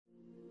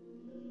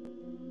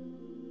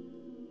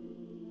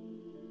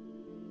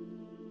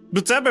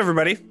What's up,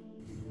 everybody?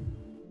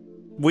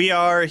 We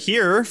are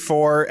here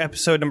for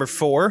episode number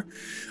 4,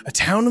 A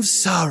Town of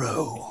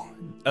Sorrow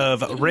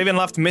of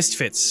Ravenloft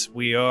Misfits.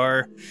 We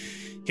are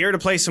here to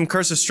play some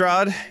Curse of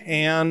Strahd,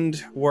 and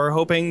we're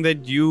hoping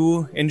that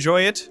you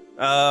enjoy it.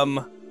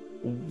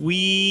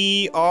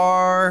 We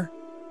are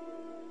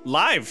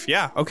live.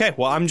 Yeah, okay.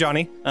 Well, I'm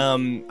Johnny.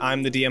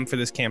 I'm the DM for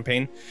this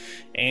campaign.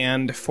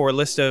 And for a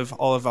list of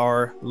all of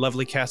our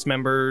lovely cast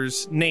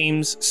members'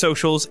 names,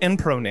 socials, and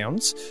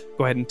pronouns,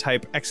 go ahead and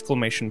type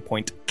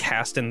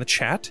 !cast in the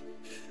chat.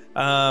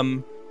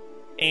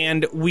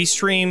 And we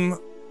stream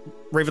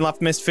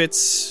Ravenloft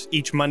Misfits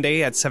each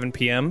Monday at 7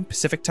 p.m.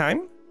 Pacific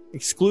time,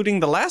 excluding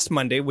the last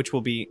Monday, which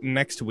will be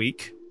next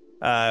week,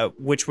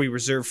 which we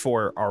reserve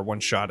for our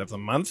one-shot of the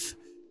month.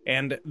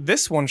 And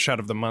this one-shot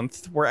of the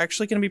month, we're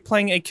actually going to be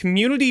playing a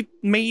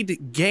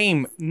community-made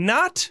game,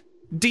 not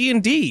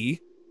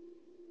D&D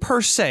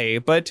per se,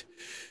 but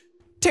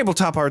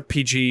tabletop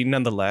RPG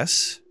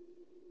nonetheless.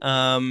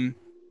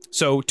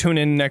 So tune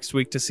in next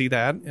week to see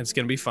that. It's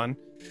going to be fun.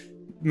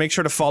 Make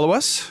sure to follow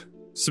us,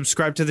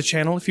 subscribe to the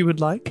channel if you would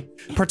like,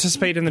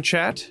 participate in the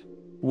chat.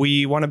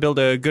 We want to build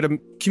a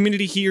good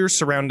community here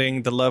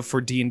surrounding the love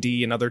for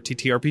D&D and other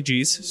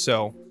TTRPGs,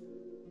 so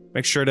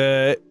make sure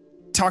to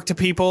talk to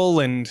people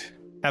and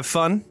have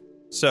fun.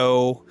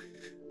 So,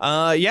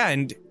 yeah,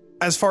 and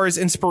as far as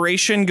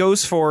inspiration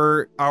goes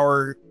for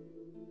our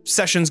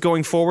sessions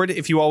going forward,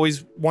 if you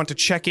always want to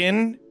check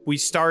in, we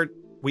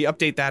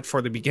update that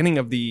for the beginning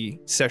of the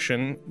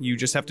session. You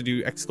just have to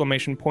do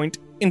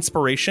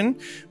 !inspiration,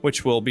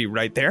 which will be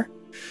right there.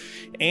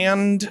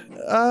 And,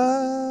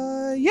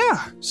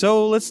 yeah,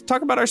 so let's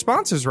talk about our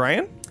sponsors,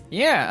 Ryan.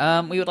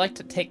 Yeah, we would like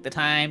to take the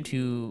time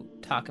to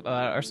talk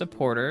about our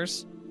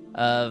supporters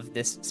of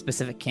this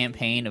specific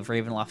campaign of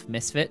Ravenloft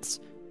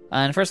Misfits.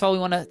 And first of all, we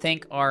want to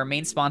thank our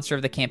main sponsor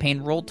of the campaign,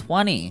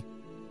 Roll20.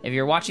 If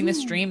you're watching this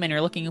stream and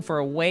you're looking for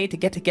a way to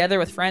get together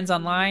with friends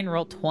online,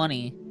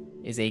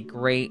 Roll20 is a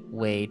great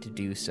way to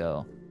do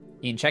so.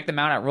 You can check them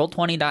out at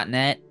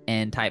roll20.net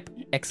and type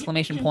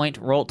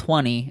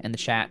 !Roll20 in the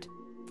chat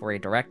for a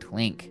direct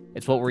link.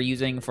 It's what we're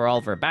using for all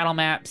of our battle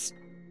maps.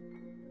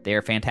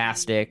 They're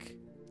fantastic.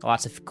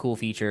 Lots of cool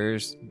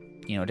features,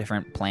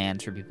 different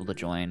plans for people to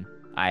join.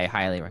 I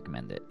highly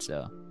recommend it,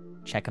 so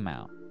check them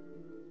out.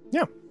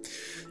 Yeah.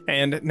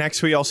 And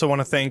next, we also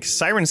want to thank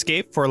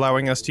Syrinscape for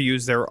allowing us to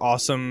use their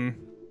awesome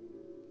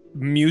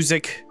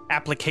music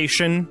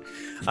application.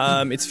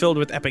 It's filled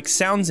with epic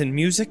sounds and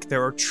music that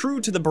are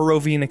true to the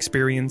Barovian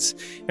experience.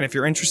 And if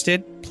you're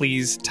interested,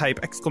 please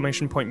type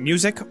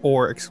 !music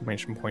or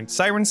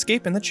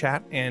 !Syrinscape in the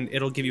chat, and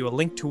it'll give you a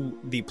link to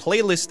the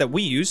playlist that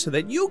we use so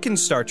that you can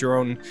start your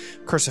own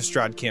Curse of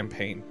Strahd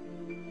campaign.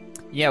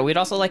 Yeah, we'd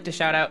also like to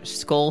shout out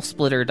Skull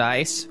Splitter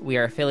Dice. We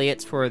are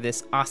affiliates for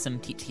this awesome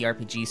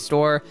TTRPG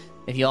store.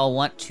 If you all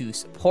want to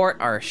support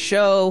our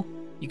show,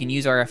 you can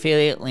use our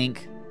affiliate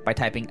link by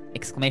typing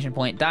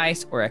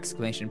 !dice or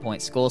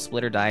 !Skull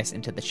Splitter Dice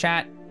into the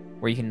chat,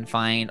 where you can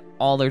find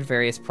all their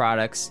various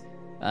products,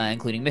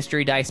 including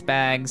mystery dice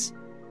bags.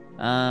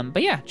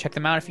 But yeah, check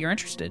them out if you're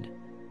interested.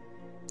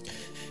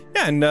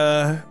 Yeah, and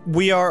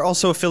we are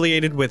also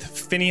affiliated with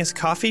Phineas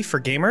Coffee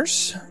for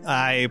gamers.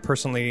 I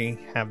personally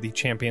have the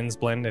Champions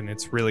blend, and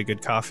it's really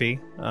good coffee.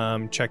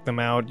 Check them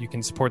out. You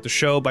can support the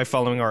show by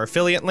following our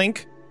affiliate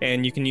link,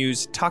 and you can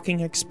use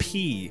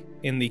TalkingXP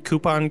in the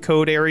coupon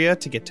code area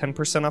to get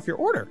 10% off your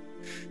order.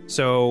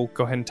 So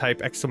go ahead and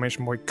type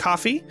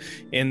 !coffee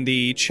in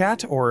the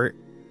chat or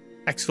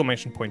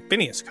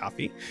 !Phineas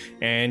Coffee,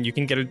 and you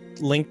can get a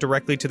link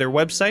directly to their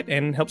website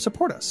and help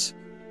support us.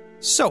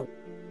 So,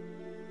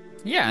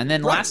 yeah, and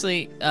then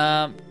lastly,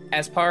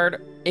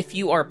 if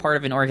you are part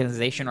of an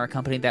organization or a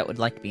company that would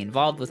like to be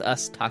involved with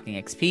us,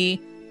 Talking XP,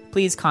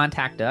 please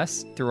contact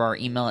us through our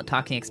email at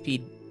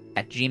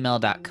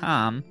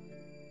talkingxp@gmail.com,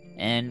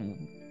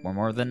 and we're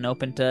more than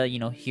open to,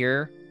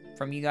 hear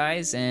from you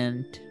guys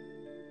and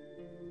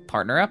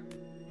partner up,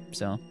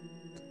 so.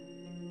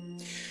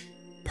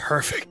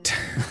 Perfect.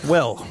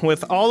 Well,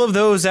 with all of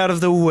those out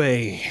of the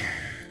way,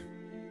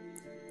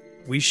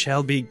 we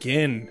shall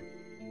begin.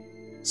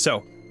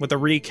 So, with a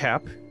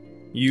recap,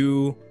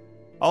 you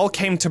all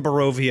came to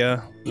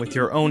Barovia with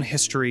your own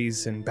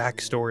histories and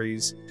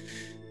backstories,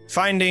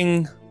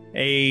 finding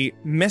a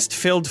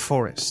mist-filled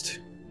forest.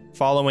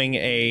 Following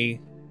a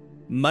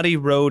muddy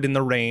road in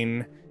the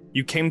rain,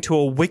 you came to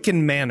a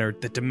Wiccan manor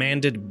that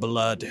demanded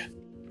blood.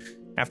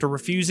 After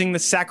refusing the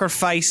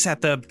sacrifice at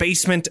the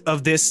basement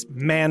of this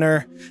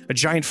manor, a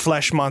giant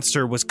flesh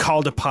monster was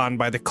called upon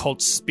by the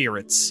cult's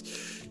spirits.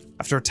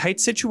 After a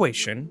tight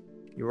situation,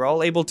 you were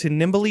all able to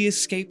nimbly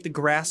escape the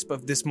grasp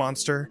of this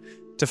monster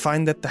to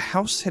find that the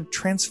house had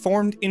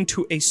transformed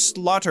into a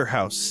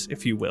slaughterhouse,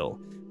 if you will,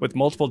 with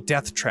multiple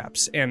death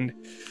traps and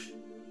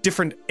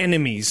different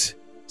enemies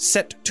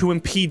set to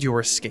impede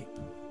your escape.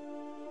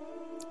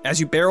 As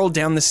you barreled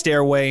down the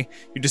stairway,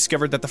 you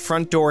discovered that the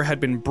front door had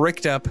been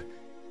bricked up,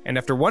 and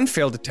after one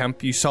failed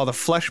attempt, you saw the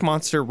flesh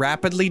monster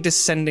rapidly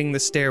descending the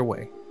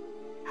stairway.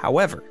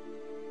 However,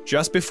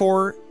 just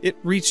before it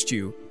reached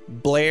you,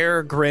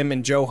 Blair, Grimm,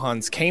 and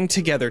Johans came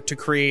together to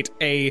create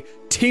a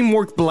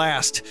teamwork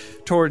blast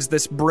towards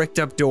this bricked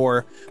up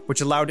door,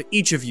 which allowed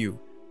each of you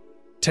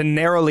to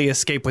narrowly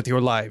escape with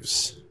your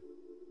lives.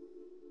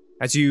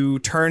 As you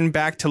turn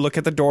back to look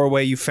at the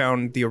doorway, you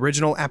found the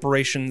original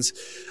apparitions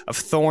of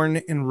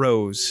Thorn and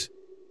Rose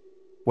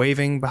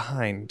waving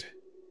behind,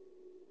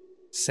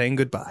 saying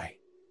goodbye.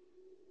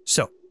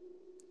 So,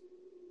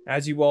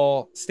 as you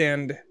all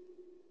stand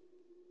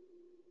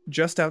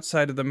just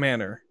outside of the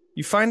manor,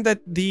 you find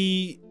that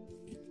the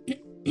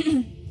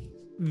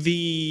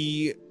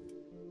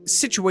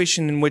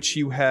situation in which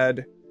you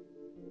had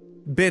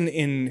been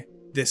in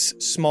this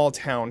small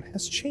town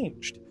has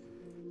changed.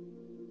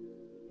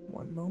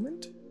 One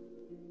moment.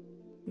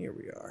 Here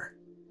we are.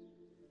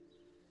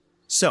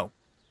 So,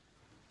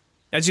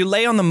 as you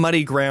lay on the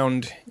muddy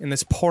ground in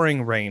this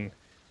pouring rain,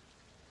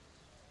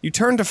 you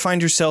turn to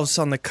find yourselves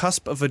on the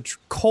cusp of a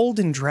cold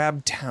and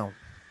drab town.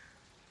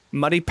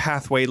 Muddy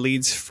pathway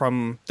leads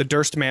from the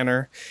Durst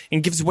Manor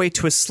and gives way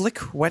to a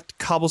slick, wet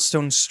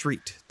cobblestone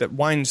street that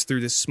winds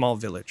through this small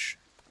village.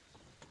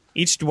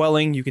 Each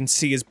dwelling you can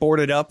see is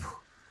boarded up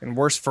and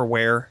worse for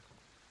wear,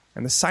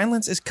 and the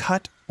silence is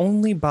cut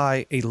only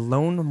by a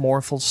lone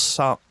mournful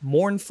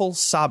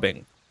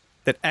sobbing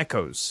that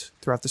echoes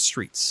throughout the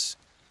streets.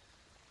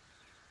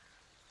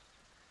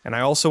 And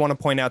I also want to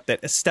point out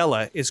that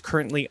Estella is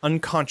currently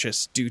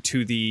unconscious due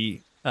to the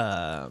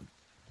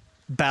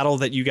battle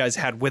that you guys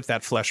had with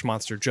that flesh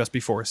monster just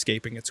before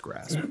escaping its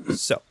grasp.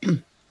 So,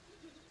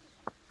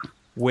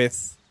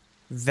 with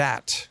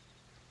that,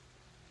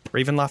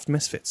 Ravenloft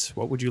Misfits,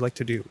 what would you like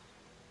to do?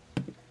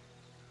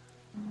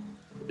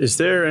 Is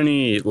there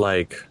any,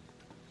 like,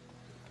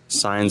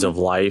 signs of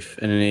life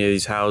in any of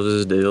these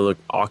houses? Do they look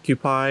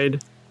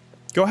occupied?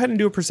 Go ahead and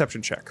do a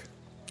perception check.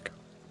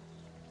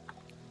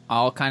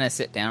 I'll kind of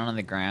sit down on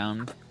the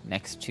ground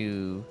next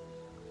to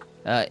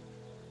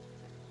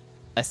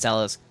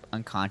Estella's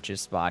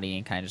unconscious body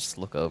and kind of just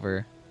look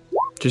over.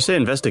 Did you say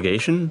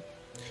investigation?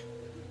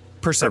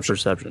 Perception. Or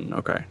perception,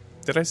 okay.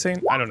 Did I say?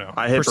 I don't know.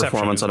 I hit Perception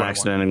performance is on what I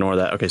accident, want. ignore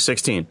that. Okay,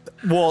 16.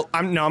 Well,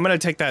 I'm going to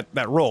take that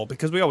roll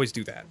because we always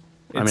do that.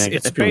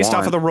 It's if you based off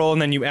want. of the roll, and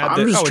then you add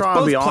I'm just it's trying to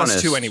both be plus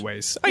honest. 2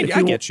 anyways. I If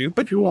you- get you,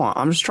 but If you want,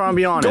 I'm just trying to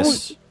be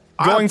honest.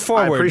 going I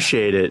forward.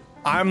 appreciate it.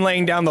 I'm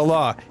laying down the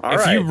law. All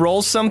if you right.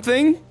 roll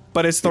something,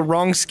 but it's the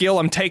wrong skill,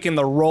 I'm taking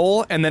the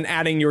roll and then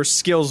adding your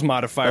skills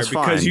modifier That's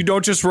because fine. you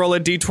don't just roll a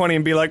d20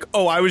 and be like,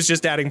 oh, I was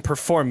just adding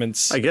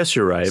performance. I guess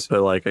you're right,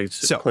 but like, I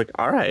just So- click.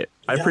 All right,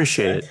 I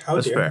appreciate it. How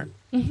That's dare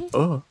fair.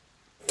 Oh,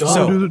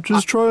 So-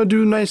 just try to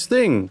do a nice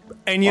thing.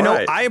 And you All know,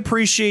 right. I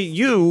appreciate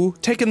you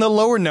taking the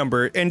lower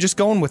number and just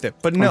going with it.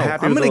 But no,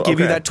 happy I'm with going to the- give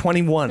you okay. that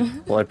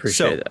 21. Well, I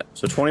appreciate that.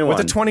 So 21.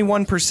 With a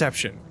 21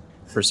 perception,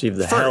 Perceive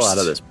the hell First. out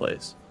of this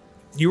place.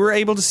 you were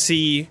able to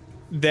see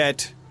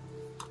that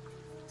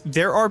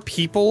there are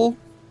people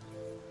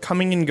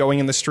coming and going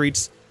in the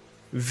streets,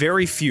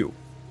 very few.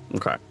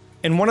 Okay.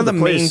 And one of the The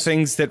main place-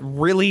 things that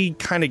really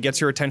kind of gets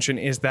your attention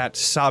is that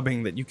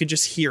sobbing that you could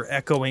just hear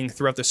echoing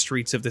throughout the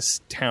streets of this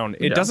town.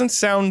 It Yeah. doesn't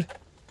sound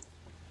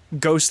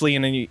ghostly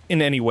in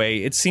any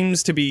way. It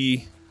seems to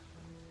be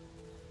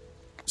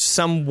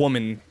some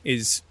woman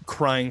is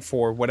crying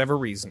for whatever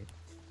reason.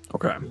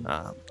 Okay.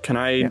 Can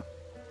I,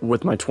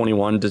 with my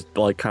 21, just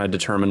like kind of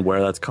determine where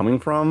that's coming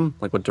from?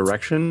 Like what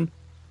direction?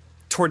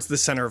 Towards the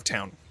center of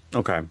town.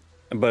 Okay.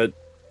 But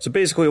so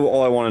basically,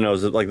 all I want to know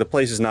is that like the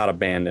place is not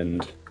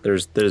abandoned.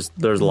 There's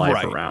life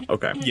Right. around.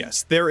 Okay.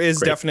 Yes, there is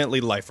Great.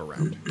 definitely life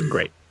around.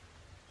 Great.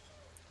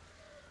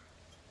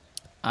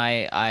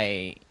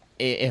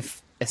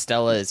 If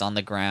Estella is on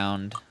the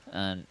ground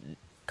and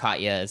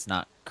Katya is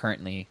not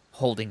currently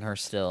holding her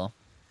still,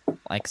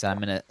 like, so I'm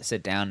gonna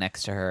sit down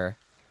next to her,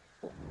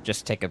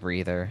 just take a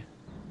breather,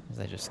 as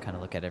I just kind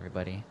of look at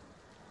everybody.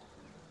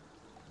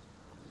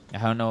 I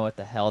don't know what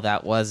the hell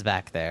that was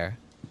back there,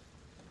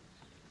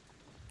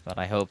 but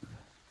I hope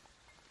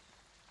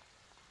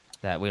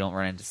that we don't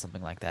run into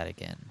something like that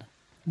again.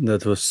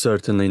 That was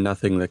certainly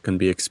nothing that can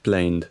be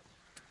explained.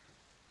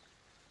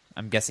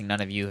 I'm guessing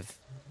none of you have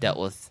dealt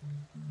with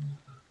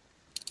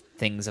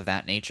things of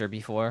that nature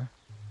before.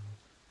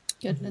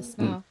 Goodness,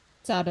 no.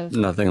 It's out of.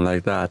 Nothing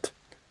like that.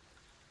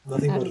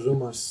 Nothing but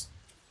rumors.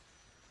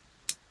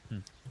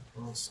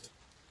 Lost.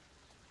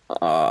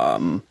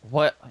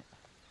 What?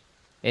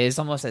 It is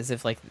almost as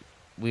if like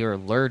we were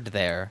lured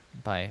there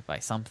by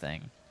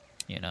something,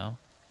 you know?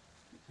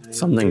 I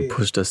Something agree.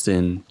 pushed us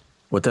in.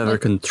 Whatever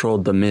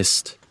controlled the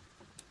mist.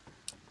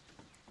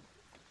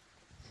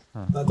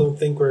 I don't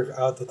think we're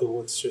out of the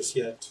woods just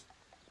yet.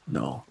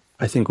 No.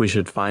 I think we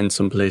should find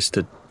some place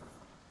to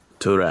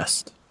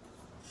rest.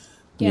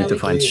 We Yeah, need to we,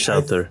 find agree.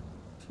 shelter.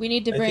 we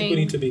need to I think we bring.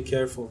 need to be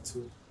careful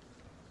too.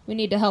 We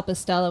need to help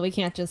Estella. We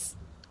can't just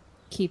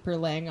keep her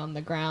laying on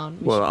the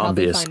ground. We Well, should probably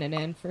obvious. find an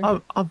inn for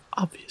her.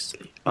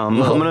 Obviously. I'm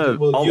gonna.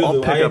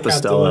 I'll pick up I can't do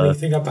Estella.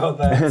 anything about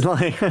that. And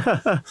like,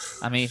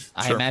 I mean,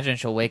 I Sure. imagine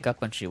she'll wake up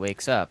when she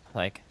wakes up.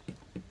 Like,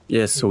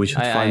 yes, so we should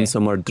I- find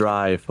somewhere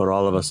dry for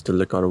all of us to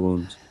lick our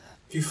wounds.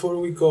 Before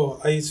we go,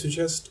 I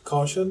suggest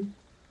caution.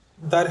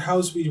 that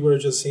house we were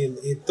just in,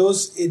 it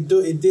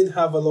did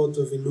have a lot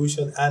of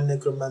illusion and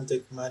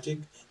necromantic magic,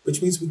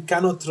 which means we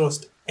cannot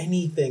trust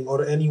anything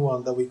or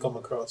anyone that we come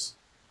across.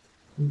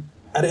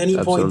 At any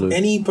point, Absolutely.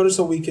 any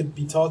person we could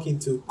be talking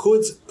to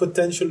could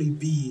potentially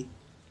be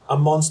a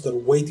monster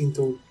waiting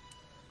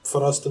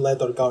for us to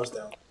let our guards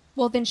down.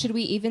 Well, then should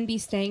we even be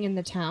staying in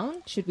the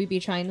town? Should we be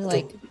trying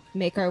to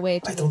make our way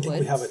to I the don't think we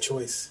woods? have a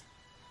choice.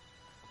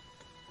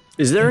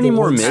 Is there In any the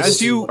more woods, mist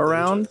As you-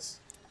 around?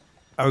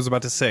 I was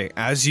about to say,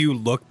 as you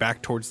look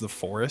back towards the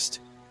forest,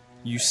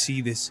 you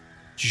see this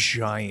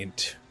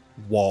giant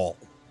wall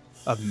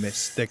of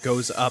mist that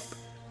goes up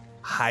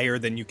higher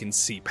than you can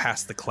see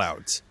past the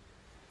clouds.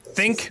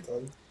 Think,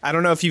 I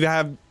don't know if you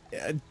have,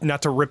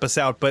 not to rip us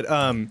out, but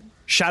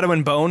Shadow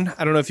and Bone,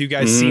 I don't know if you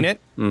guys seen it,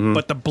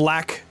 but the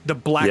black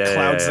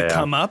clouds that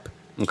come up,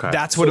 Okay.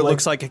 that's what So it like-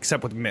 looks like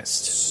except with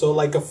mist. So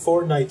like a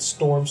Fortnite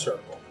storm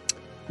circle.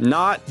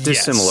 Not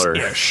dissimilar.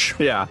 Yes-ish.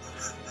 Yeah.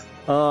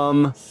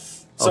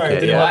 Sorry, Okay, I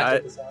didn't yeah, want to I-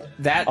 take this out.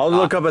 That I'll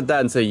look up at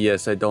that and say,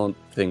 yes, I don't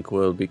think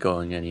we'll be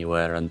going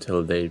anywhere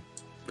until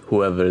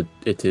whoever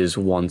it is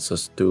wants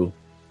us to.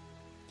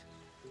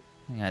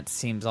 Yeah, it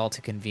seems all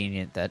too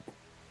convenient that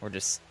we're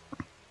just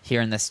here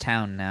in this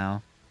town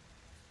now.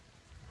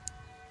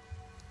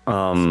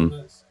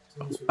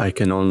 I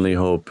can only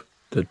hope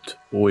that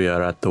we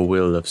are at the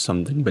will of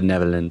something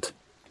benevolent.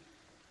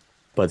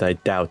 But I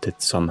doubt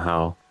it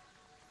somehow.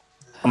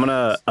 I'm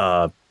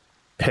gonna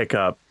pick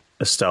up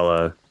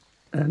Estella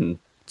and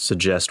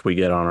suggest we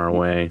get on our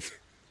way.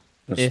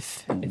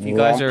 If you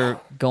guys are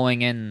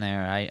going in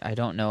there, I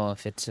don't know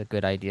if it's a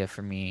good idea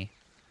for me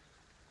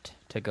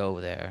to go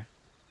there.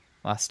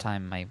 Last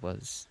time I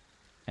was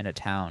in a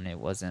town, it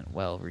wasn't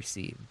well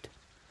received.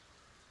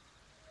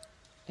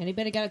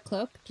 Anybody got a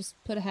cloak? Just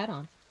put a hat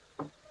on.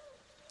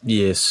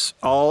 Yes,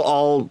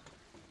 I'll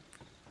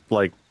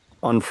like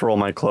unfurl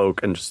my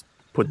cloak and just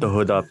put the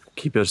hood up.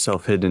 Keep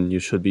yourself hidden. You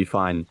should be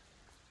fine.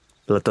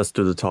 Let us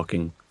do the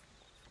talking.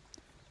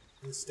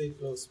 Stay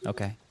close.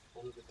 Okay,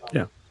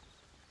 Yeah,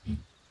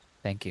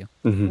 thank you.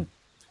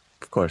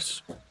 of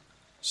course.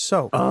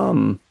 So,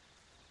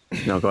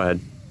 No, go ahead.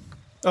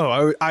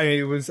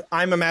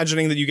 I'm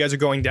imagining that you guys are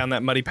going down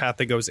that muddy path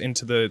that goes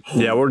into the.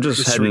 Yeah, we're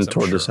just The heading streets, I'm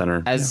toward the sure.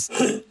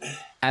 center.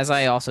 As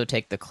I also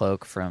take the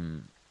cloak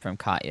from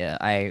Katya,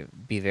 I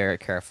be very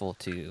careful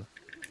to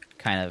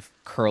kind of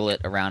curl it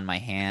around my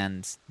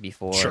hands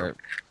before Sure.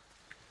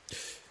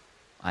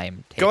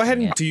 I'm taking Go ahead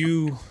and it.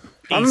 do.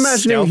 a I'm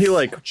imagining he stealth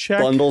like check.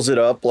 bundles it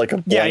up like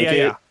a Yeah, blanket,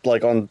 yeah.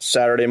 like on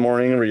Saturday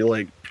morning, where you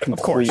like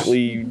course.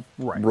 completely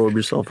Right. robe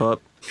yourself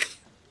up.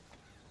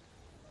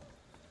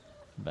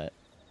 But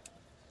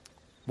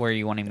what are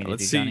you wanting me to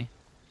Let's do, see. Johnny?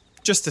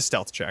 Just a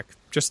stealth check.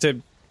 Just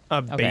a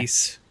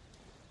base.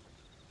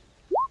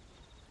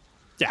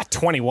 Yeah,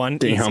 21.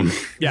 Damn.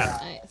 Easy. Yeah.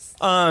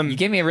 Nice. You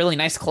gave me a really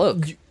nice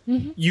cloak.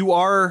 You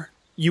are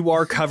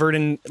covered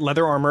in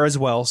leather armor as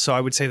well, so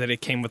I would say that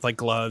it came with like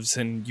gloves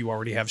and you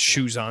already have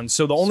shoes on.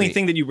 So the only Sweet.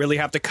 thing that you really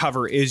have to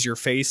cover is your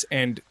face,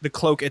 and the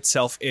cloak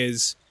itself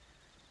is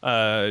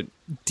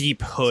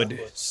deep hood.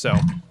 So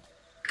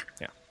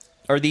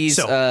Are these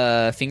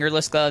So-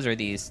 fingerless gloves or are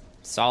these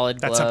solid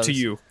that's gloves? up to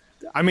you.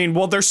 I mean,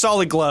 well, they're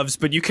solid gloves,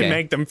 but you can Okay.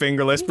 make them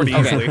fingerless pretty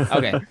Okay, easily.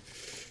 okay. You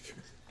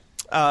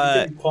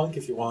can be punk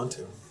if you want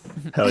to.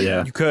 Hell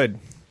yeah. You could.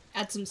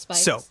 Add some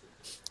spice. So,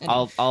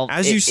 I'll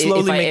As you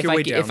slowly make your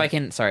way If I down.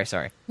 can,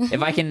 sorry.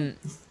 If I can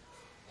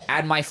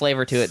add my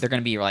flavor to it, they're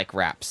gonna be like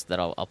wraps that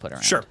I'll put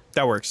around. sure,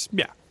 that works.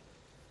 Yeah.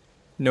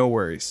 No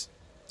worries.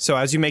 So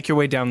as you make your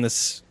way down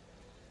this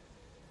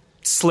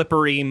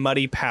slippery,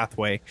 muddy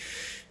pathway,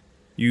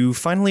 you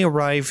finally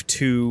arrive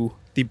to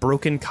the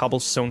broken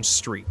cobblestone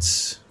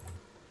streets.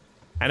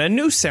 And a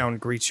new sound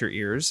greets your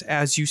ears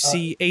as you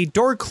see a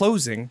door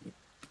closing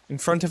in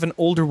front of an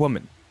older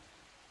woman.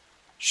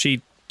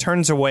 She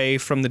turns away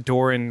from the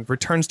door and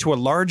returns to a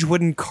large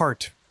wooden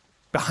cart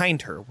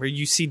behind her, where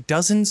you see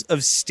dozens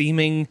of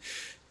steaming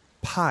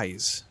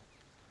pies.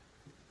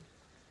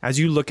 As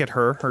you look at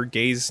her, her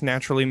gaze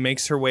naturally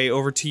makes her way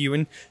over to you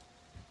and...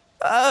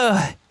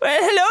 well,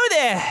 hello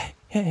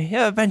there.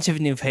 You're a bunch of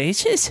new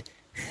faces.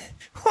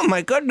 Oh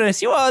my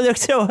goodness, you all look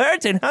so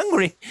hurt and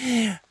hungry.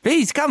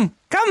 Please, come.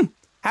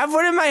 Have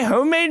one of my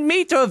homemade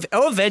meat or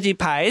veggie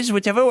pies,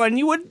 whichever one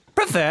you would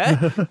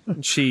prefer.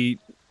 She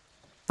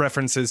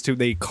references to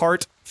the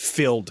cart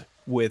filled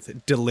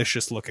with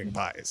delicious-looking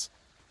pies.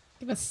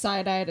 Give a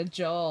side eye to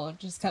Joel and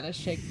just kind of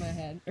shake my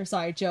head. Or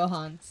sorry,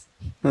 Johans.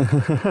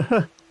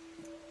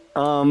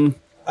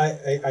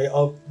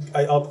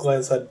 I up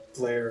glance at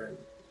Blair and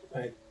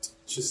I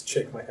just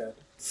shake my head.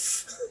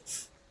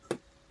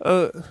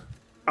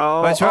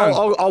 What's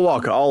wrong?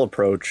 I'll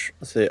approach.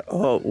 Say,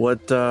 oh,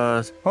 what?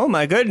 Oh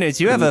my goodness,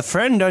 you have a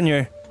friend on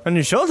your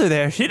shoulder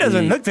there. She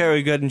doesn't look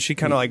very good, and she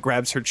kind of like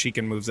grabs her cheek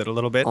and moves it a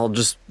little bit. I'll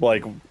just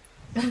like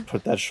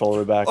put that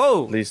shoulder back.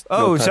 Oh, at least.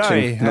 oh, no touching,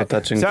 sorry. no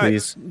touching, Sorry.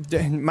 please.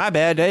 My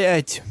bad.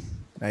 I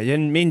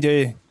didn't mean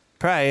to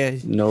pie.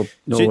 No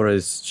She-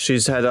 worries.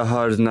 She's had a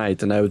hard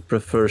night, and I would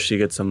prefer she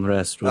get some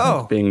rest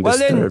without Oh, being well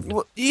disturbed.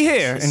 then,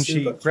 here. She's And she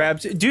super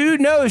grabs it. Do you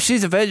know if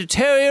she's a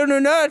vegetarian or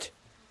not?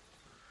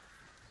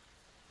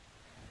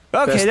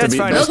 Okay, that's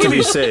fine. Best to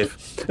be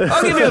safe.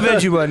 I'll give you a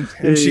veggie one.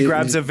 And she Hey.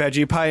 grabs a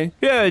veggie pie.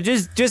 Yeah,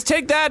 just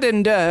take that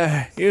and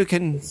you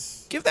can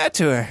give that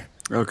to her.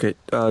 Okay,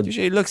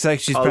 She looks like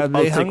she's I'll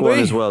probably take hungry. one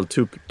as well.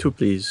 Two,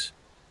 please.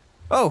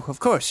 Oh, of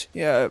course.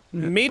 Yeah,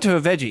 meat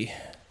or veggie?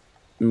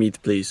 Meat,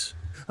 please.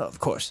 Oh, of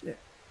course.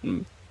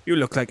 You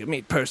look like a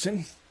meat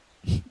person.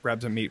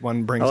 Grabs a meat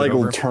one, brings I it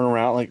over. turn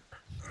around like,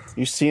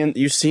 you seeing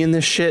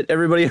this shit?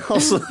 Everybody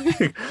else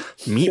like,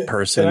 meat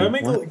person.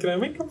 Can I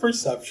make a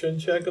perception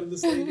check on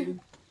this lady?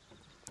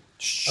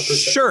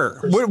 Sure.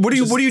 What are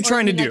you Or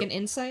trying to like do? an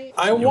insight?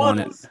 I want want.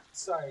 it.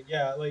 Sorry,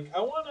 yeah, like I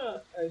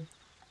wanna.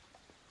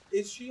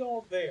 Is she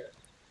all there?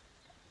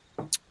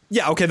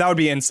 Yeah, okay, that would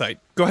be insight.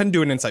 Go ahead and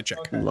do an insight check.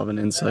 Okay. Love an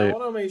And I insight.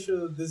 want to make sure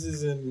that this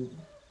isn't.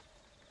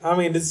 I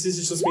mean, this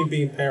is just me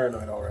being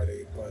paranoid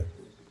already, but.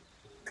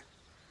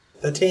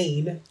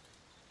 13.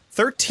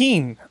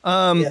 13.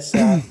 Yes.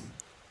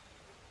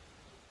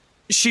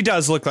 She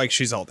does look like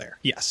she's all there.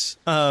 Yes.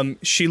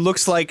 She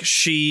looks like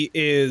she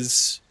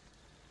is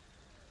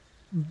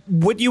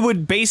what you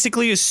would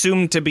basically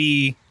assume to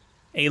be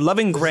a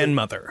loving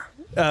grandmother.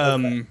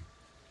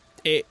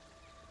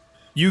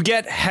 You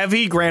get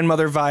heavy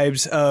grandmother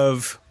vibes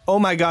of, oh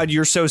my god,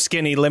 you're so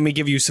skinny, let me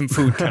give you some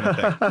food kind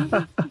of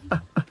thing.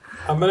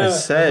 I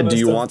said, do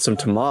you want some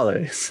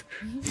tamales?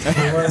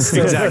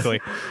 Exactly.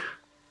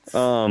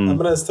 I'm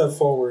gonna step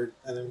forward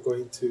and I'm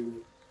going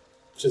to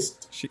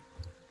just. She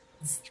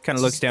kind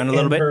of looks down a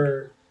little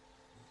bit.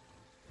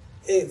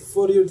 Hey,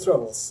 for your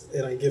troubles,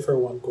 and I give her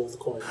 1 gold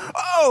coin.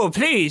 Oh,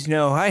 please,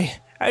 no.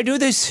 I do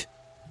this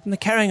from the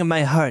caring of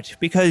my heart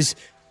because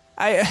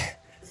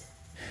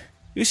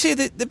you see,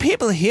 the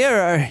people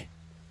here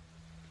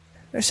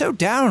they're so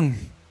down.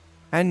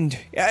 And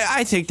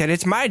I think that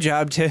it's my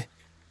job to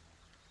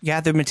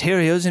gather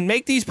materials and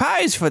make these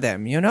pies for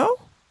them, you know?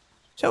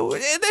 So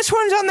this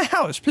one's on the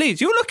house, please.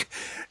 You look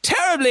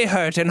terribly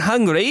hurt and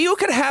hungry. You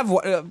can have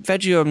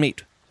veggie or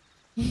meat.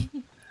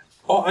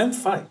 Oh, I'm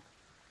fine.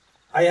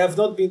 I have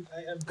not been.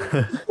 I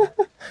am.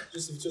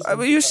 just.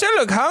 You still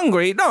look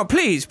hungry. No,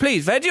 please,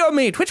 veggie or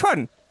meat. Which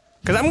one?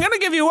 Because I'm going to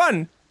give you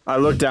one. I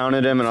look down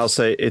at him and I'll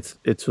say,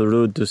 it's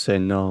rude to say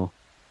no.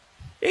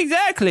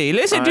 Exactly.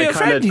 Listen to your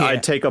friend here. I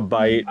take a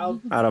bite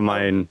out of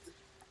mine.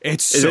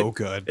 It's Is so it-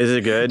 good. Is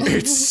it good?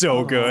 It's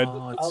so good.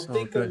 I'll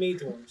take a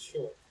meat one,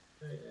 sure.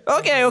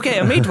 Okay,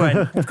 a meat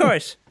one, of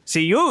course.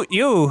 See,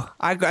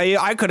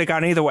 I could have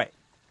gone either way.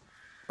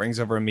 Brings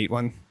over a meat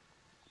one.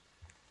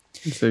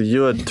 So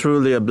you are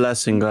truly a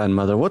blessing,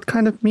 grandmother. What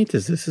kind of meat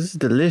is this? This is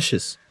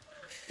delicious.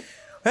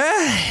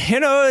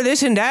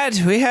 This and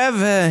that. We have,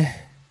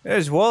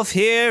 there's Wolf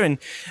here, and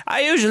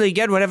I usually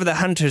get whatever the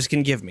hunters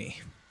can give me.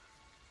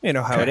 You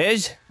know how it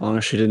is. As long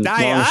as she didn't.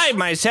 I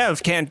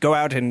myself can't go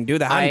out and do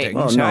the hunting,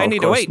 Oh, so no, I of need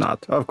to course wait.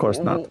 not. Of course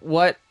not.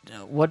 What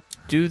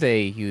do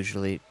they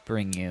usually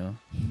bring you?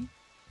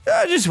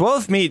 Just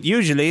wolf meat,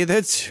 usually.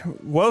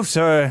 Wolves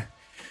are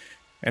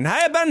in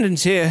high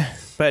abundance here.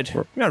 But,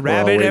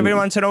 rabbit every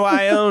once in a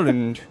while,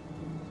 and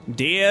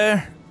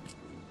deer.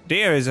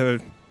 Deer is a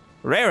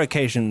rare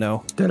occasion,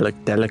 though.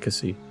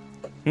 Delicacy.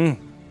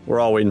 We're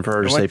all waiting for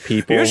her to say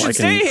people. You should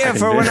stay here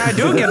for when I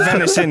do get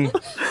venison.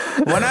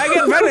 When I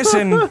get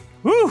venison,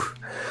 whew.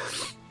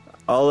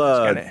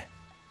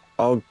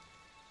 I'll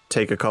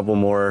take a couple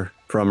more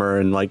from her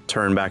and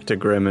turn back to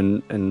Grim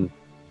and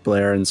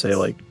Blair and say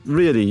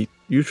really,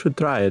 you should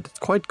try it. It's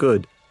quite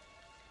good.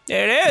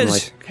 It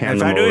is. hand If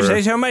them I do over.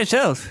 say so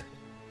myself.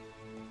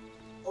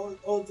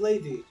 Old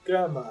lady,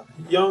 grandma,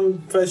 young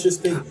precious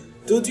thing.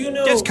 Do you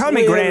know? Just call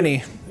me where-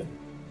 Granny.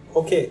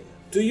 Okay.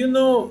 Do you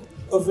know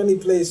of any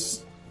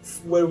place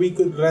where we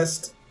could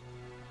rest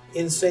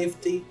in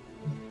safety?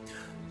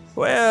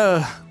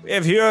 Well,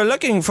 if you're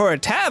looking for a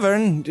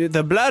tavern,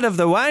 the Blood of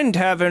the Wine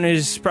Tavern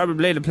is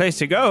probably the place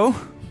to go.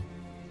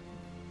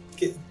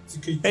 Could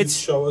you It's-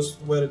 show us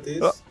where it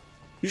is?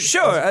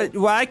 Sure.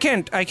 Well, I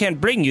can't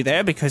bring you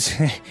there because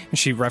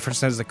she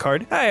references the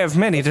card. I have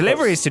many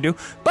deliveries to do.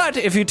 But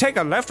if you take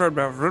a left, right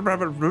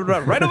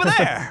over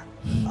there.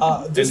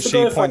 Just to she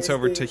clarify, points is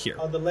over the- to here.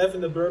 On the left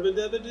in the bourbon.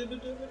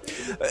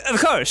 Of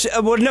course.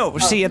 Well, no.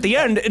 See, at the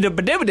end, the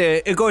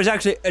badibida, it goes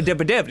actually a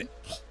dibidibida.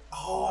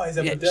 Oh, is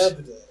that Yes.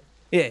 badabada?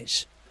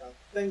 Yes.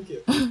 Thank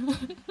you.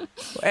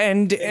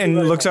 And very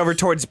looks much. over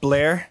towards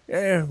Blair.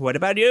 What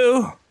about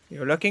you?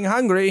 You're looking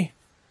hungry.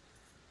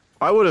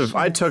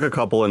 I took a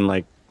couple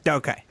and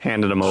Okay.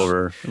 handed them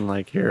over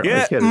and here.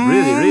 Yeah, Here,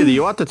 really,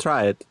 you ought to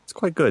try it. It's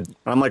quite good.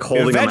 I'm You're a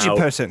holding them veggie out.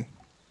 person.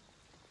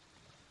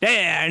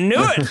 Yeah, I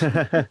knew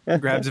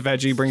it. Grabs a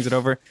veggie, brings it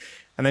over,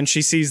 and then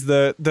she sees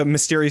the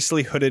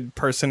mysteriously hooded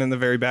person in the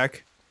very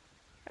back.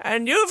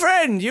 And you,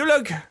 friend, you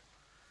look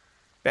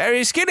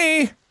very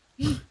skinny.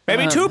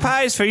 Maybe 2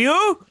 pies for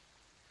you.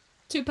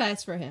 2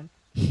 pies for him.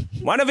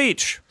 One of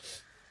each.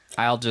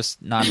 I'll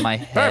just nod my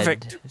head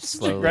Perfect.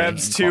 slowly.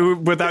 Grabs and 2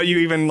 without you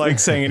even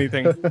saying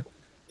anything.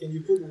 Can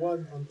you put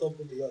one on top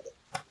of the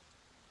other?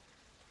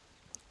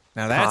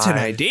 Now that's an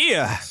Pie.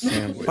 idea.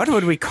 Sandwich. What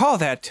would we call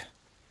that?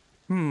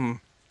 Pie.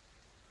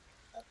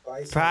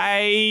 Pie.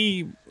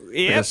 Yep.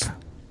 Yes.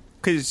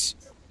 Because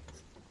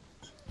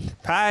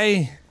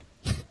pie.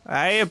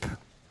 Yep.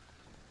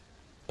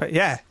 But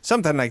yeah,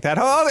 something like that.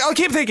 I'll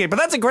keep thinking, but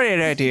that's a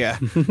great idea.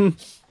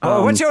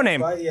 What's your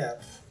name? Pie, yeah.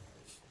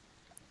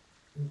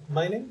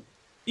 My name?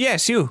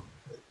 Yes, you.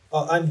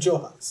 Oh, I'm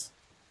Johans.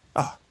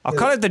 Oh, I'll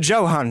call it the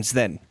Johans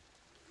then.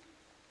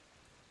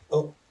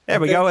 Oh, There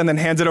we okay. go, and then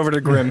hands it over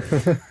to Grim.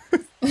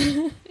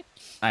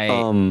 I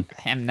Um,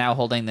 am now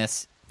holding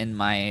this in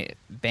my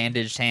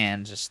bandaged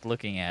hand, just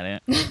looking at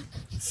it.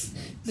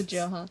 The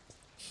Johan.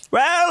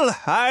 Well,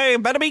 I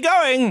better be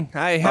going.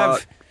 I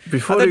have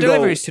Before other you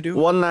deliveries go, to do.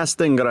 one last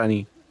thing,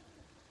 Granny.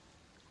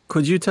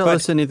 Could you tell What?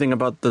 us anything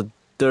about the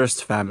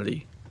Durst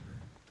family?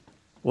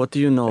 What do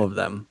you know of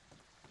them?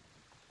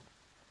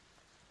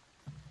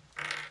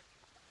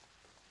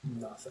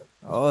 Nothing.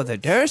 Oh, the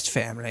Durst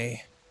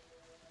family.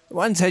 The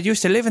ones that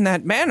used to live in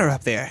that manor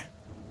up there.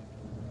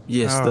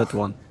 Yes, Oh. that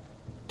one.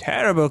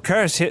 Terrible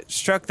curse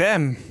struck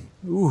them.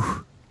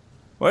 Ooh.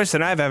 Worse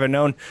than I've ever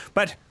known.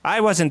 But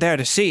I wasn't there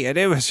to see it.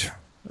 It was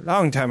a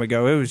long time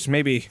ago. It was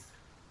maybe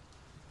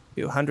a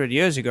few hundred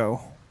years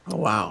ago. Oh,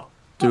 wow.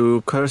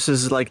 Do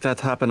curses like that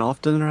happen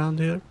often around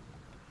here?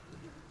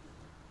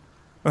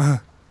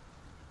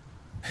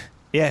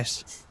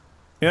 Yes.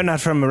 You're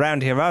not from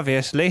around here,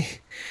 obviously.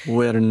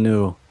 We're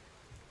new.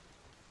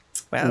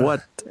 Well,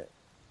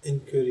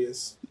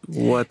 Incurious.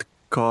 What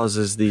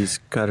causes these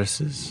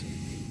curses?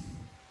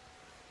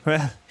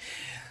 Well,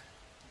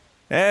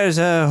 there's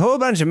a whole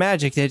bunch of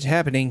magic that's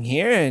happening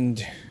here,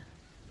 and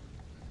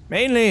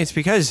mainly it's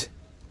because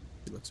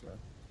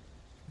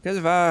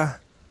of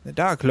the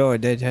Dark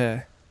Lord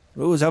that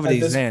rules over And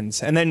these this-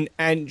 lands.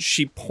 And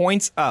she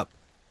points up.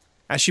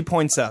 As she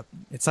points up,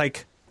 it's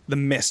like the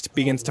mist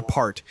begins to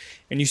part,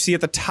 and you see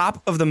at the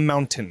top of the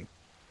mountain,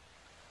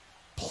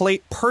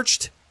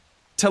 perched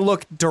to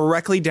look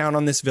directly down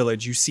on this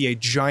village, you see a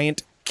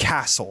giant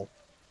castle.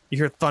 You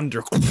hear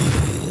thunder.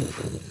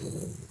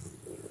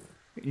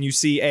 And you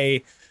see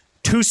a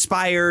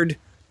two-spired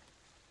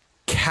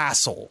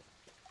castle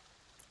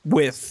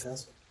with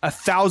That's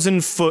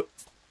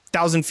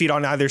 1,000 feet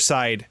on either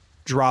side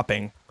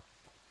dropping.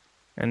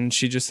 And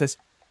she just says,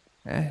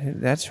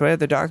 that's where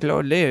the Dark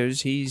Lord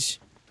lives. He's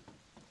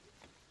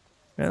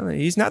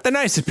not the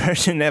nicest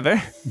person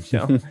ever.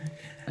 So,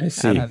 I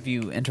see. Have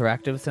you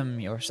interacted with him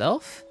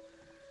yourself?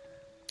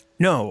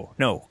 no,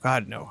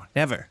 God, no,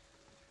 never.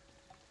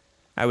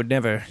 I would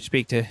never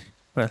speak to,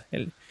 well,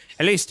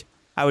 at least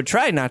I would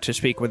try not to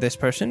speak with this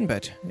person,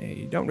 but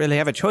you don't really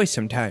have a choice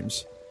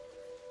sometimes.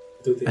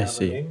 Do they I have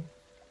see. a name?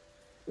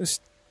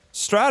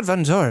 Strad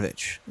von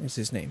Zorovich is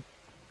his name.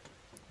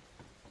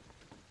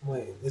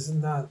 Wait,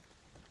 isn't that...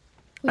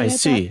 I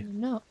see.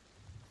 No.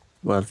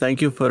 Well,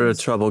 thank you for your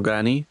trouble,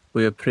 Granny.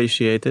 We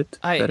appreciate it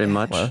very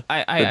much.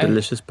 I the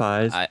delicious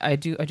pies. I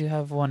do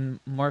have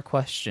one more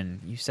question.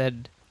 You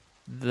said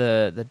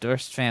the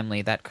Durst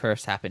family, that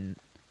curse happened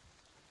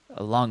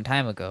a long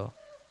time ago.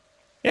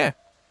 Yeah.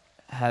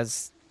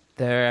 Has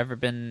there ever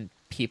been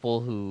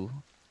people who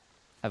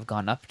have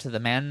gone up to the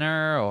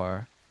manor,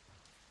 or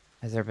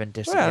has there been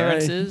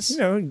disappearances?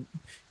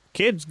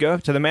 Kids go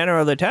up to the manor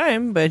all the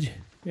time, but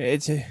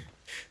it's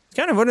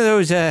kind of one of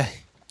those,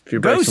 if you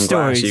break ghost some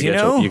glass, stories, you, you get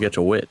know? you get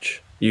a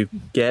witch. You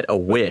get a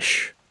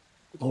wish.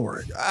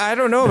 Lord. I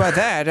don't know about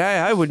that.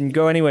 I wouldn't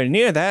go anywhere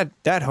near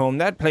that home.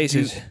 That place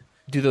is,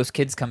 Do those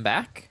kids come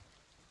back?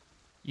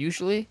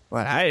 Usually?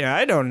 well,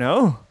 I don't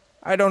know.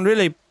 I don't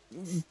really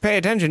pay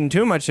attention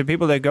too much to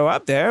people that go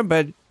up there,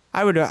 but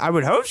I would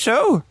hope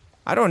so.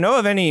 I don't know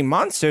of any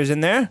monsters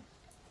in there.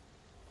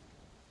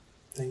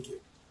 Thank you.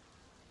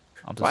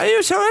 I'll just, Why are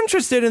you so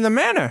interested in the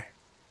manor?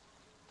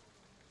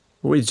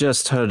 We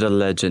just heard a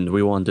legend.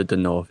 We wanted to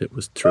know if it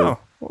was true. Oh,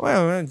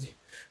 well,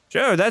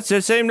 sure, that's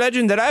the same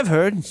legend that I've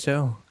heard,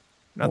 so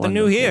nothing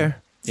new Wonderful.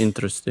 here.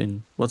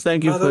 Interesting. Well,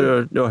 thank you for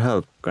Madam- your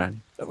help,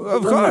 Granny. Of One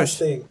last course.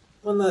 thing.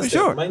 One last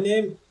Sure. thing. My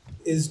name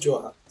is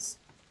Johans.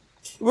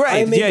 Right, I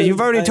yeah, make you've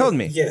a- already I- told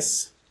me.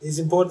 Yes. It's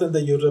important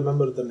that you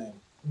remember the name.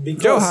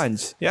 Because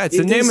Johans. Yeah, it's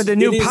the it name is- of the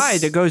new it is- pie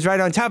that goes right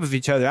on top of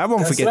each other. I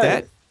won't That's forget right.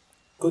 that.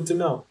 Good to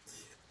know.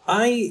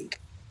 I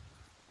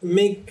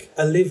make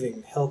a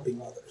living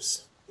helping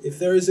others. If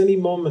there is any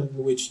moment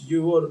in which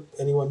you or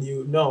anyone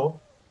you know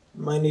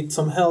might need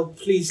some help,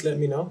 please let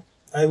me know.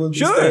 I will be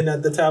Sure. staying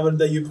at the tavern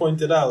that you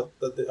pointed out,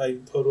 that I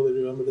totally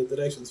remember the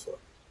directions for.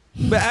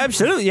 But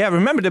absolutely, yeah.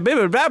 Remember the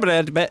bibble babble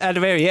at the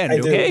very end, I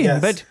do, okay?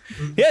 yes. But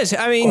yes,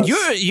 I mean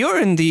course. you're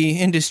in the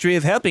industry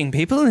of helping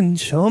people, and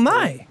so am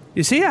I.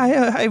 You see,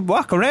 I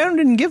walk around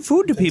and give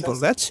food to people.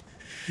 Fantastic.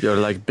 You're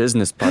like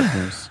business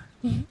partners.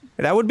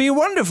 That would be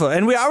wonderful.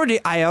 And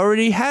I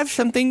already have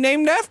something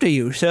named after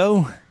you,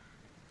 so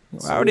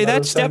already another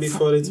that step. time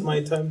before it's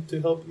my time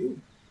to help you.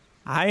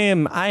 I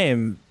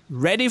am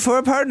ready for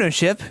a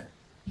partnership.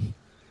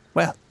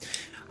 Well,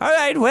 all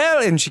right.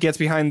 Well, and she gets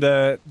behind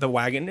the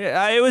wagon.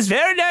 It was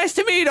very nice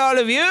to meet all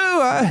of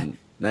you.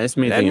 Nice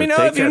meeting Let you. me know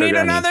Take if you care, need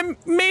Granny. another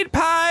meat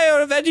pie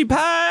or a veggie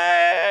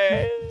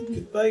pie.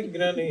 Goodbye,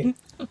 Granny.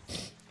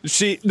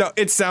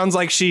 It sounds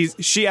like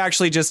she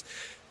actually just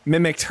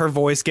mimicked her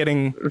voice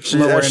getting She's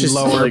lower and actually,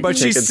 lower, like, but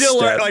she's taking still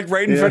steps. like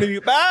right in Yeah. front of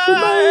you.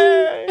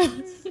 Bye.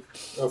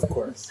 Of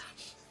course.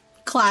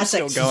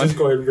 Classic. Still going. Just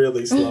going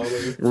really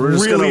slowly. We're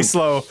just Really gonna-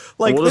 slow.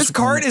 Like we'll this just-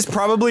 cart is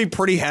probably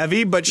pretty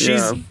heavy, but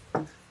she's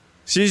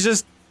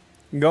just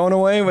going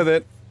away with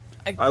it.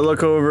 I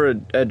look over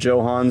at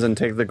Johans and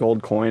take the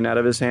gold coin out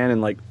of his hand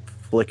and like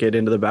flick it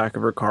into the back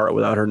of her cart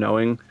without her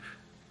knowing,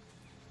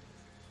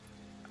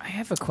 I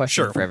have a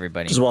question Sure. for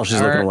everybody. just while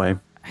she's looking away.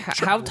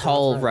 How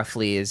tall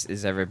roughly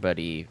is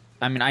everybody?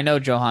 I mean, I know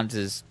Johans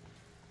is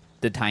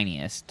the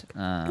tiniest.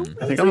 I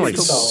think I'm like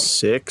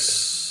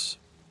 6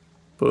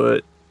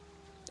 foot.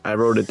 I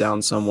wrote it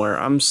down somewhere.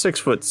 I'm 6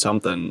 foot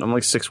something. I'm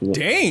like 6'1".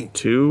 Dang.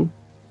 2.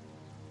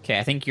 Okay,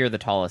 I think you're the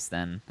tallest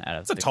then. Out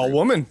of It's a the tall group.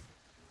 woman.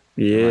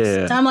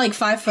 Yeah. I'm like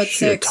 5'6".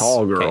 She's a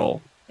tall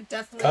girl.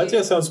 Definitely.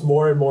 Katya sounds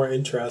more and more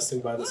interesting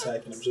by the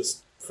second. I'm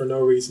just, for no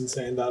reason,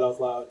 saying that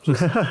out loud.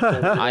 Just,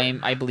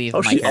 I believe.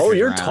 Oh, my you're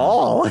character's around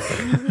tall.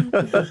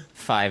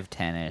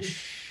 5'10"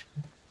 ish.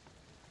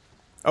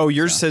 Oh,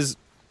 yours says.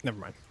 Never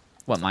mind.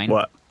 What mine?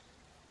 What?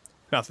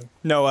 Nothing.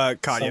 No,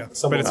 Katya. But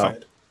someone it's fine.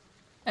 said.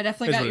 I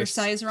definitely Here's got what your it is.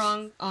 size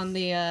wrong on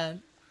the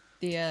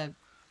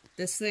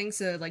this thing,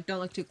 so like don't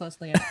look too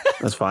closely at it.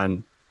 That's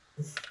fine.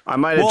 I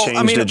might have Well, changed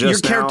I mean, it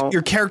just now.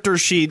 your character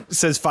sheet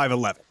says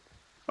 5'11".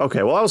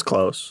 Okay, well, I was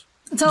close.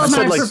 It's all I a said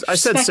matter like of I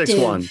said perspective.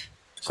 6'1".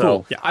 So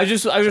Cool. Yeah. I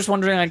was just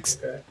wondering, like,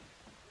 Okay.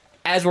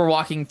 as we're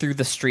walking through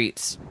the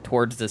streets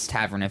towards this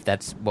tavern, if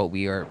that's what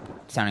we are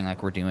sounding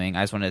like we're doing,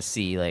 I just want to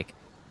see, like,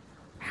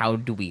 how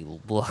do we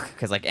look?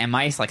 Because, like, am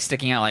I like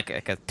sticking out like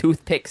a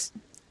toothpick's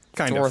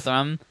Kind sore of.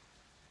 thumb?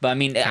 But I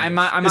mean, I'm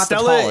not the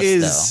Estella tallest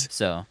is- though.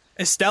 So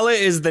Estella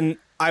is the.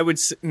 I would.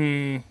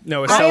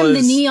 No, I Estella am the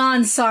is.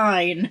 neon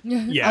sign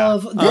Yeah.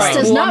 of this Right.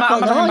 does Well, not I'm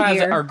not belong talking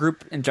about here. our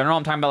group in general.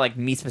 I'm talking about like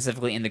me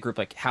specifically in the group.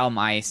 Like, how am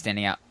I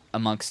standing out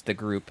amongst the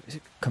group,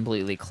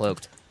 completely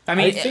cloaked? I I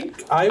mean,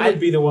 think I would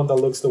be the one that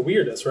looks the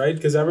weirdest, right?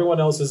 Because everyone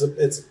else is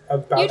it's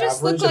about You just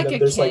average, look like and then a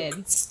there's kid.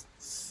 like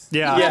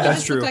Yeah, Yeah. You that's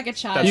just true. look like a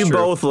child. you true.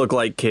 both look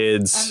like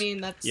kids. I mean,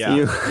 that's Yeah.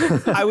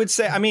 You- I would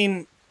say. I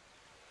mean,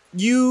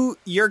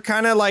 you're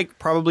kind of like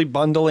probably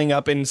bundling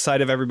up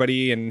inside of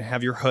everybody and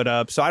have your hood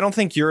up. So I don't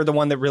think you're the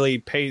one that really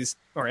pays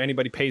or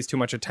anybody pays too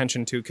much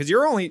attention to because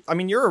you're only. I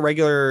mean, you're a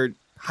regular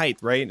height,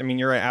 right? I mean,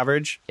 you're an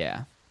average.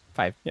 yeah,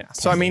 5. Yeah.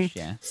 So I mean,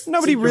 yeah.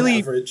 nobody super really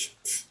average.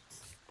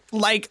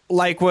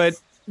 like what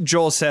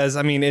Joel says.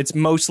 I mean, it's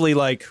mostly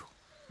like,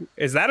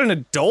 is that an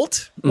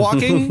adult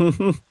walking?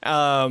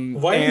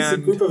 Why is a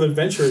and- group of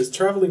adventurers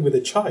traveling with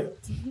a child?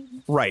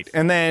 Right.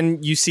 And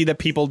then you see that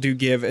people do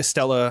give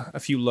Estella a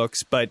few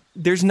looks, but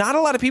there's not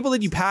a lot of people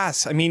that you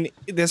pass. I mean,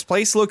 this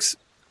place looks,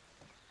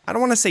 I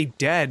don't want to say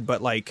dead,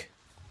 but like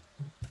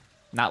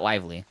Not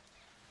lively.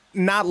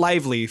 not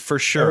lively for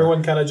sure.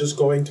 Everyone kind of just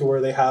going to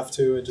where they have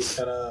to and just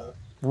kind of.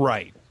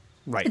 Right.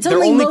 Right. It's They're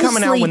only only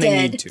coming out mostly when they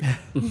dead. need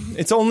to.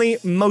 It's only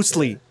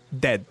mostly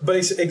dead. But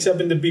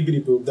except in the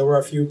Bibbidi Boop, there were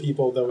a few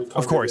people that would.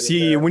 Of course.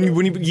 Yeah. When you,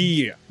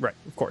 yeah. Right.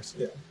 Of course.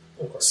 Yeah.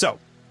 Of course. So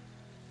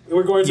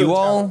We're going to you the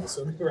all- town,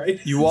 assuming, right?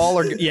 you all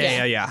are,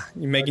 yeah.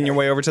 You're making your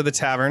way over to the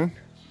tavern.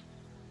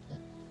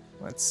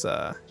 Let's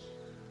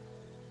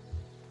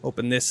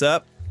open this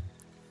up.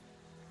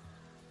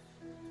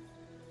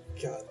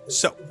 God,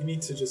 So- we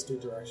need to just do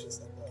directions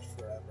like that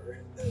forever.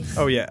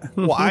 Oh yeah.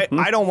 Well,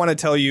 I don't want to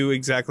tell you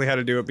exactly how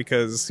to do it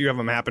because you have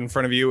a map in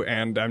front of you,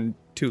 and I'm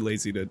too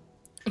lazy to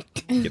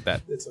get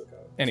that. It's okay.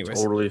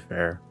 Anyways, Totally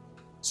fair.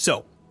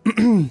 so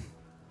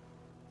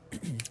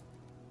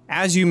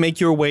as you make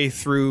your way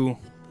through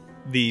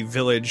the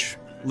village,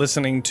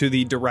 listening to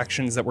the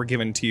directions that were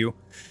given to you,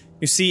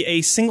 you see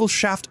a single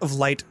shaft of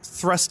light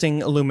thrusting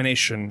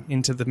illumination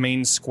into the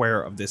main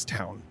square of this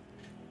town.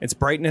 Its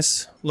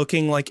brightness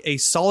looking like a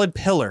solid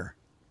pillar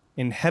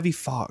in heavy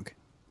fog.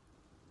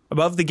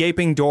 Above the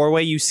gaping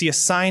doorway, you see a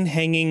sign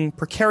hanging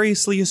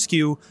precariously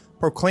askew,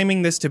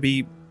 proclaiming this to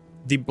be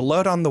the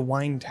Blood on the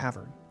Wine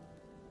Tavern.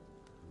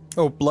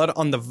 Oh, Blood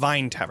on the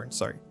Vine Tavern,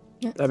 sorry.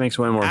 That makes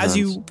way more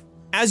sense.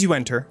 As you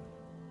enter,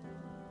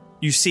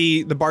 you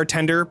see the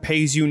bartender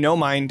pays you no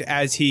mind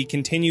as he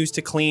continues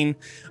to clean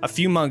a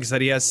few mugs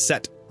that he has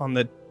set on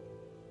the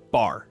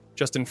bar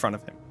just in front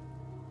of him.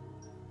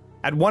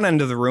 At one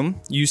end of the room,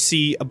 you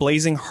see a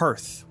blazing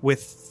hearth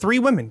with 3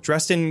 women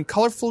dressed in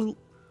colorful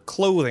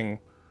clothing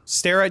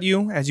stare at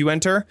you as you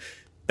enter,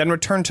 then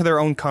return to their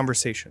own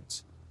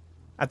conversations.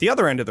 At the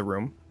other end of the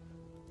room,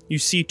 you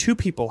see 2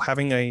 people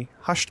having a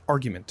hushed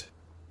argument.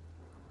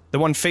 The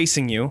one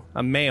facing you,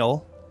 a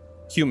male,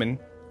 human,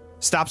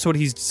 stops what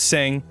he's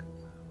saying,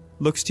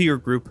 looks to your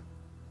group,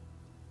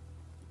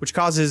 which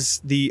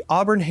causes the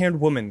auburn-haired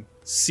woman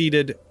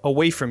seated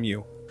away from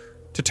you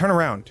to turn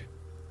around.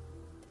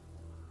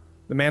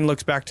 The man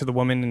looks back to the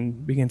woman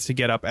and begins to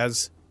get up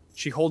as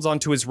she holds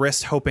onto his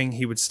wrist, hoping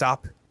he would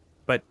stop,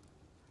 but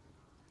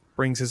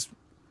brings his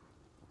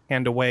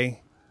hand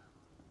away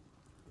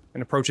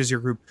and approaches your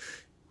group.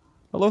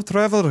 Hello,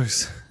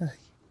 travelers.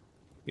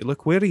 You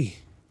look weary.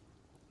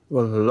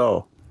 Well,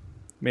 hello.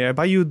 May I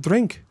buy you a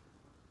drink?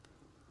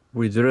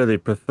 We'd really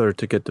prefer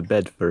to get to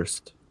bed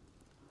first.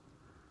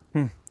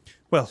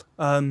 Well,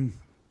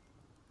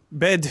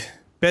 bed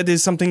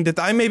is something that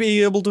I may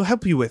be able to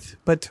help you with.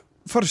 But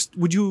first,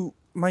 would you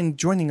mind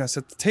joining us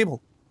at the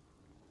table?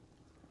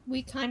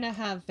 We kind of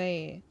have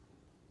a,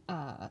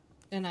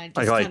 and I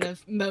just Like- kind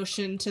of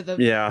motion to the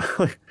Yeah.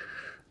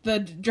 the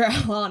drow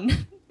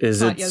on.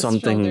 Is it Katya's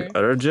something shoulder.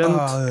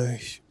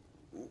 urgent?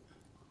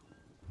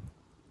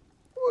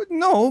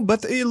 No,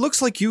 but it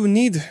looks like you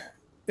need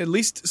at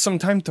least some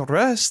time to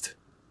rest.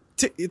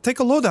 Take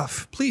a load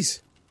off,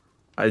 please.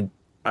 I'm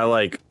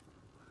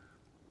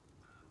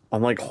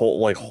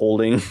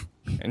holding.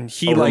 And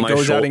he Over like my goes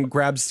out shoulder. and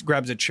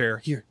grabs a chair.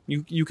 Here,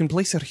 you can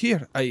place it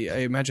here. I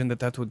imagine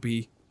that would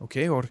be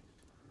okay. Or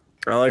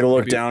I look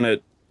Maybe- down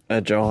at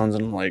Johans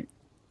and I'm like,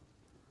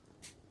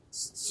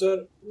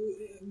 Sir,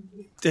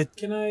 That-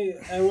 can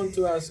I want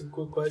to ask a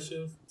quick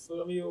question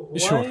from you.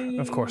 Sure,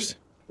 of course.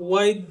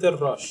 Why the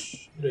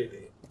rush,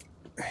 really?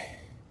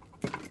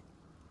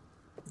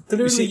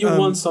 Clearly, see, you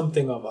want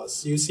something of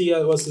us. You see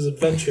us as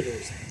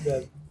adventurers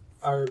that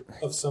are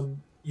of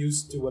some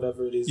use to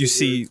whatever it is. You that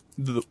see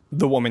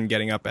the woman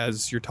getting up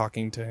as you're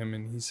talking to him,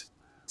 and he's,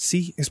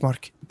 see,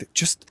 Ismark,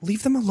 just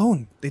leave them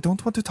alone. They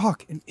don't want to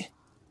talk. And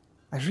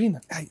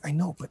Irene, I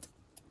know, but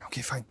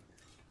okay, fine.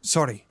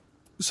 Sorry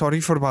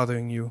for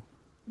bothering you.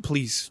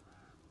 Please.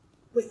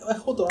 Wait,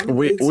 hold on.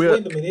 We-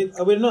 Wait a minute.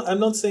 We're not. I'm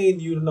not saying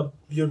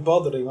you're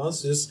bothering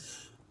us. Just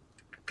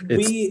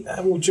we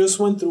just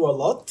went through a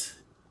lot.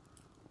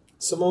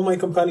 Some of my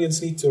companions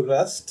need to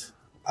rest.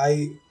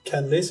 I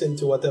can listen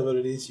to whatever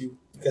it is you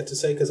get to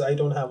say because I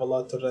don't have a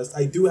lot to rest.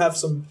 I do have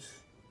some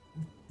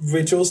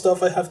ritual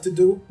stuff I have to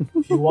do.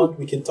 If you want,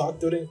 we can talk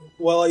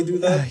while I do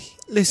that.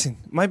 Listen,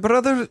 my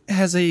brother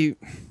has a...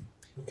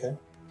 Okay.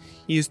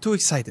 He is too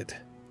excited.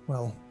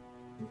 Well,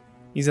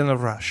 he's in a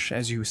rush,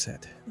 as you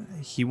said.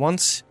 He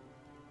wants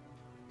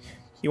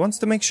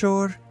to make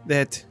sure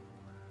that...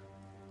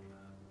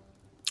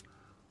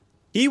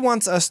 He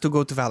wants us to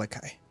go to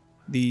Valakai,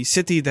 the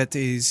city that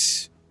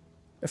is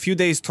a few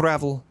days'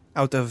 travel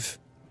out of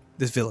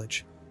this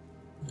village.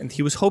 And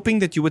he was hoping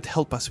that you would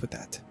help us with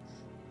that.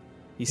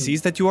 He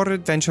sees that you are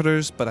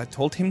adventurers, but I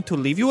told him to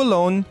leave you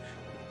alone.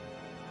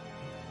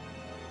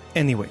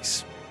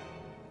 Anyways,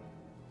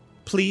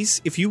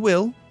 please, if you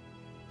will,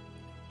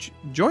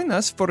 join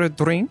us for a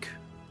drink,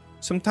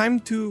 some time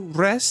to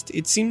rest.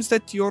 It seems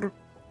that your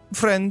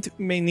friend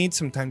may need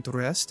some time to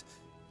rest,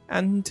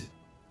 and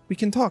we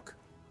can talk.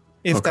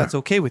 If Okay. that's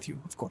okay with you,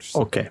 of course.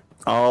 okay,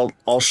 I'll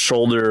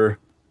shoulder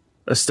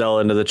Estelle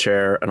into the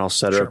chair and I'll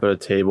set her Sure. up at a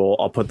table.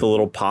 I'll put the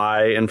little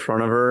pie in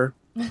front of her,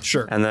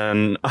 Sure. and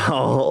then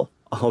I'll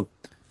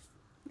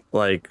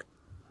like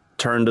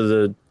turn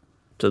to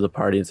the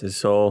party and say,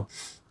 "So,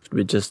 should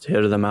we just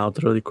hear them out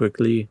really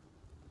quickly?"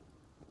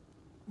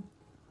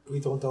 We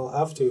don't all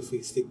have to if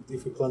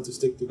we plan to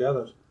stick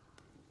together.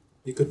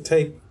 You could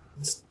take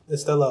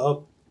Estella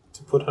up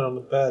to put her on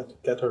the bed,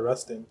 get her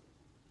resting.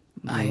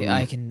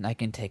 I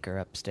can take her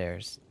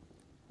upstairs.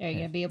 Are you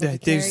gonna be able Yeah, to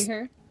carry there's-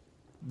 her?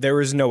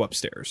 There is no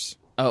upstairs.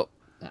 Oh,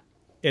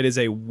 It is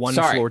a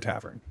one-floor Sorry.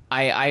 tavern.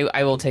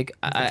 I will take.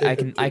 I take her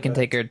can to I can bed.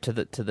 take her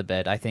to the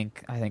bed. I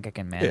think I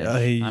can manage.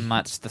 I- I'm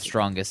not the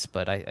strongest,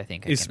 but I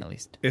think I Is- can at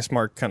least.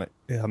 Ismark kind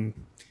of...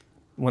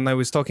 when I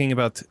was talking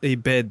about a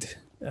bed,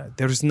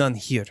 there is none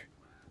here.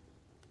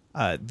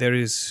 There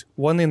is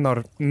one in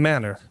our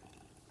manor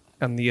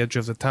on the edge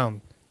of the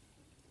town.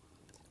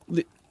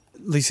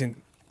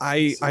 Listen,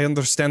 I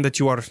understand that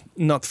you are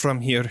not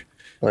from here.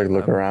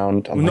 Look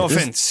around. I'm No like, this-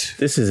 offense.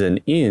 This is an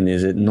inn,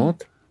 is it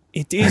not?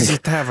 It is a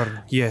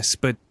tavern, yes,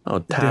 but Oh,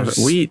 tavern.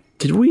 There's-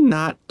 Did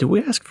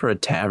we ask for a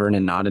tavern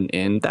and not an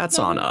inn? That's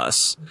on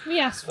us. We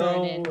asked for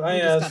an inn. Oh, We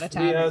just got a we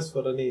tavern. asked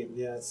for a name,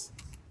 yes.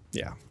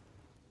 yeah.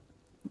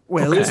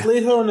 Well, Let's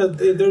lay her on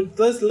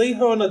let's lay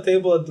her on a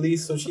table at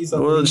least so she's at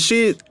Well,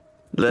 least.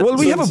 well,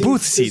 we so have a she-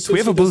 booth so seats. We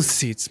have a she booth does-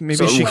 seats. Maybe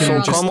So, she so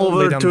can just come lay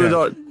over down to there.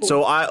 the.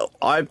 So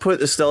I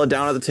put Estella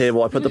down at the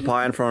table. I put the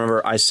pie in front of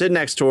her. I sit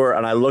next to her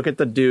and I look at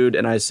the dude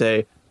and I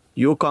say,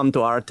 "You come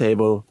to our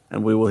table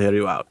and we will hear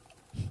you out."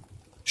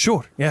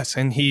 Sure, yes,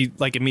 and he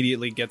like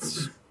immediately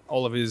gets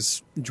all of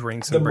his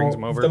drinks and brings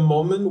them over. The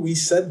moment we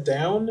sit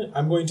down,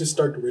 I'm going to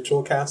start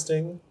ritual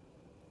casting.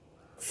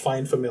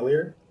 Find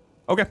familiar,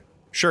 Okay,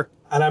 sure,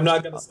 and I'm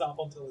not going to stop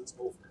until it's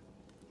over.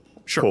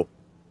 sure. Cool.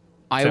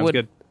 I Sounds would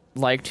good.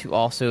 like to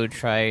also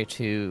try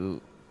to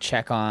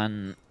check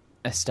on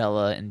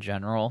Estella in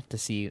general to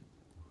see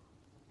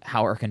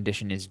how her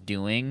condition is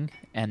doing,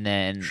 and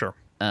then Sure.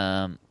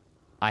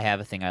 I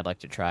have a thing I'd like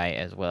to try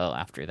as well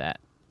after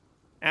that.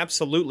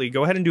 Absolutely.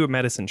 Go ahead and do a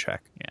medicine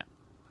check. Yeah.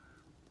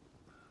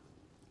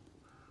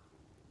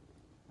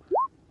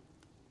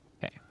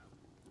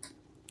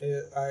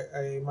 Okay.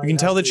 I might You can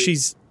tell have that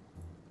to-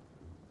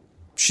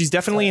 she's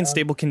definitely in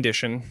stable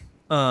condition.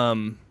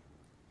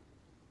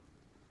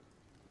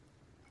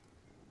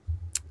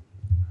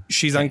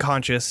 she's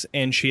unconscious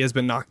and she has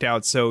been knocked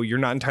out, so you're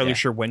not entirely Yeah.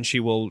 sure when she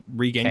will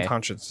regain Okay.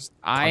 consciousness.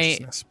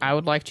 I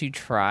would like to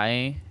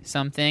try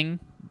something.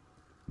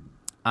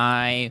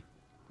 I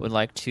would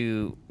like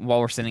to, while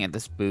we're sitting at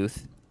this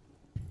booth,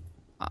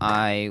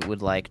 I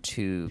would like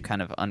to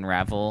kind of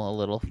unravel a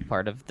little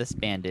part of this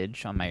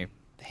bandage on my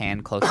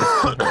hand closest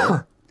to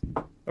her.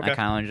 Okay. I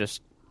kind of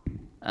just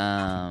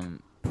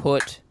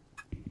put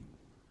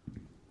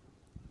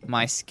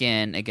my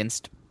skin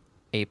against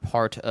a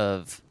part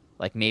of,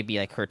 like, maybe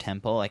like her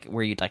temple, like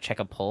where you'd like check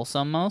a pulse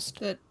almost.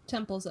 The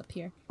temple's up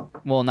here.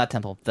 Well, not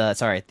temple. The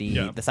side of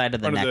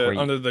the neck where you,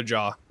 under the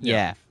jaw.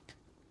 yeah.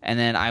 And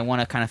then I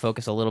want to kind of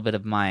focus a little bit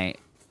of my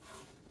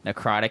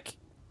necrotic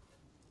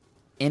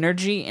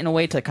energy in a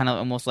way to kind of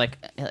almost like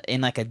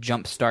in like a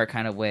jump start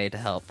kind of way to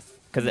help,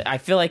 because I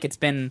feel like it's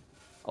been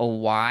a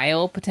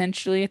while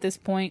potentially at this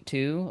point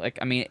too. Like,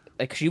 I mean,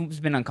 like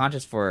she's been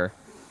unconscious for,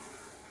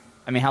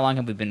 I mean, how long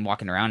have we been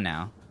walking around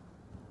now?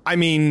 I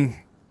mean,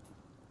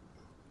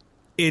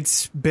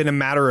 it's been a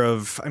matter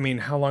of, I mean,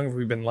 how long have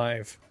we been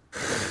live?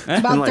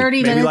 About like, 30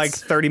 Maybe minutes. like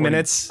 30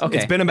 minutes. Okay,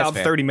 It's been about that's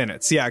fair. 30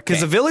 minutes. Yeah, because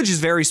Okay. the village is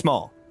very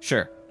small.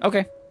 Sure.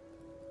 Okay.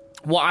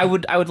 Well, I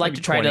would like Maybe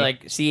to try 20. to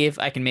like see if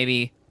I can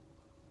maybe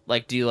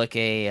like do like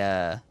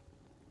a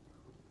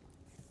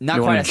not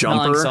You quite want a a smelling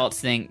jumper? salts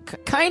thing,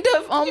 kind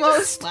of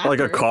almost, Slap Like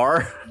a her.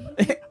 car?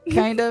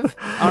 kind of.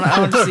 I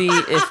want to see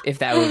if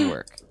that would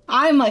work.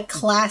 I'm a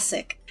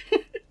classic.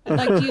 I'd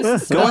like to use the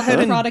spell ahead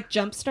and- necrotic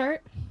jumpstart.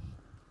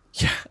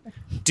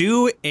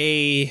 Do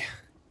a...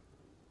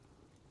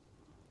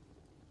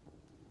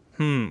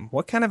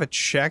 What kind of a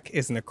check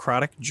is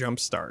necrotic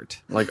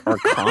jumpstart? Like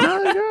Arcana,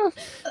 I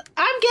guess?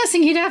 I'm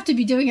guessing he'd have to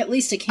be doing at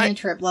least a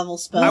cantrip level I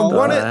spell.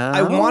 want to. hell?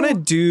 I want to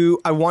do.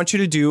 I want you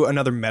to do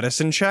another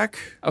medicine check.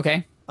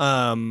 Okay.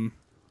 I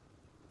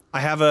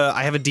have a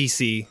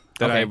DC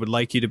that I Okay. would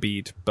like you to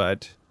beat,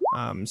 but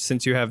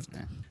since you have,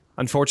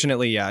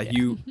 unfortunately,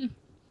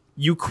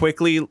 you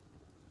quickly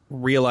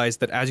realize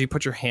that as you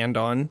put your hand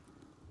on,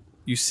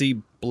 you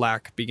see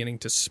black beginning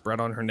to spread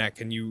on her neck,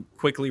 and you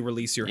quickly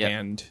release your Yep.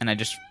 hand, And I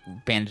just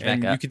bandage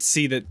and back you up. can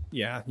see that.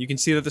 Yeah, you can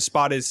see that the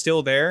spot is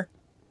still there,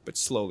 but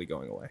slowly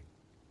going away.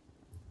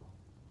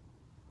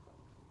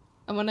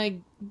 I want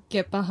to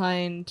get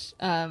behind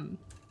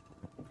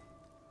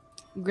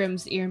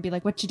Grimm's ear and be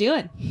like, "What you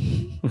doing?"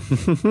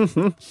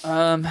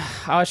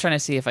 I was trying to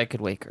see if I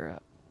could wake her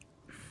up.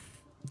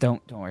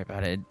 Don't worry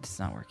about it. It's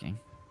not working.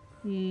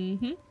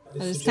 Mm-hmm. I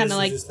just suggest kinda you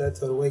like just let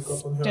her wake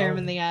up on her Stare him own.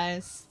 in the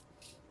eyes.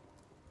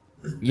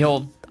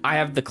 I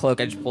have the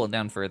cloak. I just pull it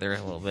down further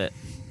a little bit.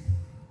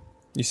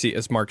 You see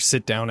Ismark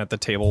sit down at the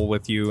table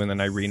with you, and then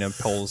Irina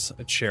pulls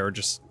a chair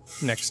just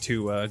next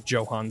to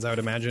Johan's, I would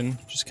imagine.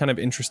 Just kind of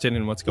interested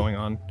in what's going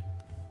on.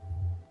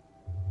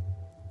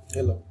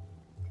 Hello.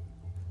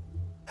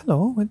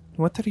 Hello,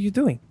 what are you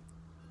doing?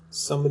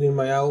 Somebody in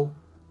my owl.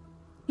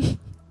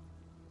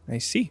 I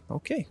see.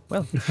 Okay,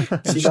 well.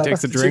 She She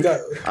takes a drink.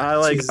 I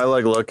like she's-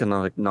 look and I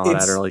like nod at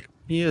It's- her like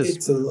he is.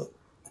 It's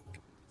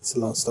a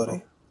long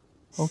story.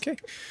 Okay.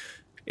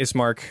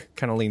 Ismark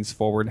kind of leans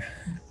forward.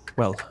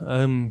 Well,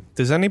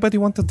 does anybody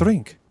want a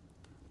drink?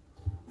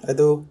 I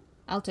do.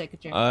 I'll take a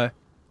drink.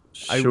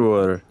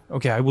 Sure.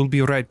 Okay, I will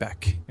be right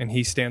back. And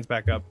he stands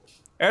back up.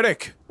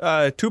 Eric,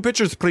 2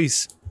 pitchers,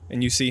 please.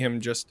 And you see him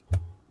just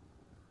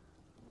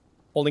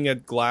holding a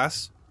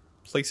glass,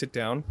 place it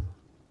down.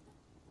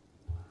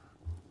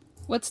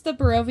 What's the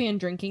Barovian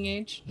drinking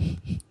age?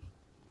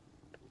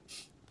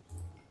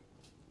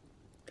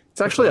 It's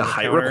actually a on the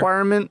height counter.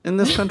 requirement in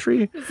this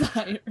country.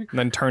 And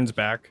then turns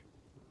back.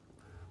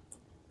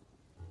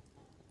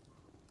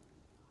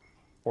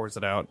 Pours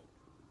it out.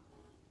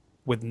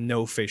 With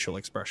no facial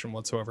expression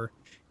whatsoever.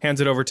 Hands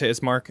it over to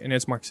Ismark, and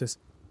Ismark says,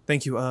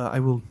 "Thank you, I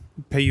will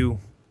pay you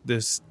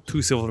this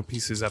 2 silver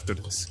pieces after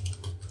this."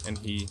 And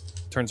he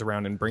turns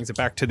around and brings it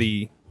back to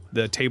the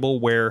table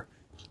where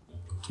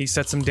he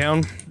sets them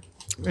down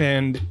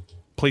and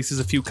places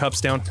a few cups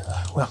down.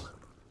 Well,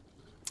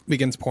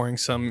 begins pouring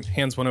some,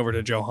 hands one over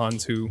to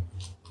Johans, who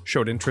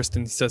showed interest,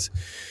 and he says,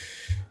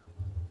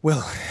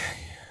 "Well,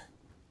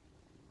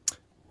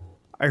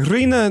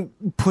 Irina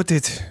put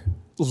it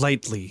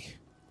lightly.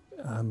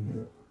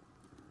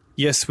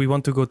 Yes, we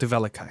want to go to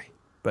Valakai,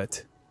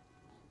 but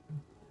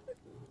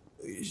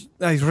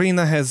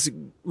Irina has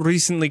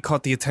recently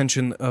caught the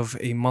attention of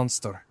a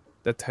monster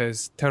that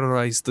has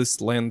terrorized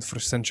this land for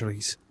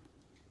centuries.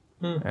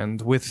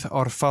 And with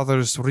our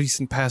father's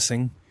recent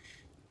passing,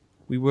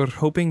 we were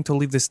hoping to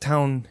leave this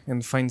town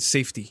and find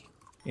safety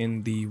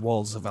in the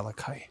walls of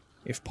Valakai,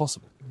 if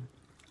possible."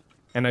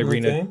 And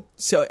Irina, Okay.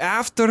 so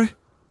after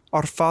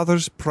our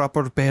father's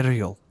proper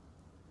burial.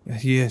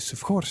 Yes,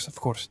 of course.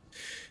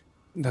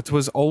 That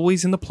was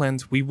always in the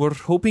plans. We were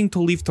hoping to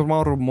leave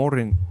tomorrow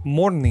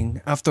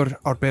morning after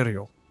our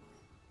burial.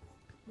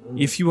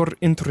 If you are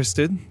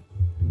interested,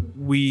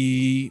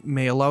 we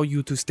may allow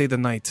you to stay the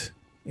night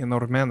in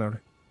our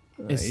manor.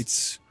 Is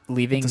It's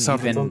leaving the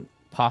south- even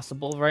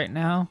possible right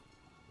now?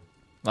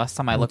 Last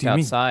time I What looked do you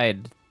mean?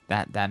 outside,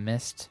 that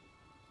mist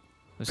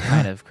was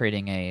kind of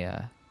creating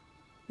a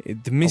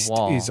The mist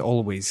wall. is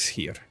always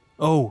here.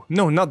 Oh,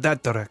 no, not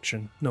that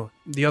direction. No,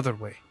 the other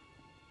way.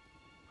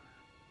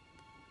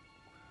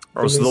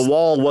 Oh, so the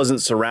wall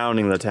wasn't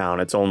surrounding the town.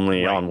 It's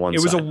only on one It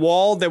side. was a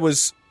wall that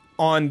was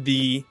on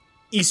the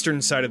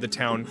eastern side of the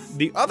town.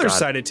 The other Got it.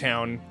 side of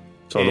town.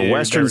 So the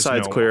western there's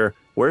side's no clear.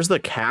 Where's the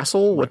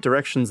castle? What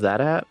direction's that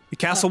at? The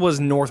castle was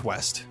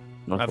northwest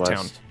of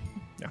town.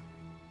 Yeah.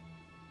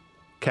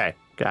 Okay,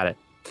 got it.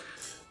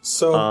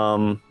 So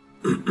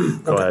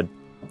Go ahead.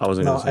 I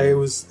wasn't no,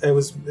 gonna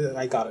say.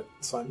 I got it.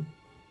 It's fine.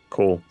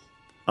 Cool.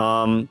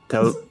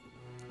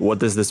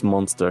 What is this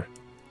monster?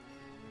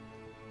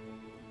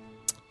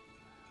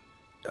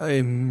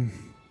 I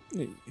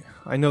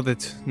know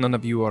that none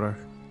of you are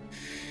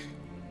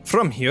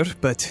from here,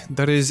 but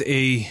there is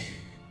a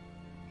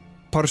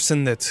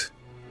person that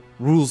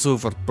rules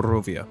over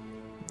Barovia.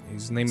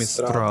 His name is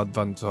Strahd. Strahd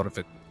van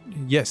Torvet.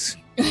 Yes.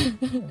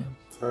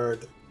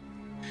 Heard. The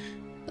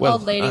Well,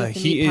 old lady with the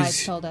he meat pies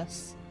is- told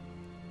us.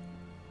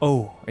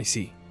 Oh, I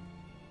see.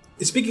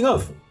 Speaking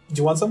of, do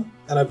you want some?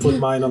 And I put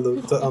mine on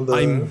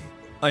the.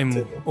 I'm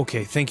table.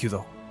 okay. Thank you,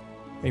 though.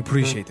 I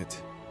appreciate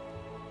it.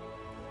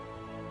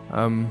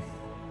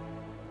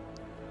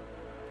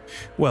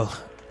 Well,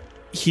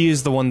 he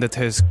is the one that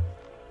has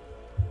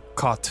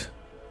caught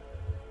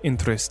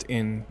interest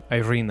in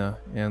Irina,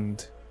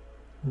 and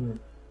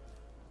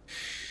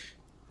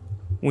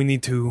we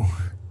need to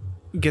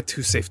get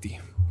to safety.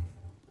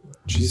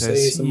 She You say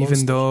it's says, a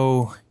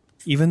monster.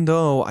 even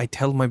though I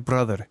tell my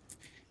brother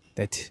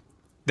that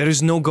there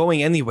is no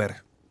going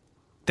anywhere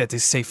that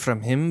is safe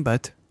from him,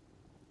 but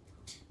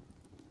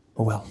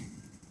oh well.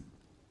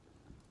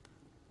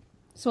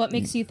 So what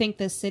makes you think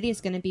this city is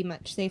going to be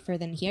much safer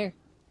than here?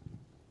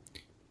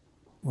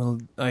 Well,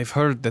 I've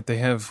heard that they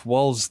have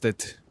walls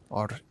that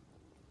are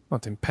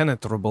not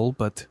impenetrable,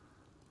 but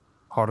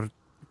hard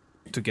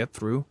to get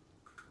through.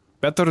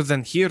 Better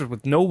than here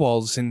with no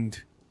walls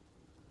and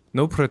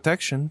no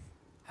protection.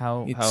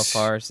 How It's-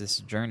 far is this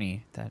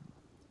journey that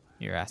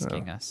you're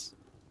asking us?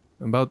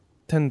 About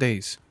 10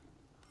 days.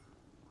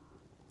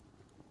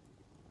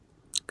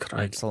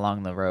 It's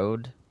along the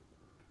road.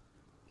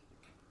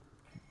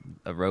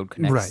 The road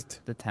connects Right.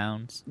 the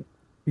towns.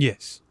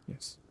 Yes,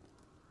 yes.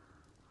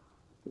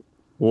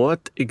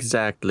 What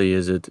exactly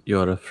is it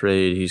you're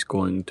afraid he's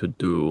going to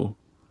do?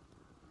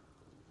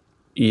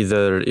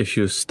 Either if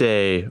you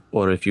stay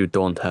or if you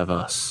don't have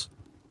us.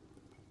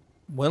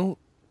 Well,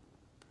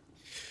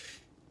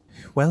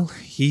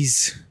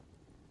 he's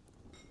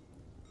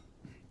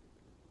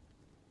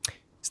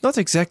not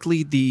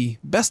exactly the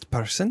best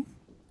person.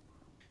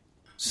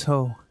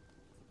 So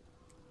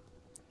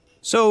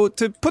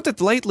to put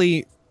it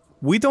lightly,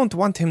 we don't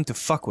want him to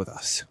fuck with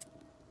us.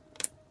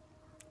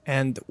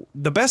 And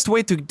the best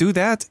way to do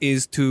that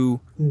is to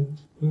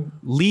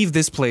leave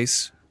this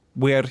place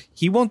where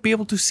he won't be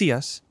able to see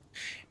us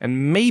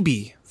and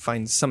maybe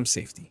find some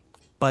safety.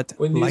 But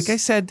When you like I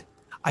said,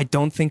 I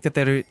don't think that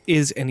there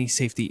is any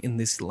safety in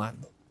this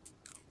land.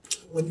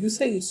 When you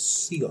say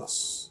see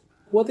us,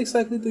 what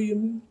exactly do you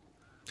mean?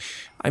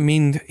 I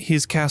mean,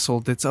 his castle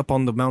that's up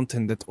on the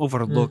mountain that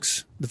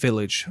overlooks the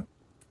village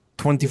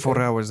 24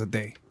 hours a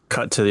day.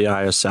 Cut to the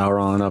Eye of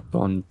Sauron up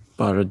on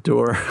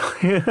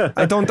Barad-dûr.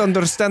 I don't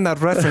understand that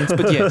reference,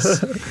 but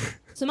yes.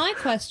 So my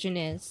question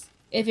is,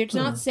 if you're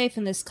not safe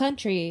in this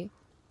country,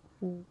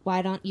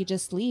 why don't you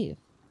just leave?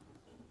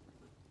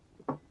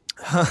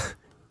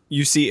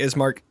 You see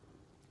Ismark,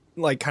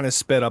 like, kind of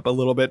spit up a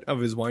little bit of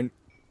his wine.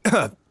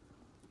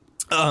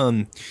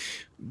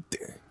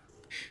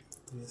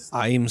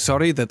 I am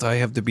sorry that I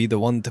have to be the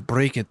one to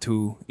break it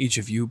to each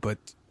of you, but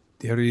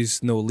there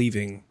is no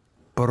leaving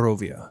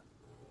Barovia.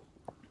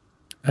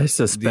 I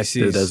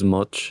suspected is- as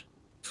much.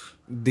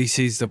 This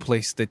is the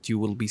place that you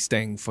will be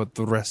staying for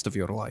the rest of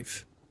your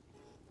life.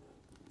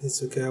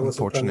 It's okay. I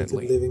wasn't planning to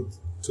Unfortunately. living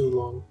too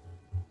long.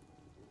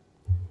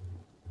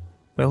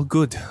 Well,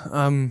 good.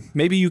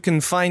 Maybe you can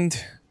find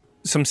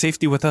some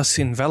safety with us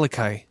in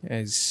Valakai,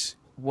 as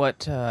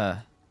What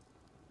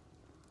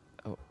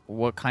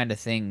kind of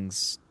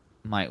things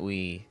might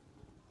we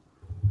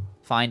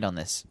find on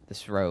this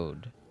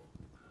road?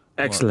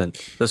 Excellent.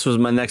 This was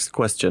my next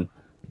question.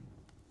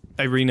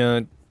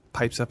 Irina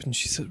pipes up and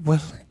she said,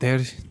 well,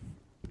 there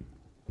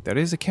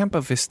is a camp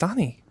of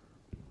Vistani.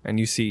 And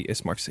you see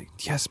Ismark say,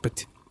 yes,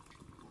 but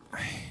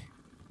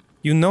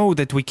you know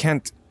that we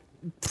can't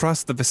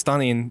trust the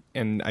Vistani.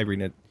 And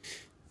Irina,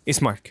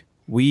 Ismark,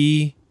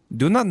 we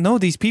do not know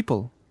these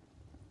people.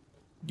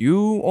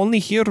 You only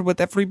hear what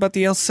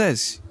everybody else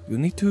says. You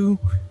need to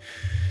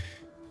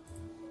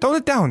tone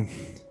it down.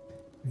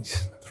 He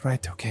said,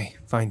 right, okay,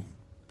 fine.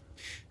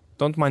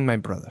 Don't mind my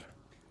brother.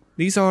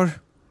 These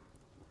are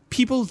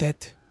people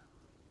that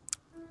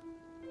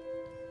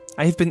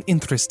I have been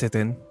interested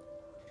in.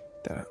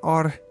 That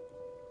are...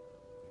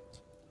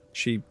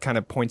 She kind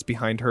of points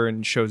behind her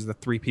and shows the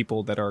three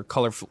people that are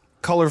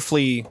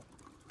colorfully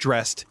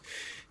dressed.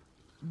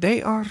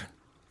 They are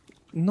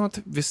not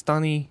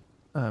Vistani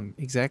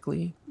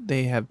exactly.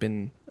 They have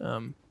been,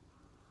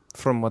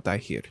 from what I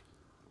hear,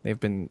 they've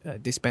been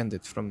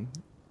disbanded from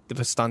the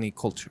Vistani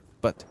culture.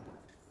 But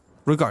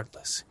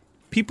regardless,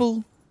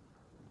 people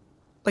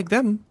like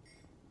them,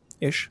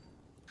 ish,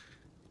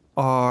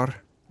 are,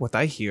 what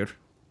I hear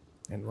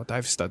and what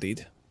I've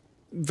studied,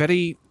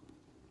 very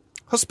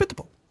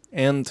hospitable.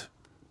 And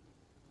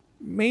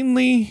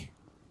mainly,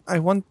 I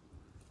want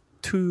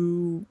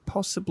to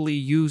possibly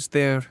use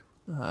their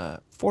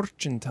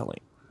fortune telling.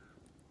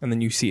 And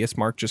then you see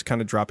Ismark just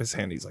kind of drop his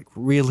hand. He's like,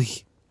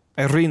 really?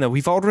 Irina,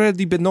 we've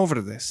already been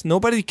over this.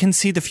 Nobody can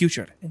see the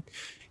future. And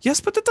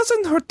yes, but it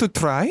doesn't hurt to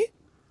try.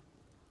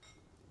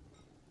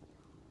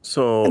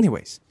 So,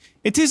 Anyways,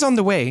 it is on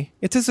the way.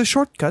 It is a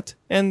shortcut.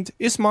 And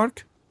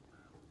Ismark,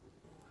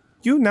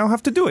 you now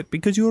have to do it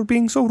because you are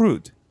being so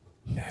rude.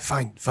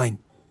 Fine.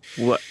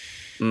 what?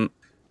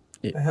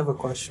 I have a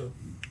question,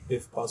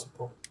 if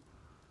possible.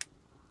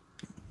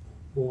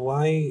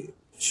 Why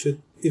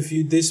should,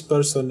 this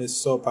person is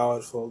so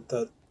powerful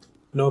that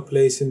no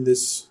place in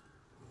this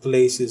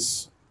place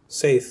is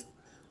safe,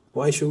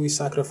 why should we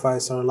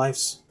sacrifice our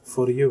lives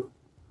for you?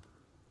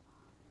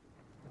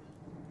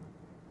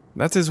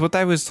 That is what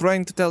I was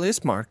trying to tell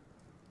Ismark.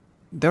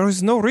 There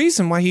is no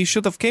reason why he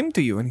should have came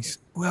to you. And he's,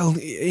 well,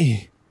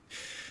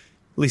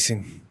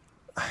 listen,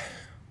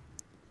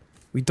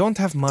 we don't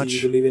have Do much.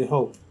 you believe in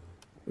hope?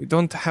 We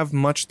don't have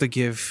much to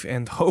give,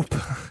 and hope.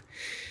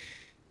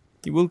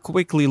 You will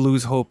quickly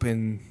lose hope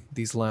in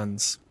these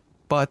lands.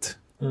 But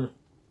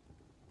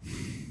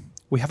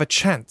we have a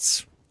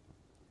chance.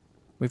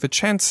 We have a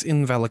chance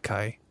in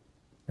Valakai,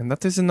 and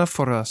that is enough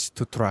for us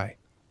to try.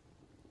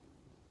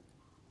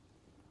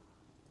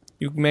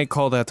 You may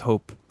call that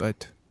hope,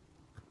 but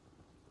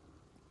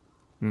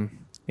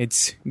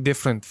it's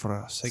different for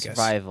us, I guess.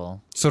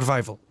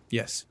 Survival,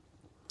 yes.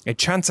 A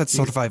chance at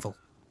survival.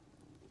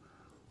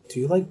 Do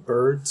you like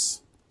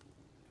birds?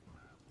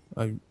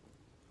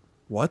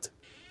 What?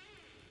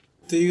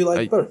 Do you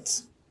like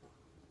birds?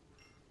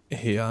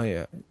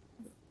 Yeah.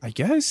 I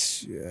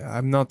guess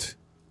I'm not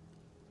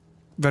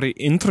very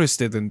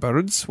interested in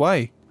birds.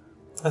 Why?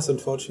 That's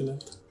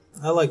unfortunate.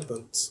 I like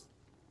birds.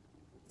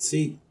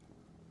 See,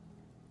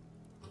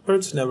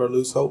 birds never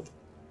lose hope.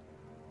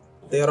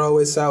 They are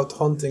always out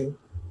hunting,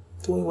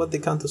 doing what they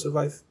can to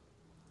survive.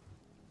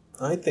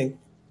 I think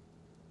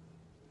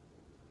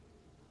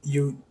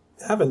you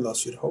haven't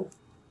lost your hope,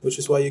 which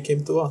is why you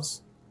came to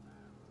us.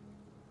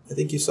 I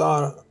think you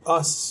saw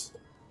us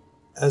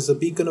as a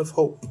beacon of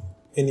hope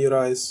in your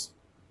eyes.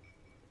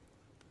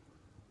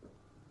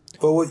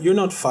 But you're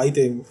not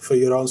fighting for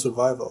your own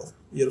survival.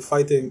 You're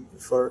fighting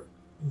for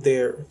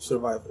their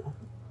survival,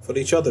 for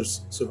each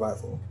other's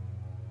survival,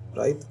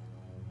 right?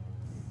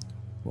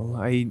 Well,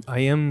 I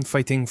am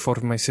fighting for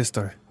my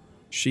sister.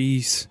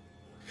 She's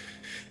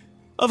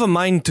of a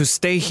mind to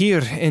stay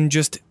here and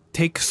just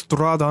take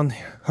Strahd on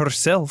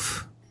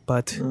herself.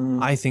 But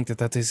I think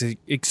that is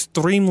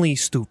extremely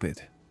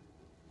stupid.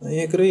 I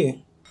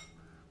agree.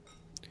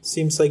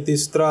 Seems like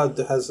this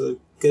Strahd has a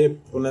grip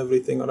on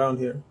everything around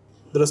here.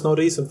 There is no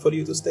reason for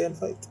you to stay and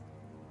fight.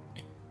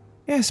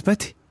 Yes,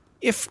 but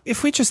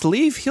if we just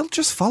leave, he'll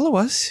just follow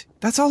us.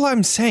 That's all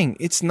I'm saying.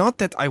 It's not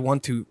that I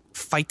want to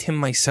fight him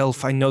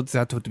myself. I know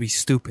that would be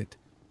stupid.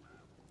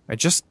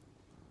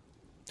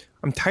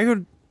 I'm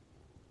tired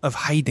of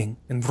hiding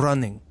and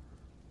running.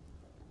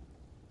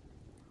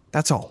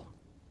 That's all.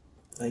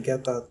 I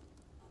get that.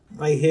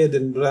 I hid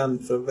and ran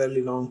for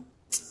very long.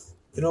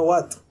 You know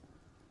what?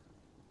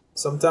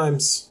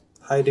 Sometimes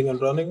hiding and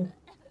running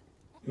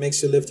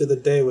makes you live to the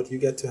day when you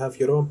get to have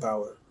your own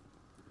power.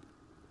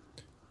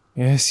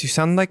 Yes, you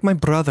sound like my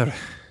brother.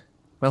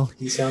 Well,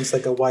 He sounds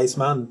like a wise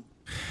man.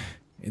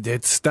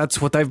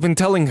 that's what I've been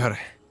telling her.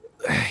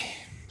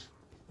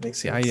 Makes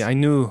See, sense. I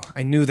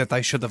knew that I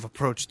should have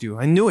approached you.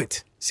 I knew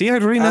it. See,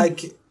 Irina?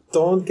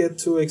 Don't get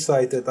too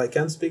excited. I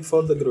can't speak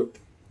for the group.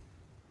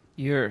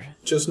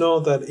 Just know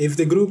that if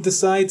the group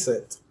decides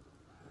it,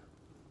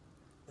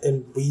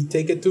 and we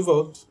take it to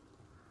vote,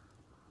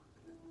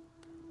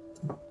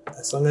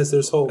 as long as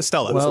there's hope,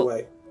 Estella. there's a Well-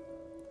 way.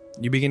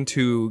 You begin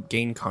to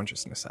gain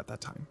consciousness at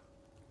that time.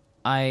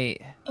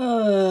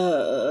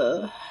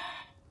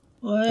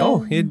 What?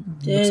 Oh, it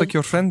looks like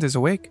your friend is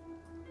awake.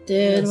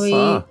 Did we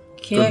Good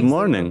kick?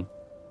 morning.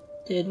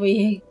 Did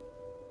we?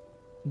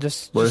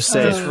 Just We're just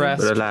safe.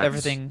 rest. Relax.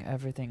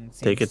 Everything seems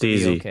Take it to be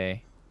easy.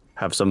 okay.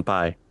 Have some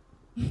pie.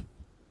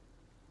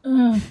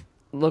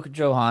 Look,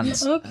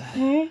 Johans.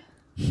 Okay.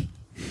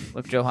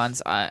 Look,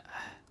 Johans.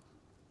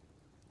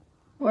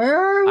 Where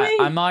are we?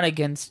 I'm not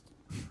against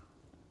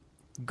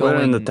going.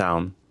 We're in the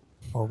town.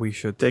 Oh, we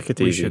should Take it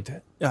we easy.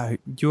 should.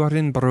 You are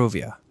in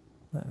Barovia.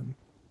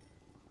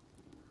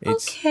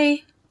 It's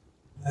Okay.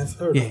 I've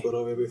heard Yeah. of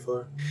Barovia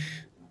before.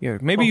 here.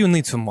 Maybe you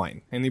need some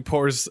wine. And he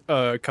pours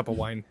a cup of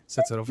wine,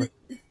 sets it over.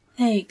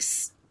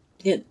 Thanks.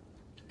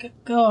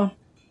 Go on. Hey,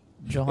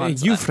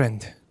 Johans. you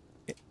friend.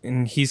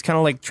 And he's kind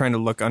of like trying to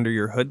look under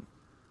your hood.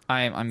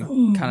 I'm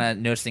kind of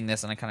noticing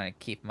this, and I kind of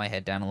keep my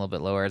head down a little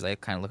bit lower as I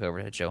kind of look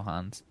over to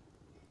Johans.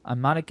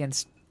 I'm not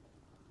against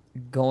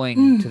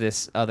going to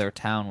this other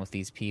town with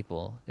these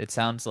people. It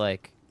sounds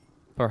like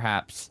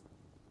perhaps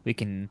we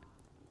can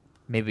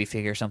maybe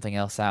figure something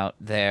else out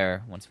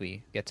there once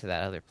we get to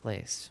that other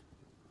place.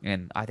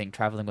 And I think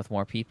traveling with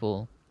more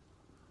people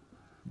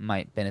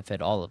might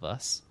benefit all of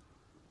us.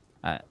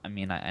 I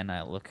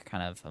look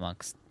kind of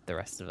amongst the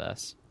rest of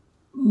us.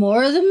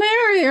 More the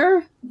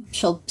merrier.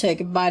 She'll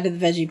take a bite of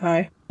the veggie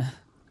pie.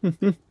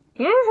 And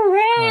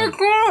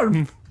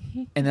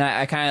then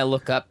I kind of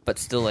look up, but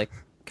still like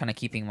kind of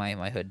keeping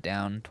my hood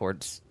down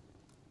towards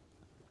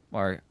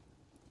our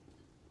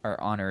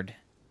honored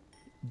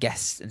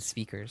guests and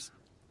speakers.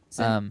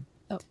 I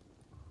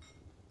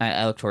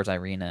look towards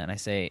Irina and I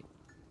say,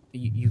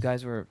 "You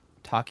guys were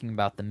talking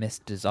about the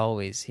mist is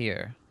always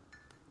here,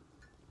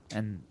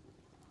 and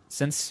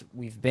since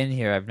we've been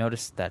here, I've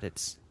noticed that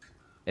it's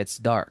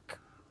dark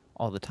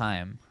all the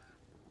time."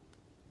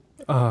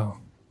 Oh,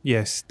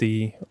 yes,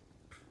 the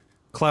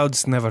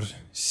clouds never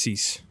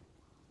cease.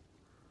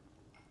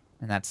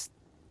 And that's,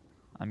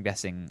 I'm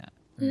guessing,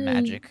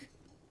 magic.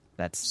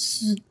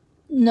 That's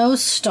No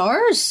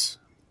stars?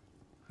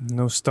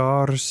 No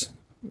stars,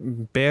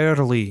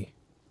 barely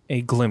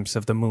a glimpse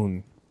of the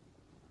moon.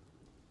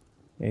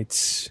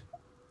 It's...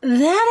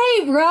 That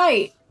ain't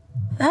right.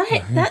 That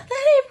ain't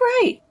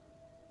right.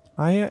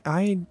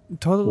 I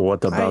totally...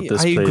 What about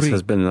this I place agree.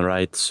 has been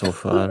right so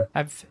far?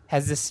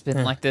 has this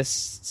been like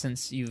this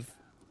since you've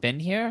been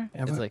here?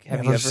 Ever- Have you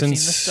ever ever seen the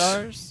since-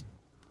 stars?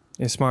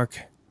 Yes, Mark.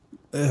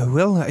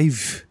 Well,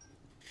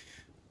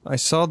 I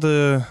saw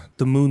the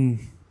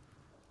moon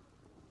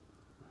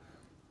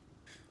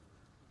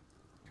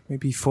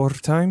maybe 4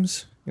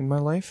 times in my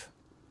life.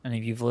 And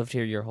if you've lived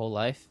here your whole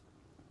life?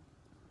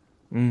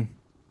 Mm.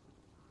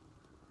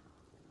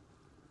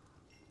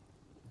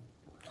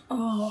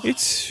 Oh.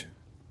 It's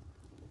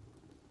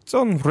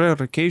on rare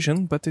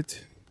occasion, but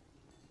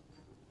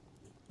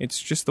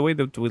it's just the way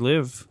that we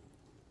live.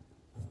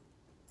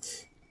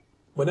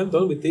 When I'm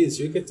done with this,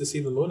 you get to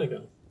see the moon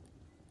again.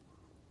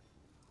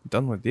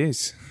 Done with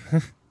this.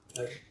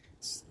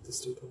 It's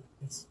too cool.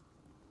 Yes.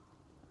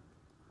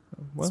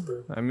 Well,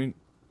 Spur. I mean,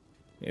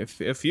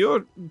 if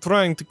you're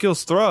trying to kill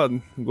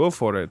Strahd, go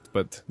for it.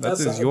 But that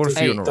is your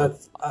funeral.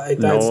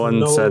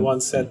 No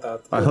one said-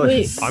 that.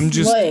 Wait, I'm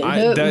just. wait,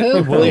 I, that,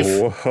 who- well,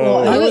 if-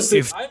 Whoa. I I was-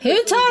 was,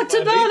 who talked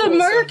about a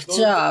merc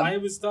job? I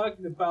was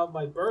talking about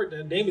my bird.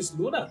 Her name is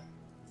Luna.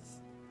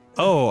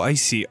 oh, I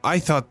see. I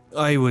thought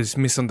I was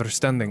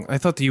misunderstanding. I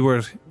thought you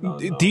were. No,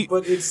 the-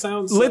 but it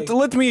sounds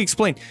let me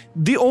explain.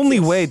 The only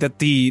way that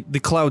the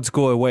clouds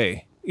go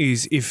away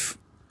is if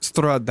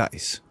Strahd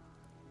dies.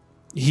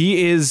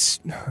 He is.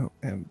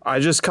 I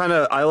just kind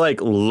of, I like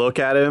look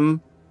at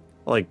him,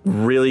 like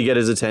really get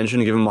his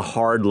attention, give him a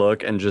hard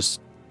look, and just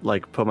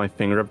like put my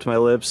finger up to my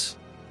lips.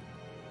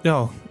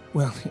 No,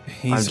 well,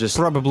 he's just-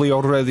 probably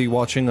already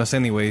watching us,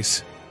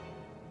 anyways.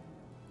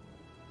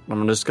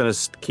 I'm just gonna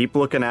keep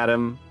looking at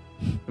him,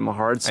 give him a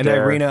hard And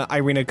stare.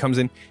 Irina comes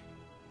in.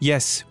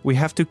 Yes, we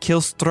have to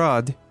kill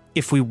Strahd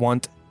if we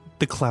want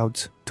the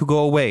clouds to go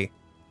away.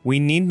 We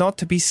need not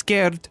to be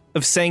scared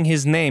of saying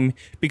his name,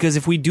 because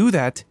if we do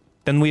that,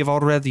 then we have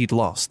already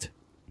lost.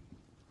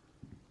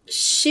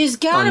 She's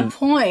got a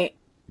point.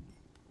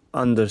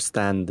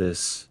 Understand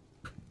this.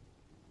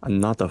 I'm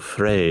not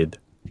afraid.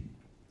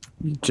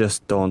 You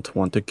just don't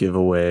want to give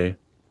away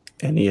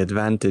any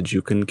advantage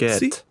you can get.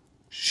 See?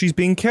 She's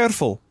being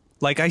careful,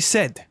 like I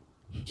said.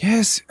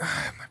 Yes,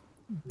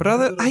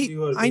 brother,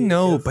 I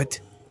know, but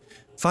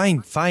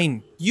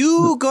fine.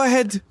 You go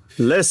ahead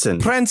Listen,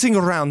 prancing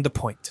around the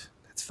point.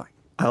 That's fine.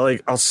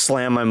 I'll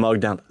slam my mug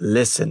down.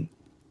 Listen.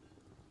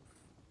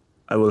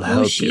 I will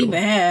help Oh, she you.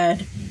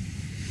 bad.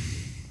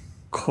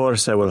 Of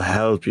course I will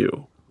help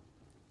you.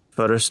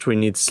 First we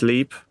need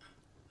sleep,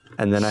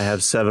 and then I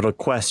have several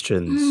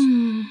questions.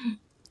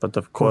 But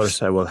of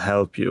course I will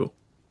help you.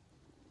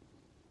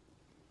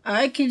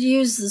 I could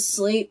use the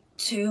sleep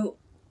too.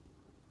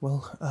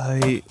 Well,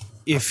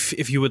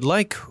 if you would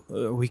like,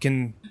 we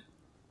can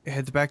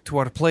head back to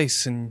our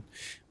place and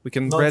we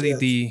can Not ready yet.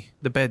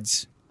 the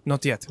beds.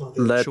 Not yet.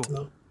 Let- Sure.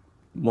 No.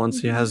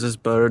 Once he has his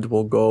bird,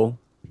 we'll go.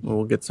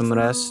 We'll get some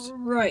rest.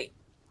 Right.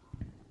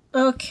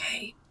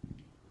 Okay.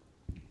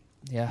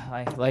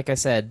 Yeah, like I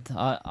said,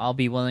 I'll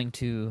be willing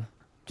to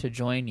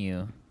join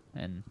you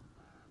and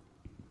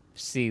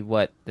see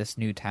what this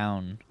new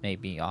town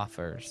maybe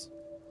offers.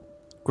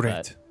 Great.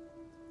 But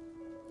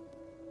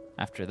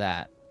after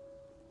that,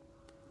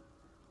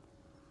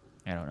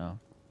 I don't know.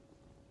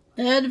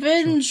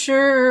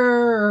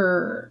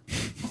 Adventure.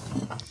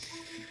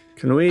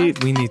 Can we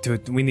We need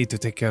to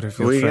take care of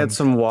can your we friend. get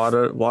some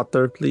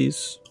water,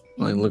 please?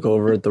 Like look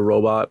over at the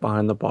robot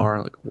behind the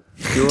bar. Like,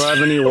 do you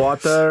have any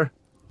water?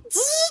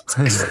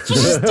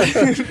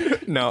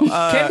 No,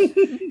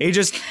 he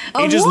just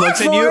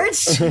looks at you.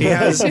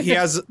 Warforged. He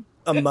has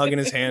a mug in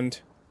his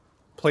hand,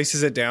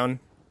 places it down,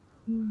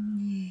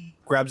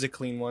 grabs a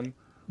clean one,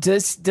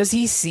 Does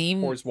he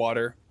seem pours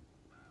water.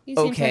 He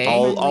seems Okay. like a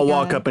friendly I'll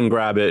walk guy. up and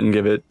grab it and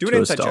give it Do an to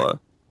insight check. Estella.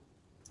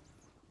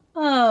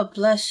 Oh,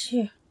 bless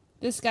you.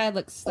 This guy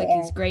looks like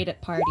he's great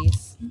at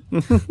parties.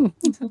 rolling?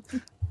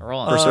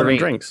 For serving Great.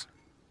 drinks.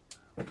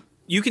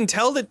 You can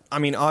tell that. I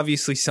mean,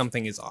 obviously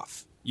something is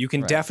off. You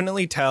can Right.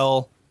 definitely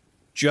tell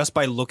just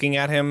by looking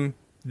at him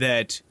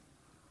that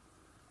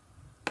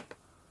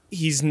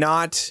he's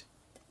not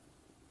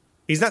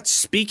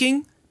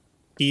speaking.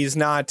 He's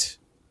not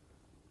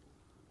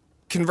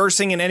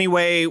conversing in any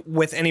way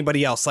with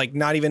anybody else, like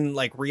not even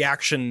like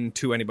reaction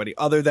to anybody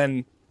other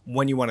than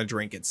when you want to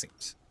drink, it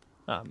seems.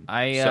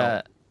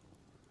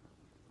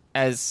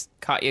 As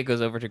Katya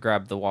goes over to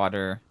grab the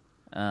water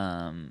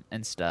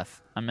and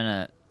stuff, I'm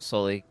gonna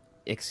slowly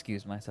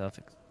excuse myself.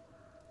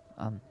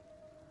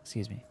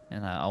 Excuse me,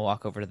 and I'll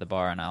walk over to the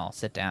bar and I'll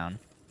sit down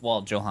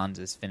while Johans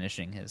is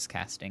finishing his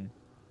casting,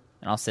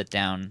 and I'll sit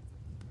down.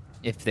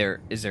 If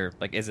is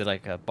it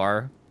like a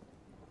bar,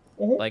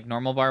 like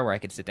normal bar where I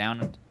could sit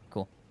down?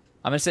 Cool.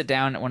 I'm gonna sit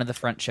down at one of the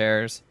front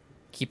chairs,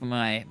 keeping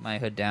my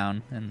hood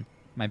down and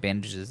my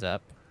bandages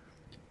up,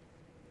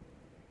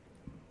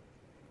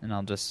 and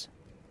I'll just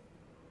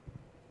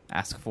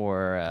ask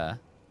for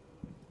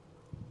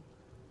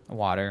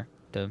water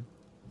to,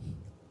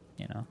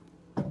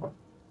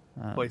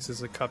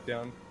 Places a cup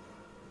down,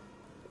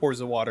 pours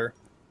the water,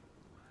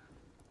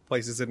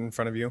 places it in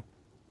front of you,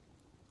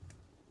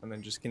 and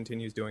then just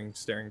continues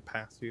staring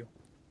past you.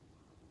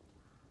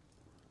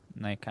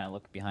 And I kind of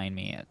look behind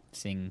me at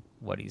seeing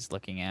what he's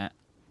looking at.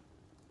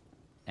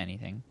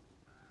 Anything?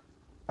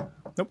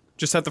 Nope,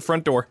 just at the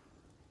front door.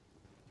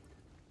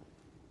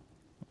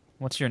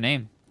 What's your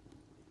name?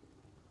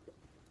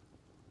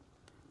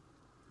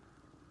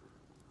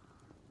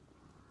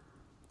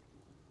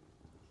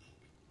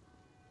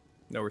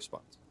 No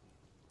response.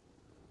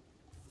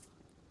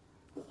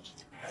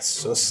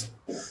 That's just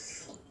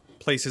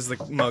Places the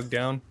mug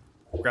down,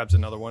 grabs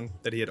another one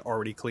that he had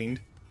already cleaned.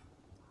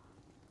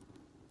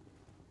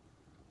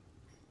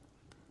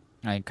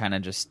 I kind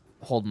of just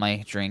hold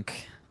my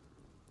drink,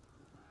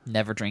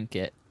 never drink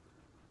it,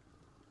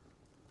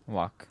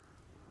 walk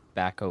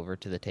back over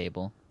to the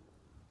table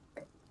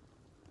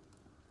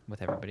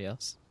with everybody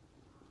else.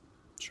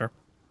 Sure.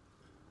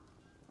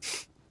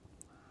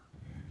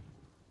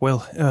 Well,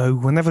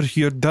 whenever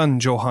you're done,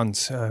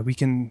 Johans, we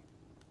can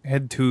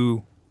head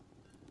to...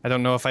 I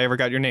don't know if I ever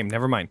got your name.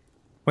 Never mind.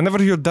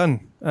 Whenever you're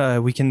done,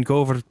 we can go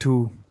over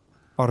to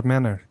our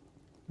manor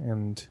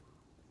and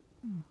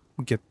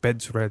get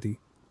beds ready.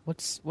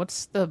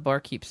 What's the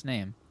barkeep's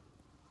name?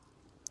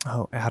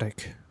 Oh,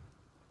 Eric.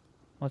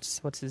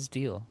 What's his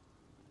deal?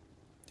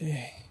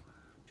 He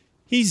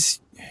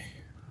just...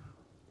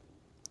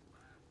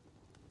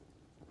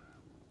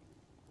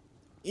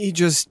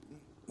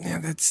 Yeah,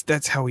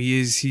 that's how he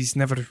is. He's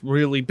never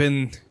really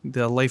been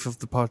the life of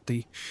the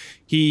party.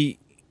 He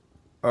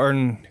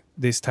earned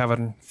this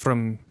tavern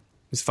from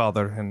his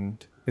father,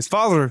 and his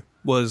father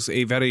was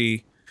a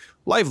very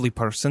lively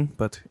person,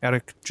 but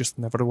Eric just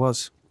never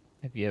was.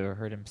 Have you ever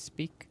heard him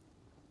speak?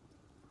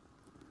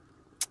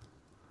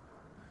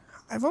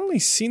 I've only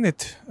seen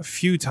it a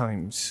few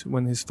times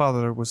when his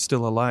father was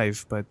still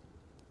alive, but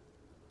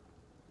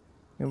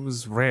it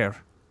was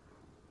rare.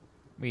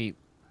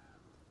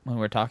 When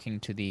we're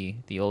talking to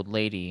the old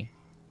lady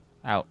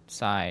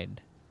outside,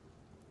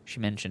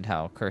 she mentioned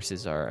how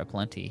curses are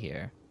aplenty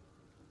here.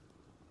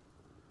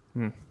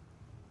 I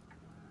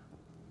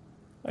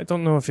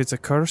don't know if it's a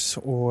curse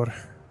or...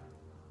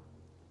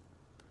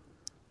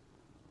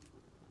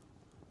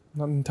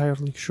 Not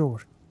entirely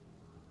sure.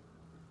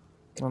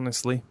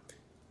 Honestly.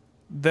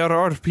 There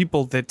are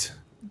people that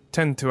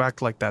tend to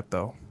act like that,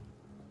 though.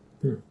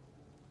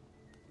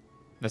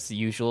 That's the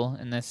usual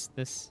in this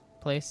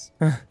place?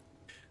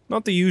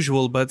 Not the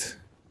usual, but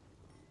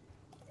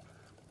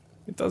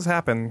it does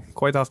happen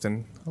quite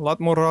often. A lot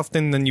more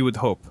often than you would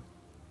hope.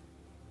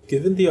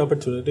 given the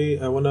opportunity,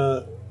 I want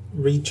to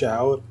reach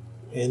out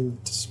and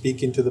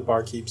speak into the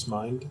barkeep's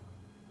mind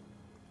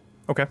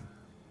Okay.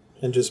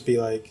 and just be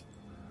like,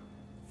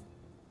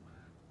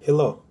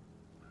 "Hello,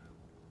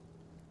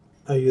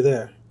 are you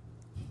there?"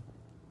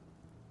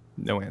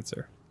 No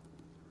answer.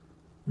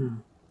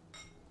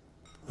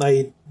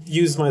 I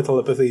use my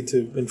telepathy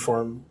to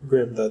inform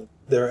Grim that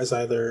there is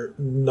either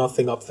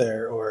nothing up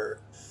there or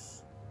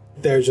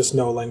there's just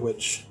no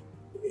language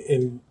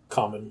in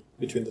common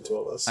between the two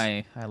of us.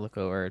 I look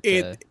over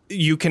to...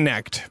 You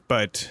connect,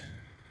 but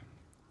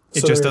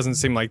it So just there- doesn't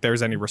seem like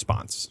there's any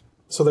response.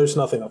 So there's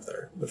nothing up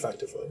there,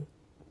 effectively.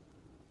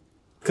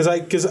 Because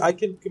I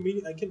can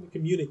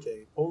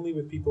communicate only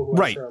with people who I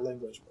Right. share a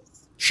language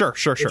with, Sure.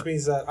 which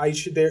means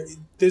that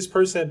this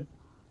person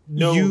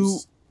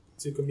knows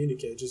to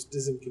communicate, just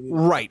doesn't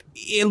communicate. Right.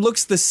 It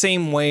looks the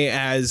same way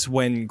as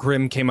when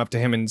Grim came up to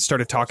him and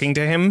started talking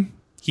to him.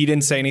 He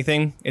didn't say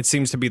anything. It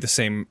seems to be the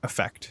same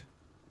effect.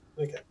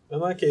 Okay. In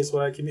that case,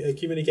 when I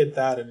communicate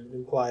that and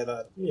imply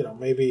that,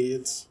 maybe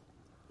it's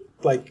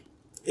like,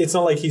 it's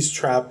not like he's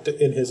trapped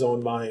in his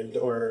own mind,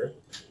 or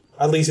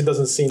at least it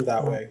doesn't seem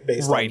that way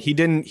based on... Right. He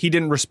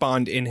didn't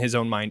respond in his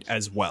own mind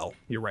as well.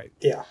 You're right.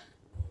 Yeah.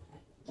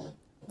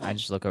 I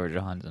just look over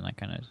to Hans and I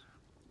kind of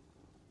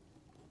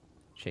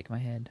shake my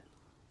head.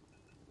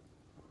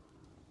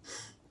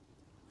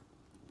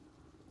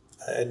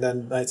 And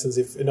then, since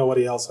if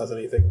nobody else has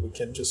anything, we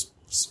can just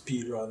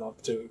speed run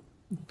up to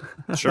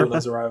Sure.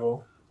 Luna's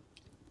arrival.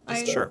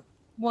 Sure.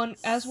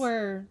 As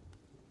we're,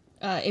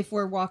 if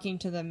we're walking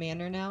to the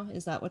manor now,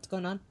 is that what's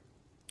going on?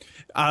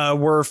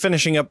 We're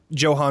finishing up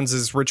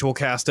Johan's ritual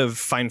cast of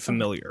Find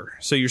Familiar.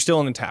 So you're still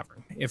in the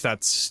tavern, if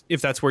that's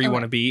where you Okay.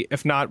 want to be.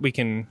 If not, we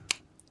can,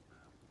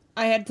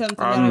 I had something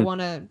that I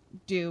want to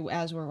do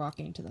as we're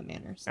walking to the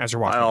manor. So. as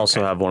you're walking. I also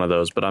okay. have one of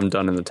those, but I'm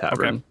done in the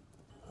tavern.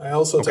 Okay. I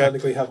also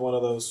technically have one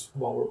of those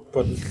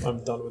but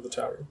I'm done with the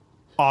tower.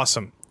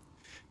 Awesome.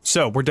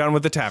 So we're done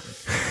with the tavern.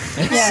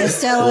 Yeah,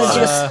 Stella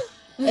just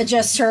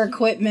adjusts her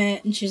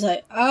equipment, and she's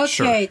like, "Okay,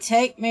 Sure.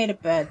 take me to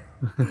bed."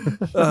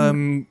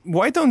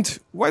 Why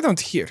don't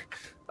here?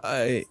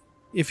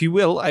 If you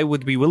will, I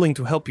would be willing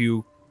to help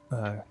you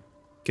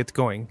get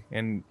going.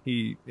 And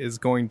he is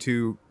going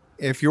to,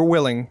 if you're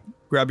willing,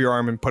 grab your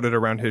arm and put it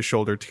around his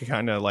shoulder to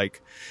kind of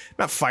like,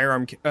 not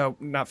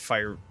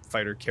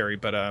firefighter carry,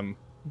 but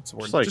what's the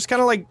word? Just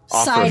kind of like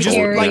Side just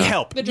carry. like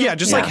help. Yeah,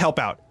 just like Yeah. help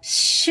out.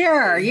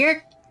 Sure,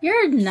 you're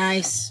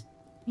nice.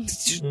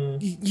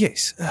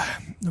 Yes.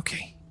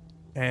 Okay.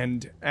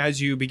 And as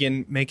you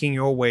begin making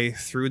your way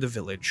through the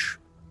village,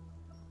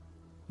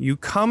 you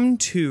come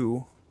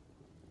to.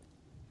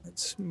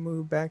 Let's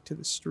move back to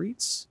the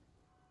streets.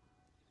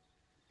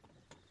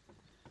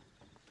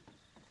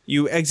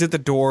 You exit the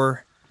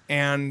door,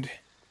 and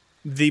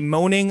the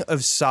moaning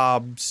of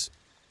sobs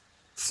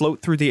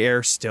float through the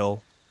air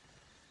still.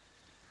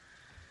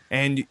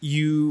 And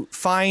you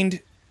find,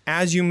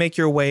 as you make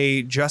your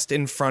way just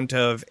in front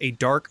of a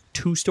dark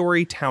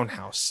 2-story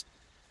townhouse,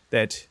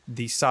 that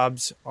the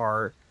sobs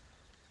are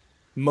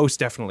most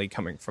definitely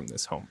coming from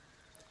this home.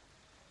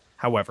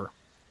 However,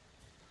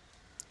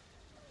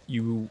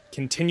 you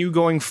continue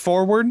going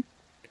forward,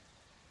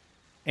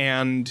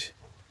 and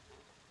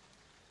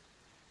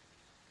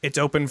it's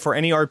open for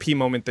any RP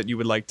moment that you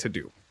would like to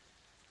do.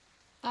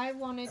 I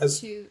wanted As-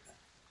 to.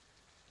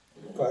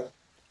 But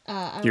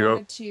I You go.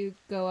 wanted to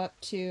go up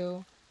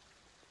to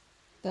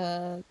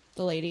the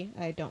lady.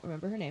 I don't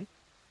remember her name.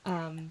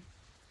 And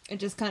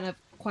just kind of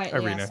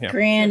quietly Irina, ask yeah. her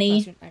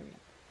Granny. question. Irina.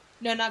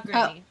 No, not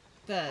Granny.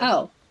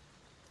 Oh,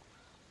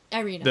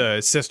 Irina.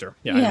 The sister.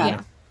 Yeah. Yeah.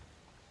 Yeah.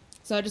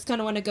 So I just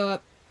kind of want to go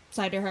up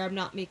side to her. I'm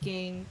not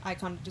making eye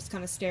contact, just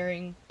kind of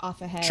staring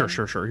off ahead.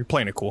 Sure. You're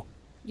playing it cool.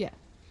 Yeah.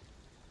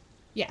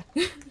 Yeah.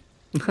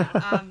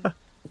 I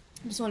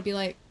just want to be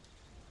like,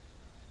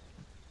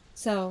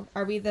 so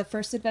are we the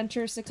first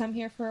adventurers to come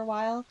here for a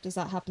while? Does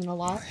that happen a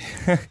lot?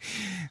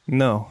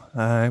 No.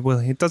 Well,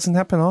 it doesn't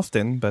happen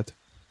often, but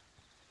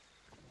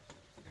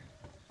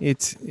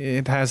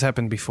it has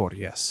happened before,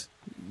 yes.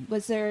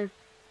 Was there,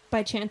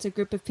 by chance, a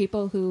group of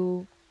people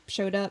who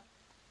showed up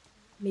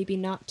maybe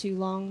not too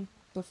long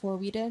before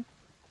we did?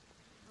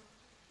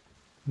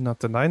 Not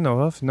that I know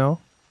of, no.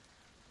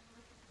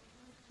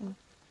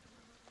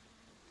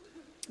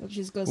 If she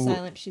just goes Wh-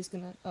 silent, she's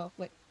gonna... Oh,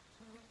 wait.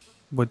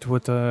 What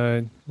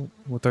are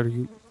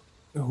you?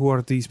 Who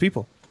are these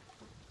people?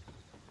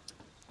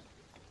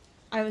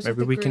 I was Maybe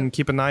with a we group. can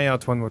keep an eye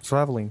out when we're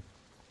traveling.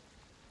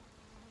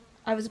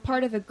 I was a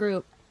part of a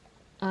group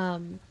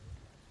that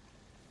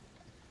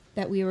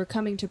we were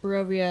coming to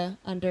Barovia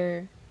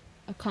under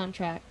a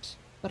contract,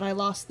 but I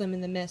lost them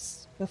in the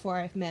mist before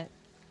I met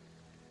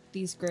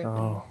these group.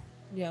 Oh.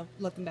 And, you know,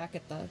 looking back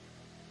at the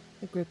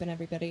group and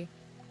everybody.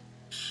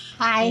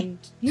 hi. And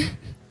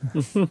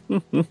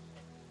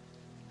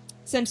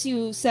since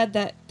you said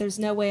that there's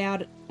no way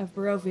out of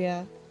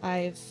Barovia,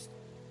 I've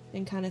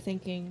been kind of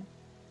thinking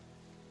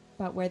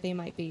about where they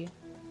might be.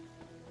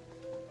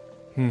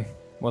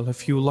 Well,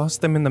 if you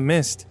lost them in the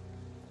mist,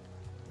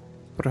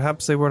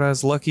 perhaps they were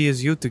as lucky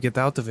as you to get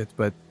out of it,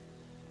 but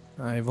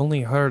I've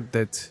only heard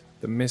that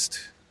the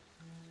mist...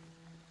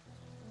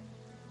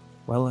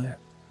 Well,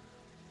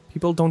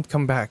 people don't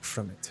come back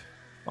from it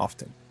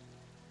often.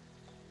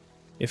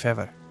 If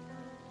ever.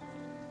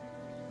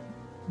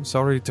 I'm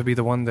sorry to be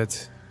the one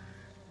that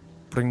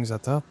brings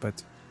that up,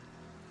 but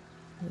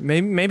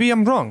maybe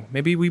I'm wrong.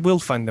 Maybe we will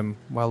find them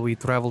while we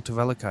travel to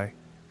Valakai.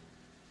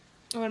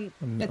 And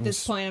at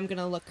this point, I'm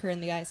gonna look her in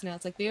the eyes now.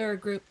 It's like, they are a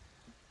group,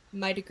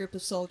 mighty group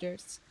of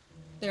soldiers.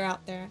 They're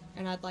out there,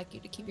 and I'd like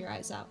you to keep your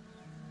eyes out.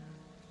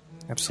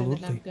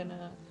 Absolutely. And then I'm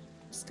gonna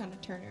just kind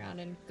of turn around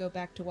and go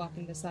back to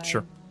walking beside.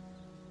 Sure.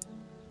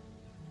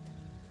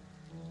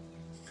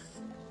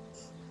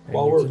 And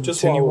while you we're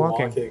continue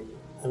walking,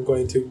 I'm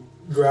going to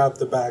grab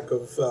the back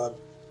of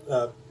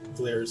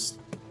Blair's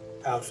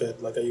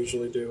outfit like I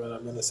usually do, and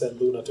I'm going to send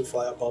Luna to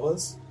fly above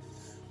us.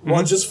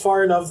 Well, just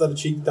far enough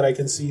that I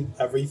can see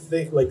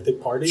everything, like the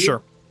party.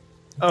 Sure.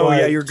 Oh,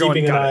 but yeah, you're going...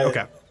 keeping an Got it. eye-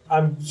 Okay.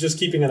 I'm just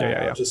keeping an eye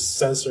yeah. out, just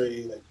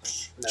sensory, like.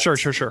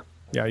 Sure.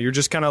 Yeah, you're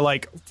just kind of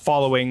like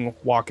following,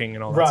 walking,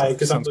 and all that Right, stuff.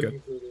 because I'm Sounds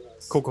looking good. through the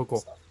eyes. Cool. and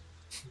stuff.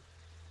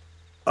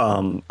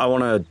 I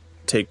want to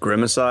take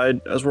Grim aside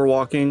as we're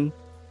walking,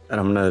 and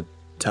I'm gonna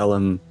tell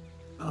him,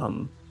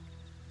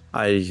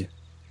 I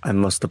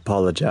must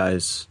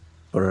apologize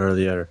for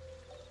earlier.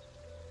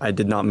 I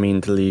did not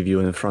mean to leave you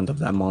in front of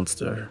that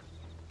monster.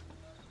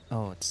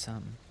 Oh, it's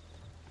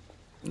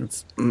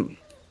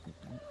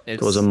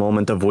It was a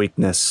moment of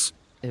weakness.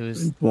 It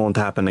was It won't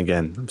happen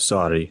again. I'm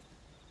sorry.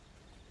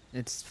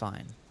 It's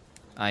fine.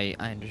 I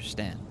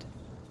understand.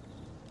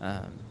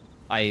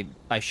 I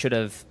should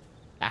have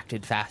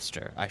acted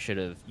faster. I should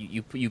have.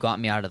 You got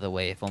me out of the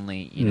way. If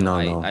only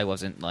No. I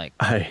wasn't like.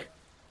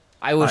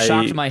 I was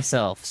shocked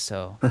myself.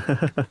 So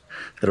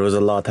there was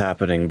a lot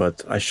happening,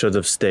 but I should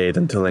have stayed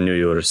until I knew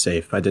you were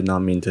safe. I did not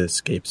mean to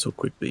escape so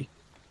quickly.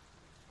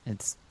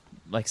 it's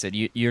like I said.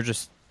 You're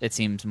just. It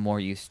seems more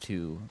used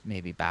to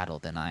maybe battle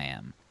than I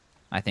am.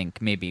 I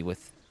think maybe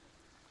with.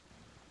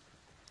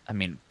 I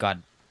mean,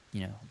 God,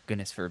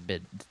 goodness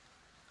forbid.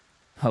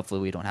 Hopefully,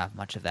 we don't have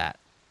much of that.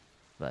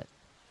 But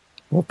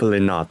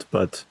Hopefully not,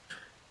 but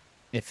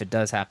if it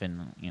does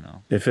happen,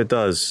 if it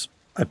does,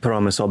 I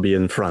promise I'll be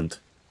in front.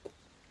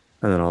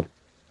 And then I'll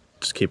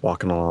just keep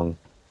walking along.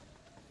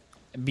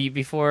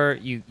 Before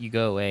you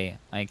go away,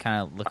 I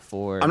kind of look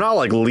forward. I'm not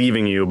like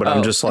leaving you, but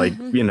I'm just like,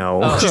 She's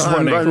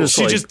running. I'm just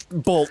She like, just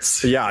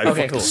bolts. yeah, I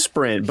Okay, have to cool.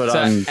 sprint, but So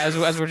I'm as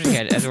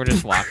we're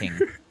just walking,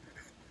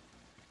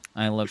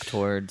 I look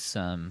towards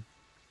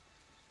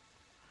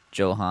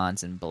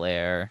Johans and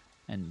Blair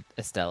and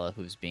Estella,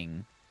 who's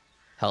being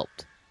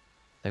helped.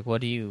 Like,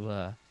 what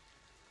are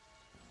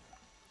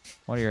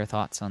your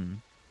thoughts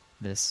on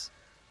this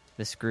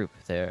group?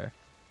 They're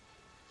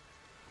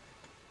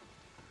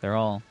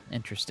all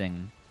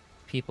interesting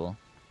people.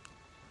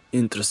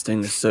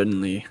 interesting is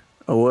certainly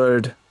a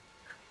word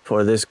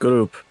for this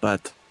group,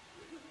 but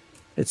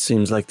it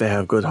seems like they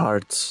have good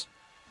hearts.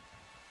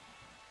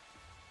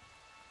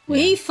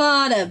 We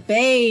fought a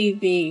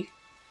baby.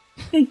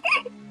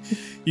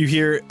 You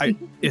hear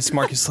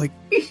Ismark is like,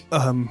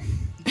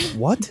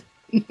 what?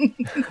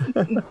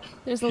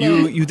 There's a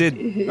little. You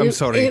did. I'm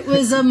sorry. It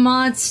was a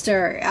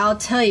monster. I'll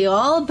tell you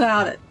all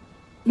about it.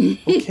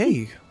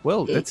 Okay.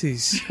 Well, that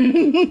is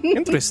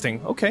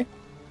interesting. Okay.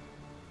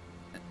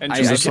 And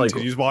I just like-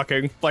 continues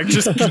walking,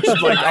 just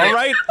like, all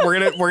right, we're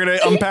gonna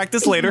unpack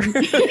this later.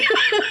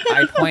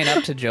 I point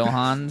up to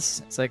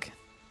Johans. It's like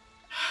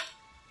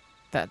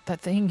that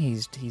thing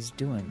he's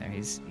doing there.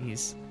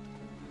 He's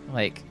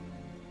like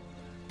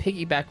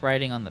piggyback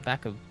riding on the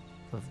back of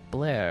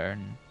Blair,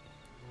 and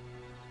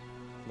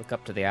look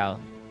up to the owl.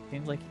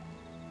 Seems like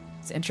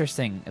it's an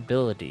interesting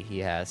ability he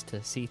has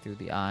to see through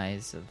the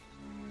eyes of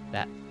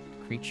that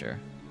creature.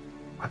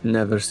 I've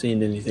never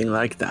seen anything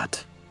like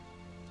that.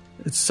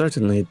 It's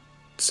certainly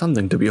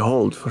something to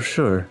behold, for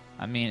sure.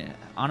 I mean,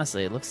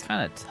 honestly, it looks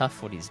kind of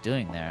tough what he's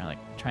doing there, like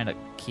trying to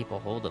keep a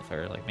hold of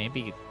her. Like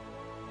maybe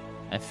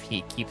if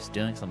he keeps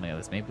doing something like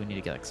this, maybe we need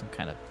to get like some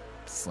kind of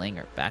sling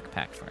or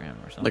backpack for him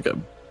or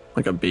something.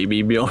 Like a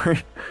baby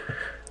Bjorn.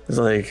 It's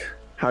like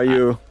how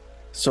you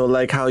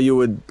how you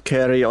would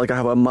carry, like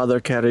how a mother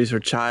carries her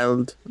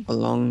child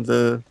along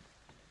the.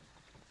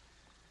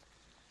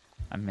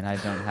 I mean, I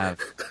don't have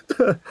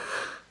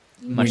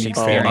much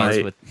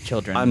experience with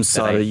children. I'm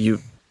sorry,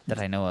 that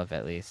I know of,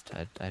 at least.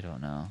 I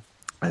don't know.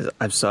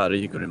 I'm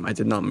sorry, Grim. I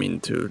did not mean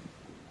to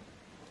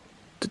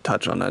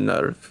touch on a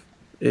nerve.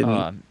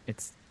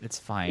 It's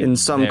fine. In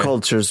some They're-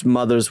 cultures,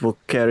 mothers will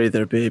carry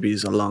their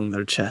babies along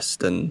their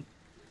chest and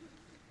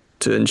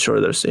to ensure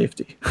their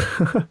safety.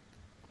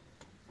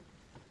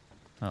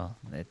 Well,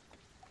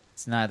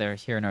 it's neither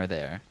here nor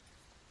there.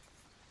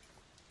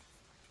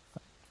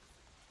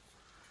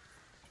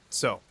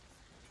 So,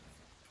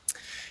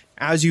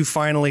 as you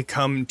finally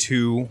come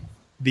to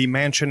the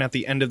mansion at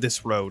the end of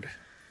this road,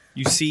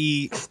 you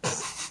see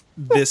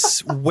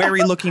this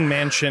wary-looking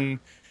mansion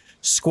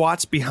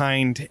squats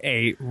behind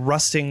a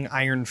rusting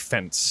iron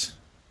fence.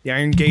 The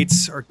iron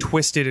gates are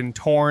twisted and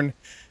torn.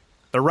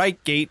 The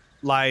right gate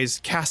lies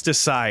cast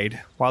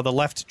aside, while the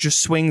left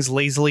just swings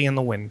lazily in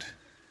the wind.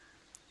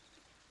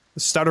 The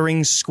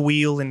stuttering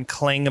squeal and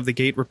clang of the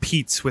gate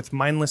repeats with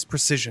mindless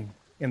precision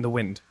in the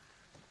wind.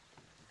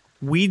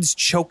 Weeds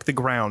choke the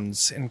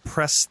grounds and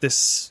press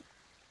this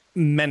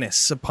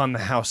menace upon the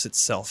house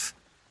itself.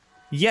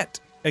 Yet,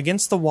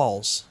 against the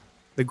walls,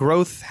 the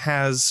growth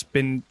has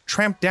been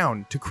tramped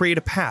down to create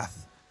a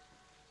path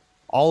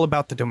all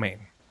about the domain.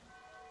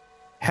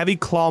 Heavy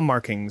claw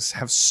markings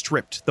have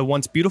stripped the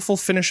once beautiful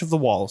finish of the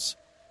walls,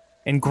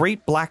 and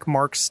great black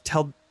marks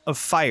tell of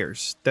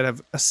fires that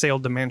have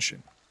assailed the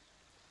mansion.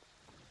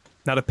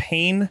 Not a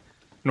pane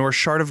nor a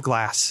shard of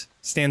glass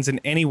stands in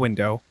any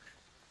window.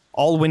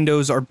 All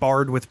windows are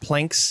barred with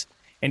planks,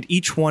 and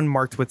each one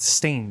marked with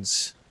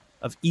stains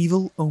of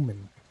evil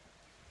omen.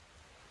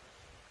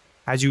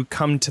 As you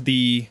come to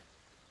the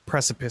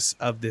precipice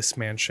of this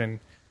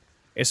mansion,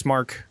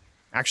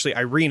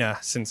 Irina,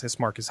 since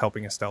Ismark is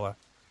helping Estella,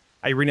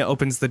 Irina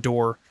opens the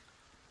door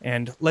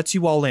and lets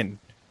you all in.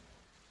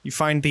 You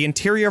find the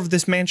interior of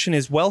this mansion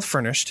is well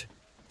furnished,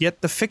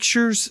 yet the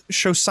fixtures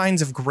show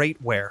signs of great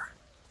wear.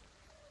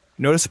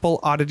 Noticeable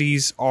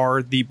oddities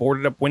are the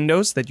boarded-up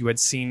windows that you had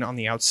seen on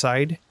the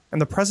outside, and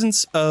the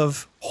presence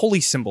of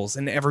holy symbols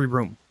in every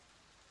room.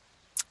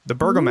 The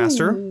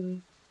burgomaster,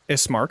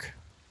 Ismark,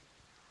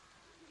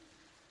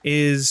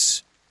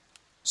 is...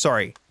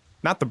 Sorry,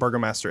 not the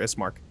burgomaster,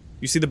 Ismark.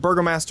 You see the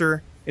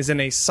burgomaster is in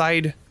a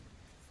side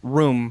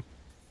room,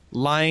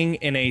 lying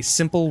in a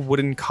simple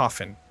wooden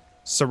coffin.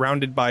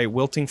 surrounded by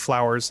wilting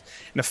flowers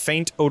and a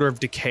faint odor of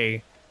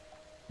decay.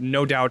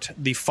 No doubt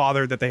the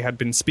father that they had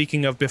been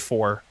speaking of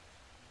before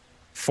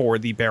for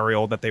the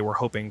burial that they were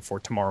hoping for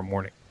tomorrow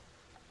morning.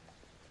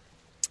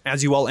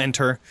 As you all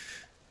enter,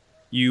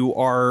 you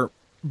are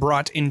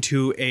brought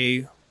into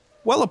a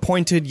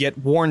well-appointed yet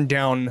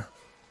worn-down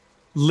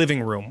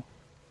living room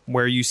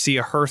where you see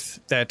a hearth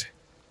that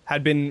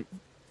had been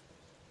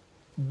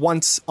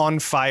once on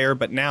fire,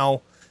 but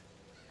now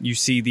you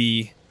see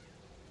the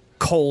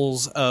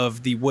coals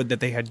of the wood that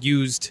they had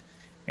used,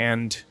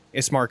 and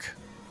Ismark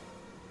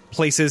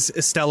places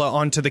Estella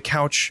onto the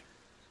couch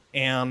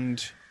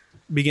and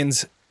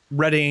begins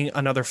readying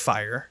another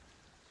fire.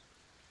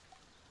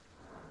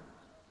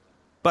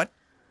 But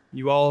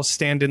you all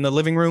stand in the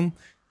living room,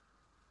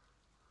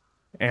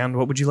 and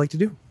what would you like to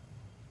do?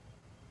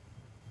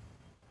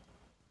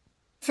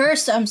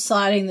 First, I'm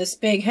sliding this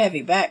big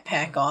heavy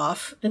backpack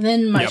off, and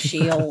then my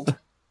shield,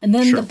 and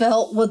then Sure. the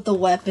belt with the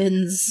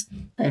weapons.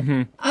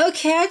 Okay,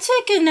 I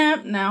take a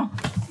nap now.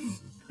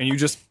 And you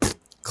just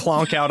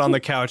clonk out on the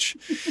couch.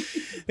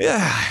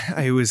 Yeah,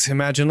 I was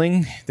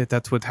imagining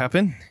that would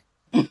happen.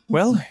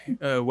 Well,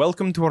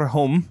 welcome to our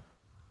home.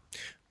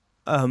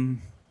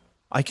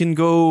 I can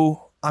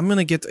go. I'm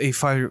gonna get a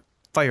fire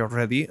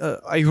ready.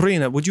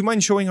 Irina, would you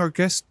mind showing our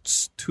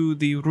guests to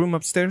the room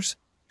upstairs?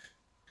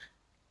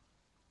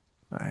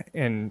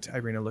 And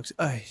Irina looks.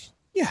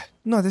 Yeah,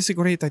 no, that's a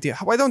great idea.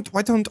 Why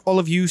don't all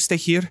of you stay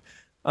here?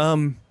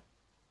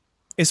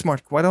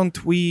 Ismark, why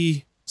don't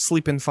we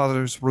sleep in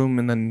Father's room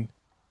and then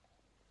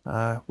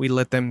we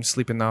let them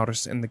sleep in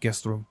ours in the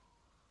guest room?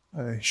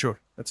 Sure,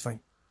 that's fine.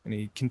 And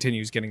he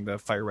continues getting the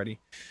fire ready.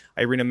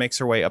 Irina makes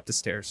her way up the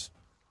stairs.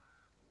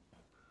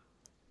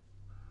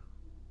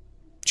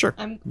 Sure.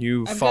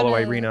 You I'm follow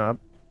gonna Irina up.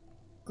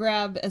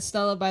 Grab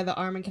Estella by the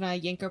arm and can I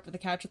yank her up to the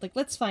couch with like,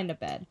 let's find a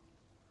bed.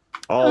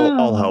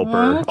 I'll help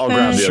her. I'll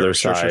grab the other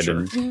Sure, side.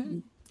 sure.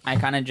 And I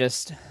kind of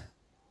just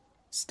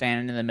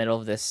stand in the middle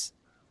of this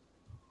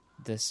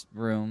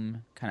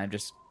room, kind of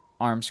just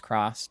arms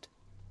crossed.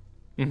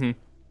 Mm-hmm.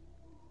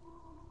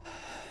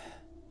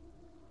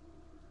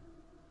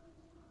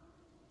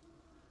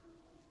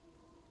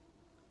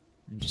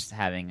 I'm just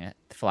having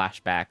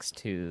flashbacks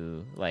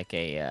to like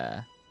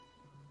a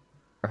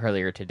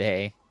earlier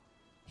today,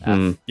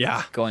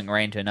 Yeah. going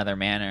right into another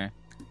manor.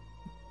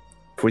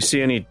 if we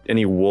see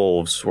any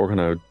wolves, we're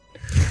gonna.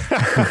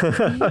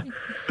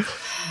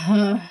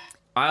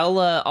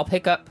 I'll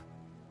pick up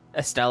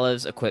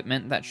Estella's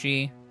equipment that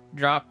she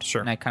dropped.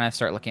 Sure. And I kind of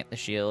start looking at the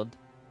shield.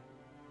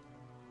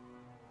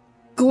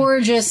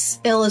 Gorgeous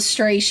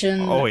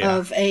illustration Oh, yeah.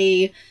 of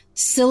a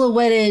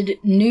silhouetted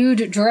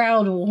nude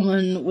drow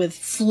woman with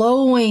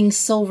flowing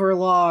silver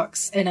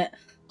locks and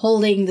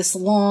holding this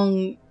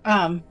long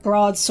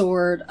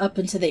broadsword up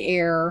into the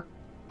air,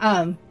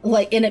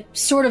 like in a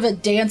sort of a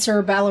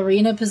dancer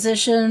ballerina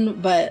position,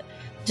 but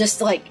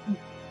just like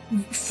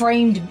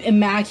framed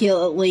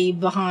immaculately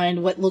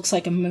behind what looks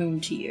like a moon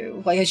to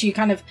you. Like as you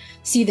kind of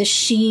see the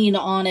sheen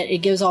on it, it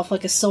gives off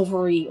like a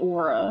silvery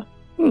aura.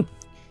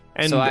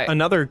 And So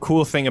another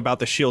cool thing about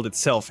the shield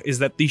itself is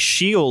that the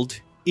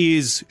shield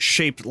is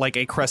shaped like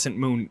a crescent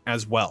moon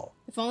as well.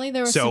 If only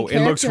there was So some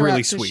it looks character really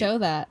up to sweet. show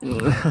that.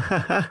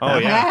 Oh,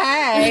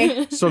 yeah.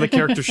 Hey! So the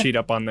character sheet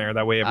up on there.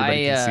 That way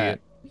everybody can see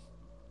it.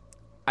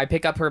 I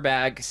pick up her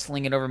bag,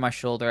 sling it over my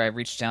shoulder. I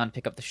reach down,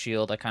 pick up the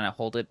shield. I kind of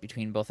hold it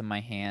between both of my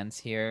hands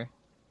here,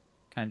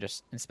 kind of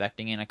just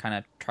inspecting it. I kind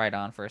of try it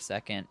on for a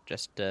second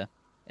just to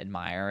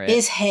admire it.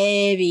 It's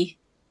heavy.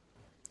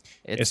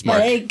 It's But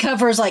Mark. it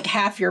covers like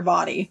half your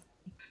body.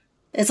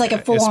 It's like a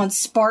full-on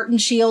Spartan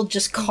shield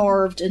just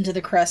carved into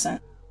the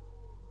crescent.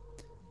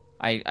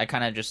 I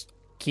kind of just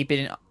keep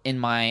it in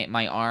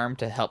my arm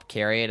to help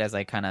carry it as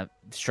I kind of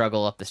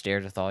struggle up the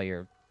stairs with all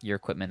your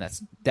equipment. That's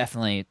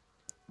definitely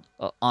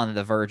on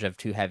the verge of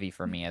too heavy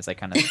for me as I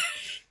kind of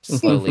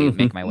slowly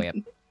make my way up.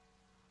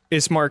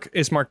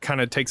 Ismark kind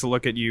of takes a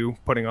look at you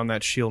putting on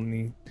that shield,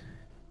 and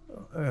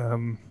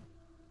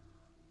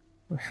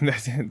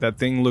that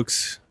thing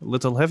looks a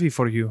little heavy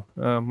for you.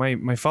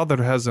 My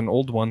father has an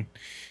old one.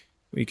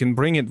 We can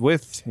bring it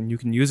with, and you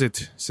can use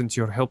it since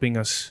you're helping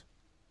us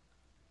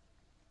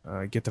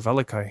get the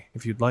Valakai,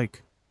 if you'd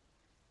like.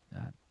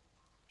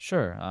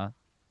 Sure.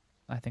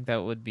 I think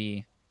that'd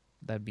be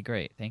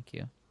great. Thank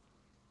you.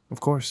 Of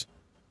course.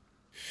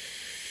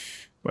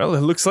 Well,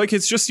 it looks like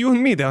it's just you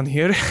and me down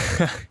here.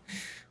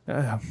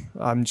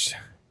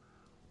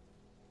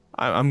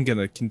 I'm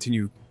gonna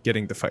continue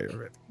getting the fire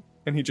ready.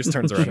 And he just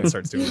turns around and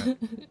starts doing that.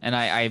 And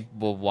I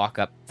will walk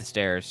up the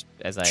stairs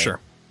as I Sure.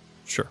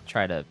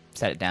 try to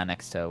set it down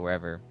next to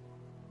wherever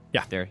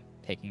they're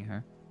taking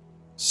her.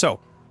 So,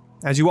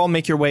 as you all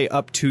make your way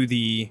up to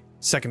the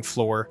second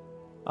floor,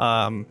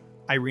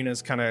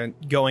 Irina's kind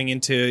of going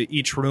into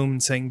each room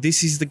and saying,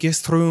 "This is the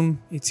guest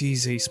room. It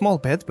is a small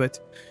bed, but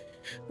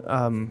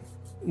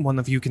one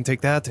of you can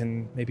take that,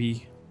 and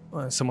maybe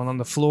someone on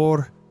the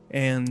floor.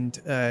 And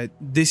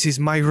this is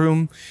my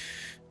room.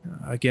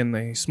 Again,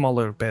 a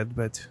smaller bed,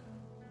 but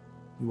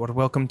you are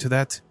welcome to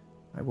that.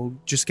 I will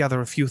just gather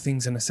a few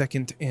things in a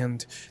second,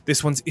 and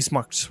this one's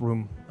Ismark's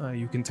room.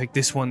 You can take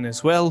this one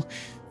as well.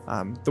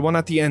 The one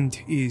at the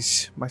end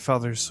is my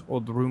father's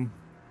old room.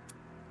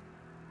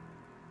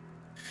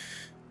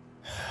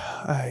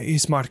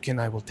 Ismark and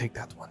I will take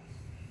that one.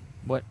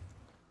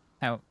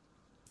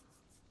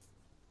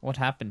 What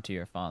happened to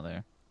your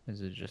father?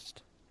 Is it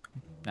just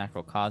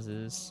natural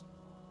causes?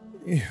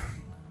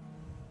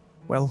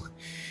 Well,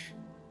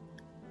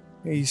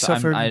 he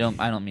suffered. I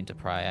don't mean to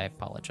pry. I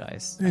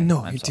apologize.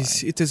 No, I'm it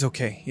sorry. it is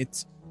okay.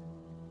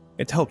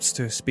 It helps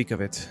to speak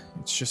of it.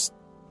 It's just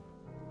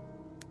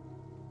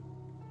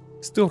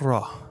still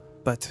raw,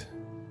 but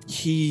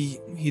he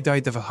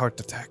died of a heart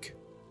attack.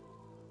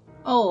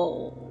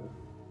 Oh.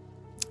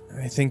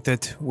 I think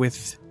that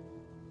with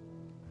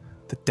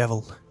the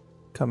devil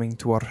coming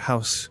to our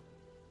house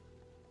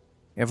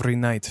every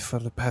night for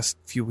the past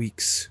few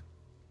weeks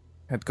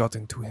had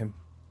gotten to him.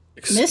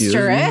 Excuse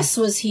Mr. me? S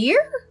was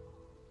here?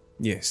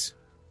 Yes,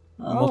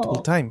 Oh.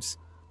 multiple times.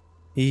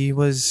 He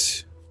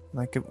was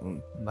like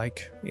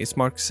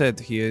Ismark said,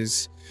 he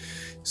is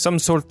some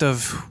sort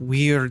of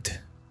weird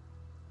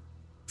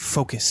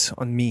focus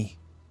on me.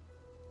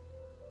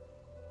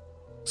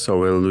 So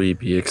will we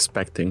be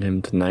expecting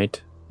him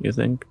tonight, you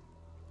think?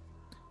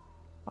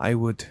 I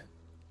would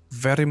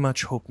very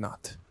much hope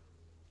not.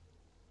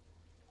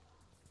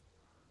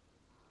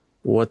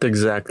 What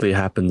exactly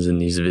happens in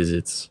these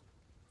visits?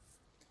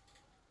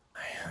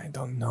 I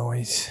don't know.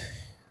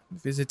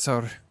 Visits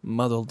are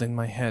muddled in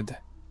my head.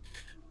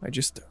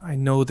 I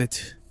know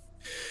that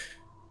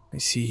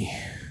she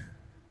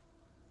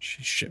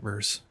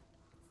shivers.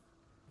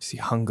 I see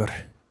hunger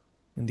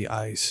in the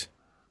eyes.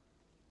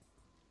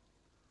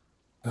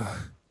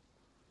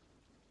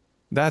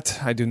 That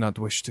I do not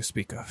wish to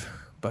speak of,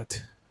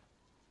 but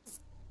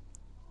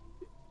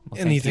Well,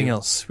 thank anything you.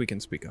 else we can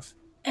speak of.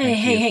 Hey, Thank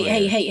hey, you hey, for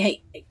hey, your- hey,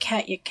 hey,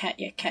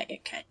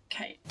 Katya.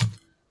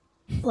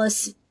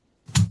 Listen,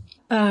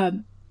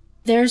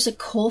 there's a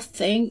cool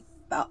thing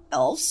about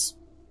elves,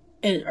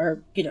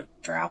 or,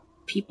 drow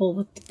people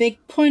with the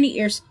big pointy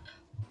ears.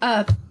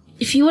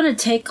 If you want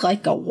to take,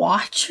 like, a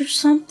watch or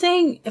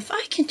something, if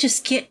I can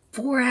just get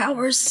 4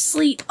 hours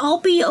sleep, I'll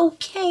be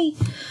okay.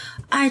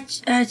 I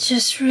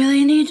just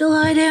really need to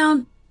lie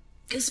down,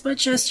 because my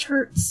chest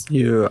hurts.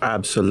 You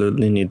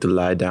absolutely need to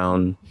lie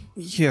down.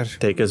 Here,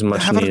 Take as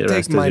much have her take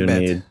rest my as you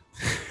bed. need.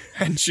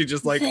 and she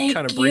just Thank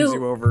kind of brings you.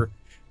 you over,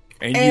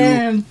 and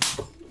you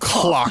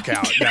clock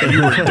out. Now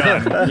you were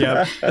done.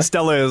 Yep.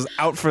 Estella is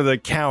out for the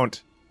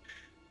count.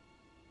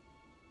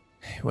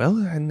 Well,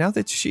 and now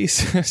that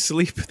she's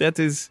asleep, that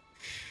is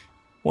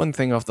one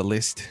thing off the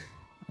list.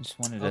 I just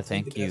wanted to I'll take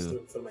thank the guest you.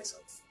 room for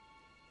myself.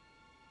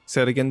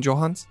 Say it again,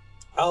 Johans.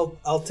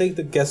 I'll take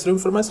the guest room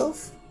for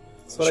myself.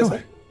 That's what Sure. I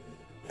said.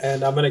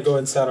 And I'm gonna go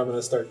inside. I'm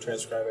gonna start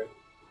transcribing.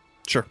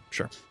 Sure.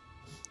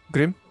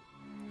 Grim?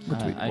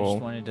 I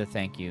just wanted to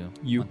thank you,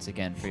 You- once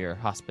again for your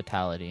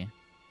hospitality.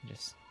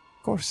 Just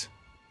Of course.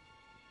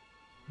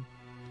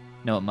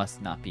 no, it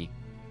must not be.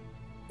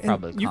 And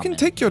Probably you can common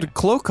take your here.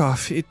 cloak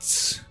off.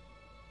 It's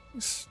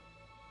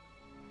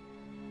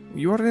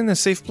you are in a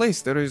safe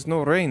place. There is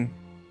no rain.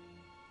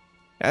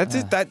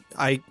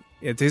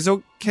 It is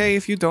okay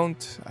if you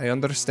don't. I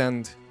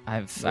understand.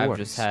 I've No just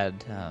worries.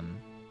 had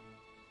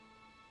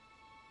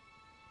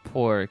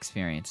poor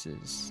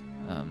experiences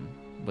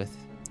with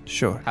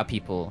Sure. how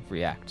people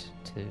react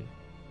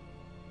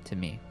to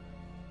me.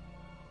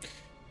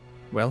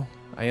 Well,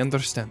 I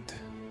understand.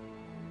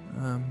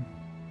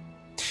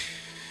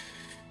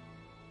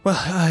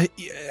 Well,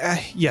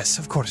 yes,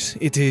 of course.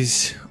 It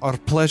is our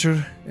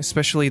pleasure,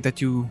 especially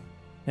that you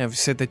have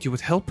said that you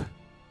would help.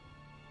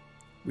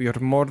 We are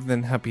more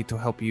than happy to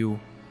help you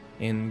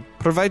in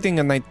providing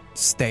a night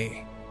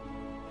stay.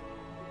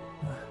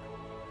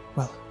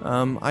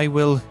 I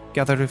will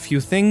gather a few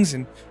things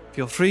and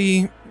feel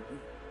free.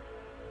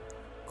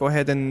 Go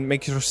ahead and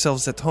make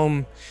yourselves at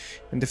home.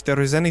 And if there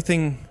is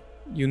anything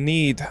you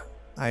need,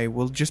 I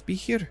will just be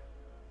here.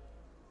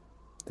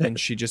 And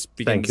she just Thank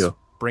begins you.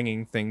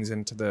 bringing things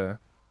into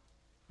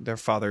their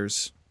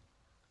father's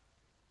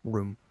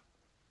room.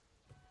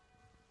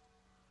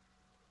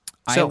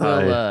 I So-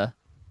 will.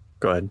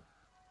 Go ahead.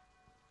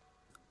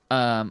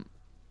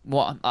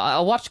 Well,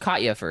 I'll watch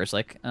Katya first,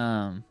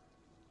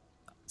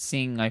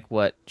 seeing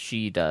what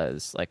she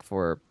does,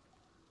 for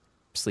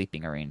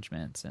sleeping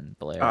arrangements and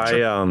Blair.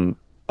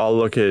 I'll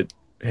look at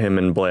him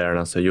and Blair and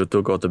I'll say, you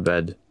two go to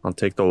bed. I'll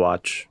take the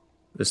watch.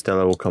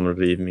 Estella will come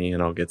relieve me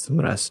and I'll get some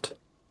rest.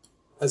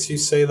 As you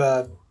say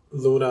that,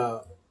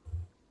 Luna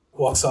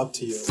walks up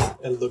to you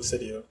and looks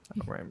at you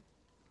Right.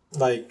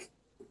 like,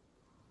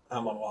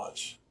 I'm on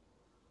watch.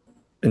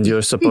 And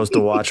you're supposed to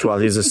watch while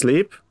he's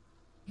asleep?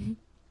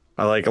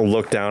 I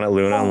look down at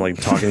Luna. I'm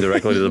talking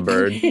directly to the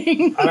bird.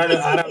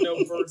 I don't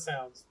know bird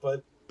sounds,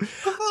 but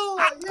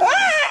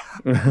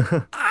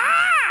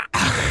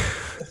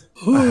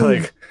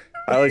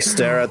I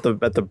stare at the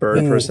bird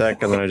for a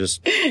sec and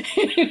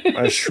then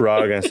I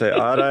shrug and I say,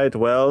 all right,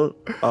 well,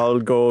 I'll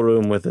go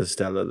room with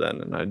Estella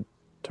then. And I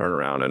turn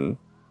around and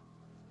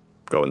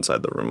go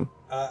inside the room.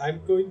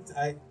 I'm going.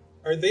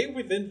 Are they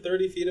within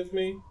 30 feet of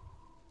me?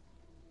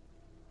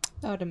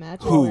 I would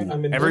imagine. Who? they're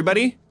not-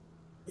 Everybody?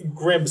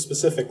 Grim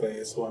specifically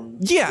is one.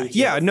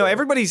 Yeah. No,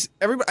 everybody.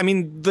 I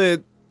mean,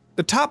 the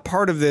top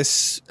part of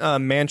this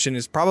mansion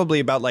is probably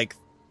about like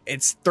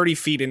it's 30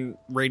 feet in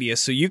radius,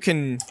 so you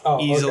can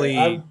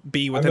easily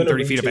be I'm within gonna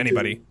 30 feet of reach into-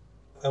 anybody.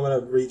 I'm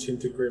gonna reach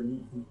into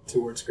Grim,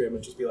 towards Grim,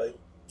 and just be like,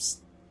 "Psst,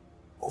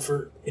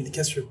 over in the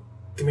guest room.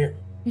 Come here.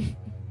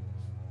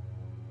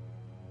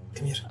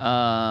 Come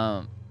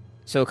here."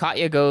 So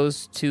Katya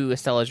goes to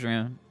Estella's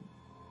room.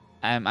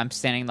 I'm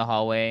standing in the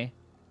hallway,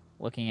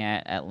 looking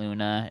at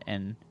Luna,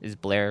 and is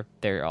Blair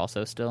there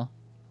also still?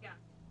 Yeah.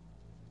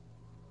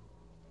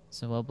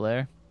 So, well,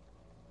 Blair,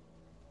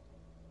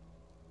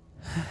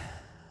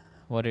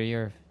 what are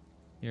your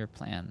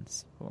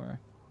plans for?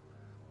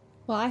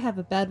 Well, I have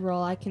a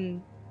bedroll. I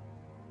can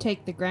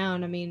take the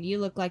ground. I mean, you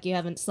look like you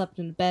haven't slept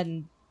in bed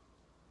in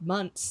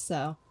months,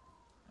 so.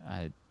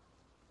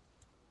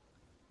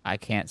 I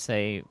can't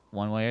say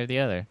one way or the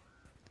other,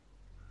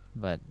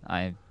 but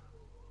I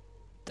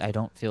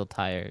don't feel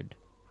tired.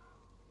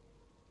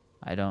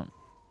 I don't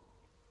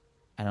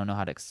know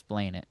how to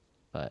explain it,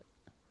 but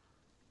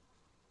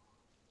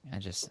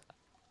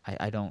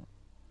I don't.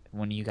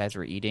 When you guys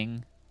were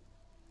eating,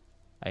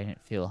 I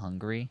didn't feel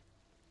hungry.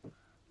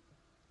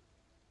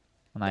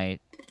 When I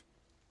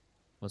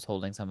was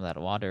holding some of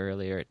that water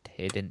earlier,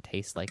 it didn't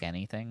taste like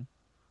anything.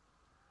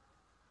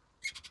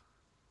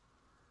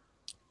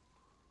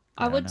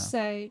 I don't would know.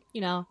 say,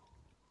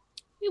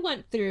 we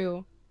went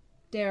through,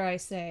 dare I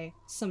say,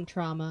 some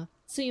trauma,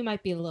 so you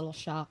might be a little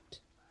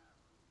shocked.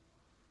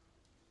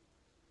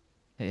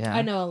 Yeah.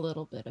 I know a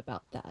little bit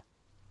about that.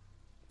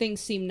 Things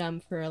seem numb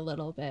for a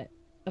little bit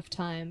of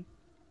time,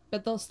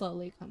 but they'll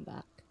slowly come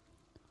back.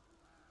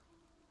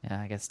 Yeah,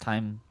 I guess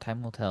time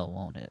will tell,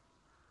 won't it?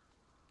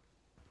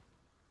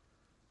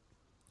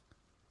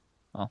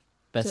 Well,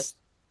 best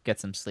get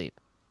some sleep.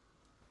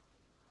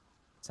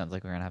 Sounds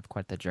like we're gonna have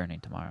quite the journey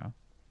tomorrow.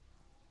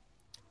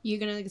 You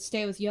gonna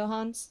stay with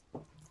Johans?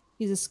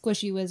 He's a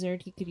squishy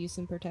wizard. He could use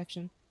some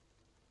protection.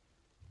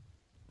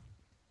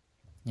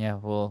 Yeah,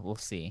 we'll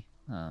see.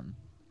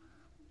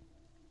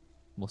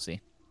 We'll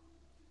see.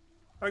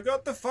 I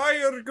got the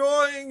fire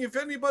going if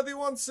anybody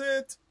wants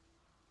it.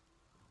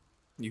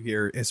 You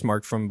hear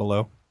Ismark from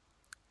below.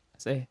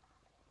 Say,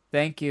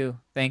 thank you.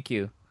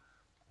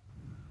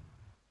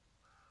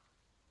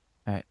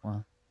 All right,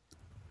 well,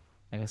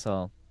 I guess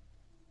I'll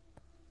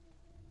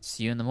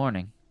see you in the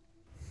morning.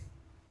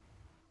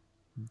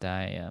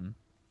 And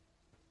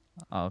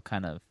I'll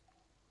kind of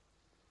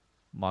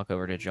walk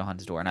over to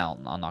Johan's door, and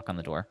I'll knock on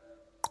the door.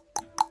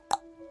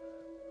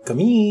 Come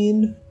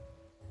in.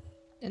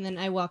 And then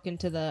I walk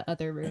into the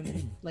other room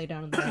and lay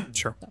down on the bed.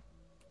 Sure. So,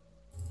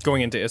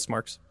 Going into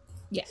Ismark's.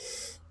 yeah.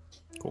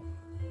 Cool.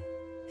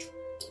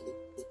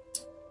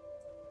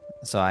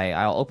 So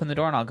I'll open the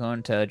door and I'll go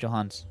into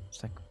Johan's.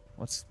 It's like,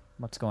 what's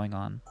going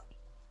on?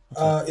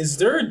 Is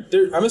there?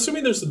 I'm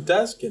assuming there's a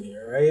desk in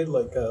here, right?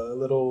 Like a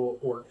little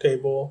work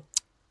table.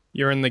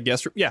 You're in the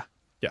guest room? Yeah.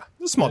 It's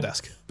a small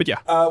desk, but yeah.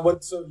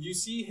 So you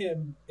see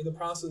him in the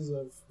process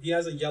of, he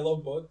has a yellow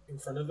book in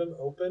front of him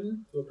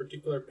open to a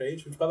particular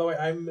page, which, by the way,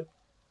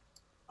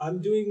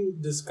 I'm doing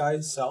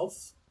disguise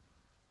self.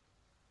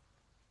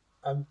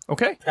 I'm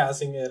Okay.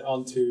 passing it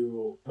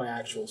onto my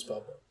actual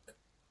spellbook.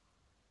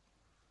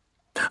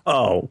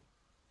 Oh,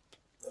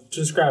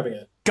 Just grabbing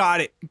it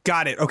Got it.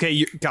 Okay,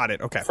 you got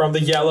it. Okay. from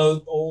the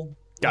yellow old.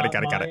 Got it.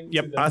 line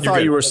Yep. to the- I You're thought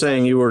good. you were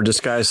saying you were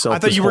disguised self. I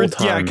thought this you were whole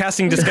time.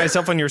 casting disguise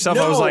self on yourself.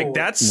 I was No, like,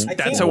 that's I a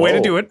can't. way to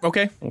Whoa. do it.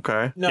 Okay.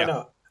 Okay. No, Yeah.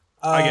 no.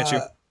 I get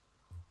you.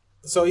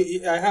 So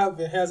it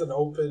has an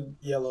open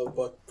yellow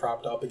book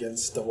propped up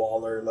against the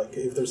wall, or like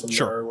if there's a mirror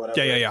Sure. or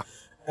whatever. Yeah.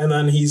 And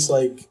then he's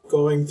like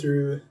going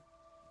through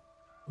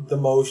the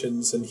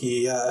motions, and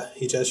he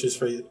gestures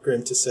for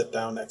Grim to sit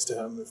down next to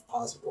him if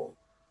possible.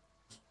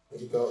 And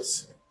he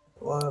goes,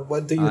 well,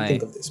 "What do you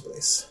think of this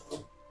place?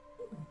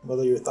 What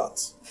are your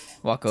thoughts?"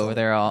 Walk over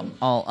there.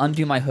 I'll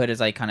undo my hood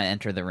as I kind of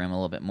enter the room a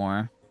little bit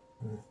more.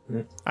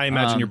 I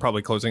imagine you're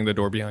probably closing the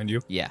door behind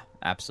you. Yeah,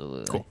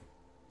 absolutely. Cool.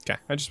 Okay.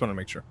 I just want to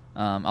make sure.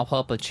 I'll pull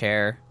up a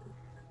chair,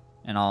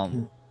 and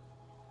I'll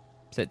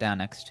sit down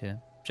next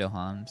to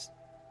Johans.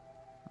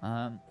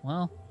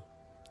 Well,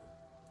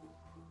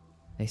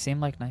 they seem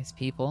like nice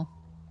people.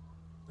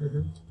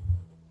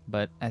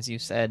 But as you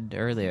said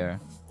earlier,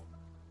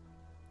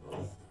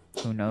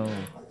 who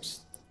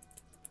knows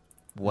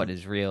what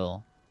is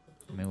real?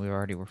 I mean, we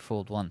already were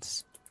fooled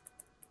once.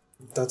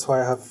 That's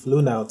why I have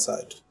Luna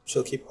outside.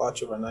 She'll keep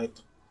watch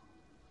overnight.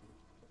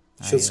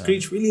 She'll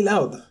screech really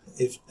loud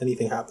if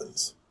anything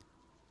happens.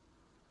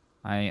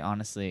 I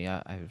honestly,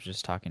 I was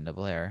just talking to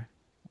Blair.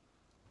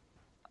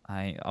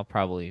 I'll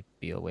probably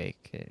be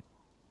awake.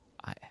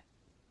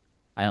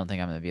 I don't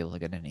think I'm gonna be able to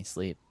get any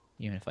sleep,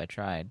 even if I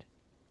tried.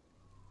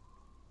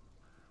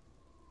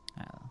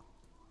 I don't know.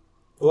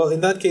 Well, in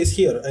that case,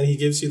 here, and he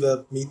gives you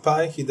the meat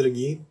pie,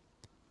 hidrangi.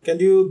 Can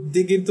you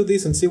dig into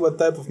this and see what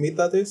type of meat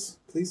that is,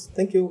 please?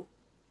 Thank you.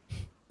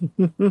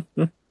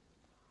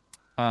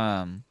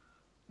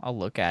 I'll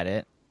look at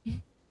it.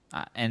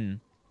 And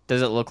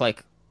does it look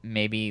like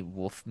maybe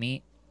wolf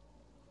meat?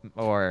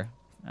 Or,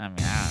 I mean,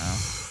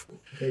 I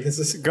don't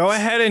know. Go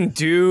ahead and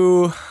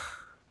do.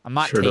 I'm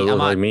not. Sure does look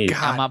like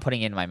meat. I'm not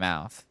putting it in my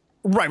mouth.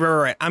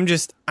 Right. I'm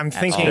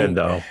thinking Good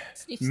though.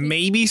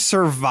 maybe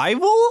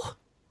survival.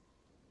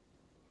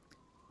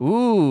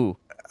 Ooh,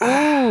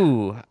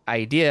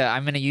 idea.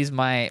 I'm gonna use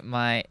my.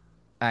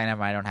 I never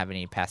mind, I don't have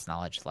any past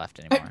knowledge left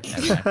anymore.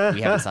 Never mind.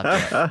 We haven't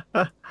slept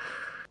yet.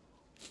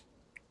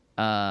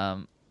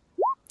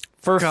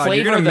 For God, you're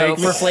flavor gonna though, make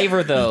me- for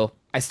flavor though,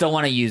 I still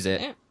want to use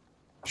it.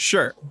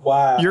 Sure.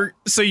 Wow.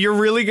 You're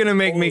really gonna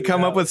make me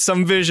come up with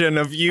some vision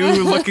of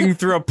you looking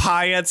through a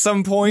pie at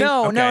some point?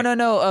 No, Okay.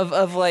 no.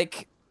 Of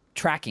like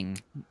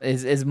tracking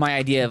is my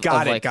idea of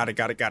Got of, it. like, Got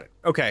it.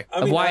 Okay.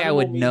 I mean, why I animal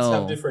would meats know.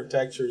 have different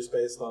textures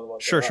based on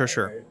what. Sure. they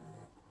are, right?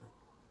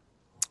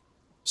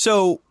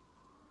 So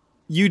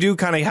you do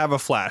kind of have a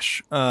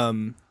flash,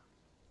 and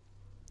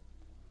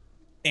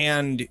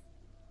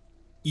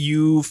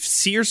you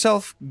see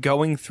yourself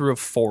going through a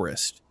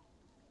forest.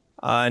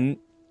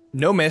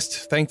 No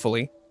mist,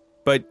 thankfully,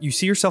 but you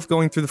see yourself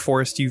going through the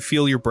forest. You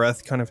feel your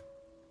breath kind of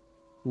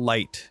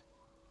light,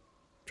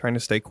 trying to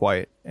stay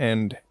quiet.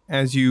 And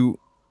as you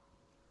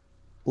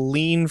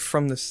lean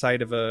from the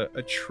side of a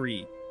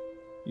tree,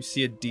 you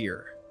see a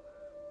deer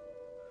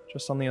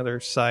just on the other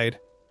side.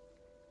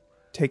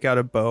 Take out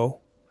a bow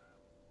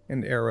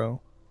and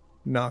arrow,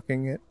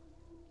 knocking it.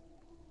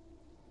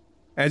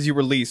 As you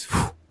release,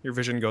 your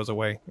vision goes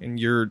away, and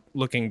you're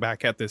looking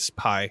back at this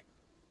pie.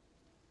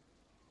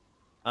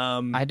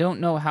 I don't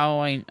know how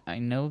I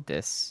know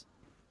this,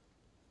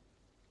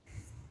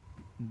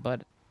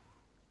 but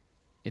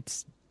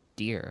it's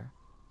deer,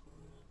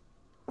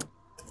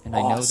 and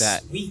I know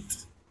that.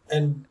 Sweet.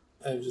 And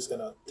I'm just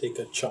gonna take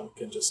a chunk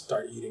and just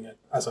start eating it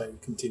as I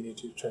continue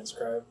to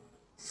transcribe.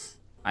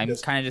 I'm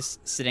Yes. kind of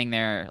just sitting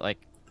there, like,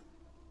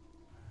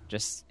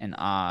 just in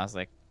awe,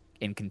 like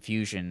in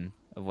confusion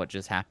of what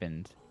just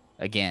happened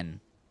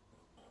again.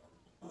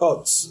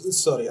 Oh,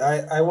 sorry.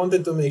 I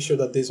wanted to make sure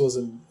that this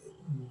wasn't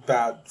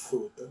bad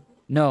food.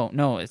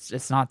 No,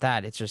 it's not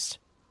that. It's just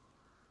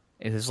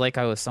it was like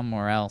I was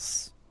somewhere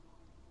else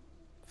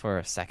for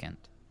a second.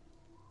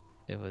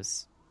 It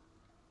was,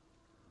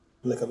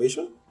 Like a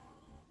vision?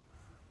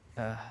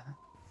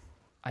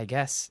 I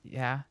guess,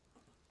 yeah.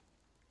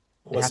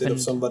 Was it of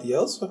happened- somebody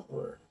else?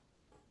 Or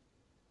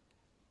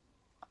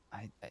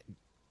I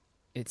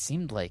it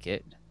seemed like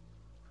it.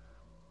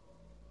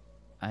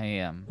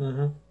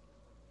 Mm-hmm.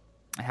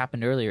 It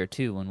happened earlier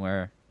too when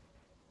we're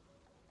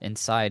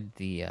inside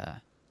the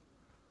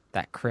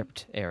that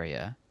crypt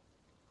area.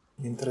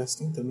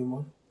 Interesting. Tell me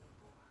more.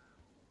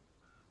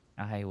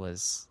 I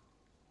was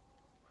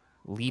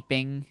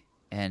leaping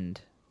and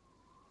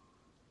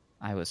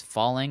I was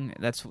falling.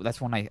 That's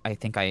when I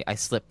think I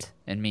slipped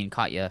and me and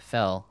Katya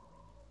fell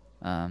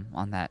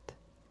on that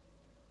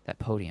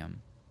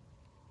podium.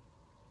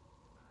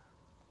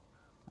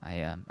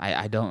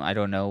 I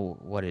don't know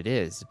what it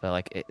is, but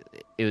like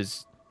it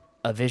was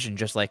a vision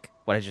just like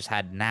what I just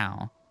had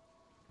now.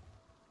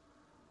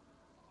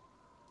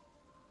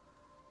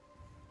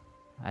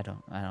 I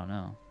don't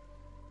know.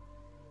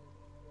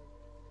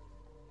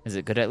 Is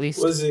it good at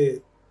least? Was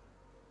it?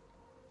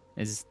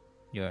 Is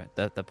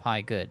the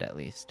pie good at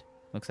least?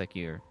 Looks like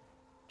you're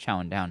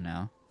chowing down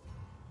now.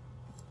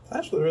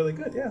 Actually really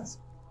good, yes.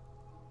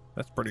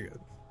 That's pretty good.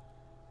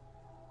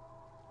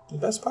 The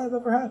best pie I've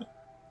ever had.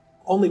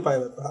 Only pie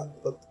I've ever had,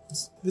 but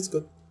it's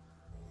good.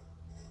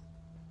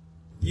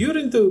 You're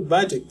into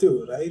magic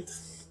too, right?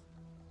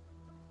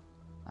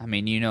 I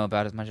mean, you know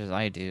about as much as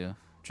I do,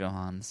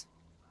 Johans.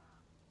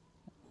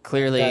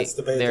 Clearly, That's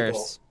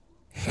debatable.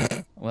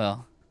 there's...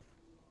 Well...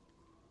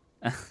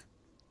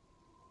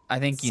 I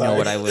think you know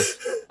what I was...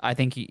 I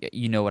think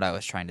you know what I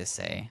was trying to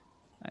say.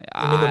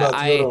 You mean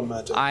about your own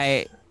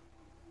magic?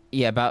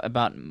 Yeah,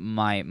 about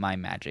my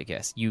magic,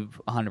 yes. You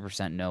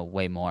 100% know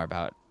way more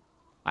about...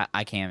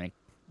 I can't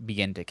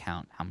begin to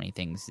count how many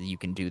things you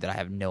can do that I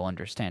have no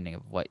understanding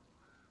of what...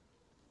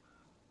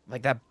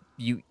 Like that,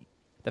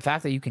 the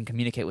fact that you can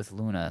communicate with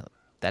Luna,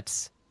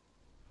 that's...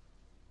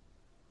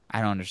 I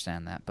don't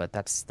understand that, but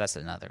that's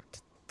another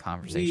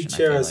conversation. We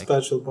share I a feel like.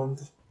 special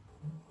bond.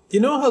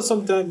 You know how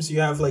sometimes you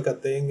have like a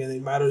thing and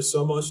it matters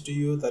so much to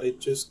you that it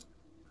just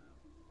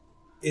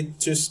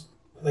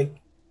like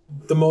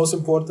the most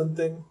important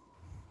thing,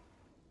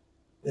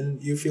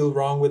 and you feel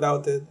wrong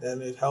without it,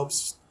 and it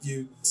helps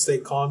you stay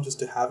calm just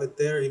to have it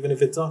there, even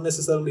if it's not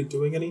necessarily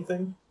doing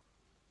anything.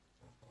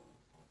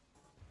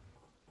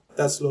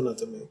 That's Luna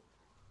to me.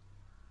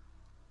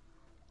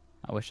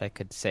 I wish I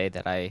could say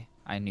that I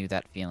knew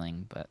that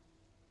feeling, but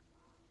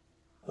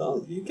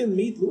Well, you can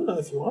meet Luna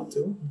if you want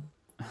to.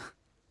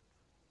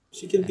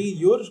 She can be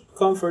your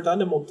comfort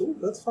animal too.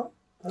 That's fine.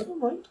 I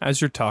don't mind.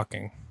 As you're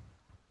talking,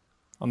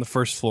 on the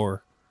first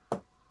floor,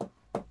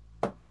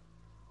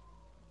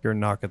 your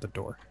knock at the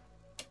door.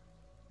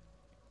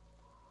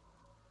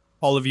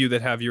 All of you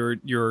that have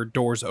your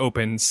doors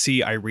open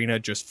see Irina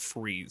just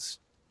freeze.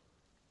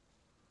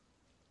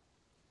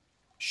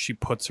 She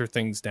puts her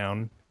things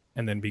down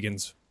and then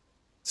begins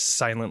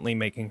silently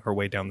making her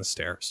way down the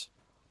stairs.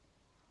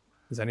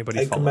 Does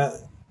anybody follow?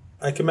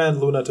 I command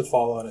Luna to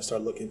follow and I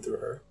start looking through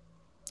her.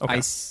 Okay. I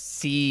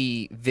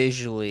see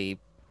visually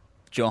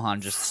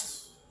Johan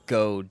just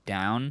go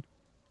down.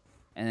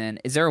 And then,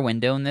 is there a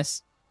window in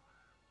this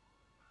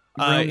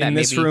room? In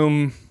this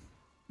room,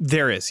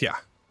 there is, yeah.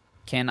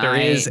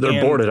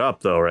 They're boarded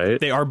up, though, right?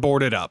 They are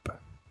boarded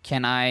up.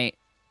 Can I...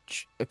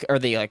 Are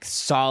they, like,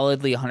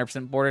 solidly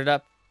 100% boarded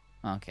up?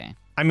 Okay.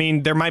 I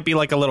mean, there might be,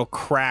 like, a little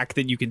crack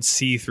that you could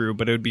see through,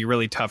 but it would be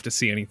really tough to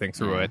see anything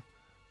through it.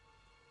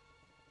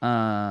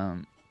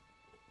 Man,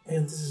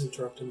 this is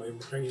interrupting my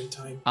brain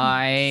time.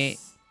 I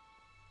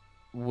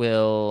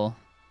will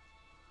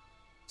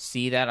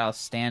see that. I'll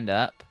stand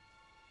up.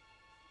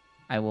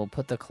 I will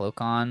put the cloak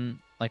on,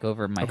 like,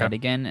 over my head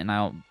again, and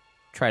I'll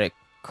try to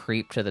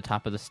creep to the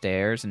top of the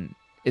stairs. And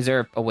is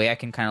there a way I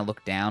can kind of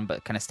look down,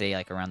 but kind of stay,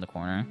 like, around the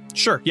corner?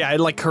 Sure. Yeah,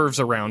 it, like, curves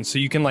around, so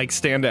you can, like,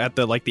 stand at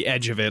the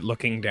edge of it,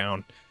 looking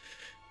down.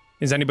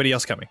 Is anybody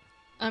else coming?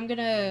 I'm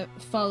gonna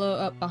follow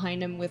up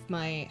behind him with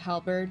my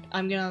halberd.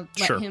 I'm gonna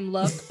let him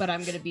look, but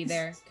I'm gonna be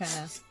there, kind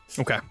of.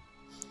 Okay.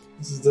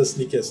 This is the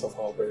sneakiest of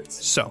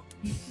halberds. So,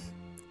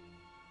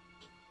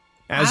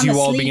 as you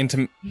all begin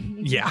to...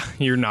 Yeah,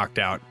 you're knocked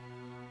out.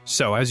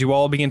 So, as you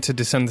all begin to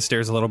descend the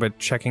stairs a little bit,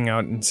 checking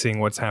out and seeing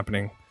what's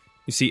happening,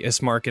 you see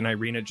Ismark and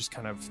Irina just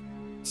kind of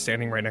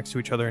standing right next to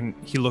each other, and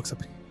he looks up.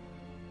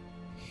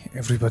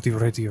 Everybody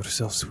ready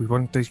yourselves. We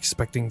weren't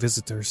expecting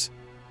visitors.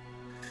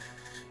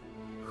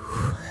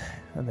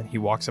 And then he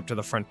walks up to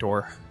the front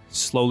door,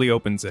 slowly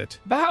opens it.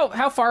 About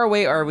how far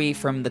away are we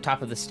from the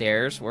top of the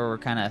stairs where we're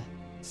kind of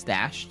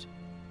stashed?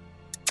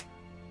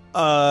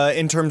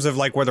 In terms of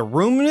like where the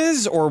room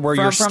is, or where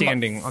you're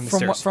standing on the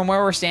stairs? From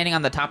where we're standing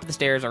on the top of the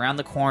stairs, around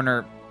the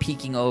corner,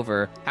 peeking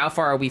over, how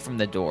far are we from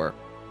the door?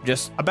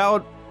 Just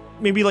about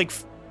maybe like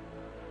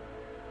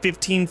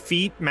 15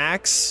 feet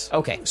max.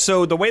 Okay.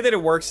 So the way that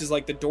it works is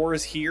like the door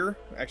is here.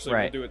 Actually,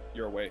 Right. We'll do it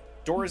your way.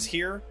 Door is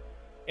here,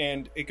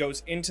 and it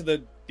goes into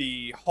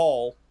the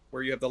hall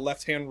where you have the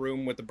left-hand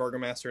room with the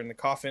burgomaster and the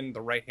coffin, the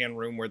right-hand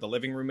room where the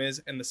living room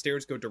is, and the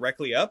stairs go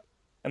directly up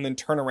and then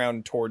turn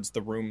around towards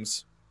the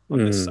rooms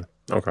on this side.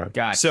 Okay.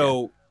 gotcha.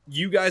 So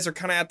you guys are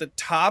kind of at the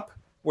top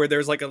where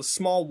there's like a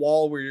small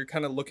wall where you're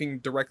kind of looking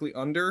directly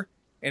under,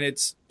 and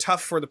it's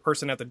tough for the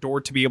person at the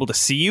door to be able to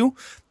see you,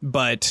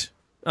 but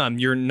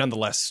you're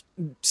nonetheless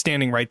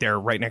standing right there,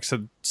 right next to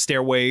the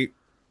stairway,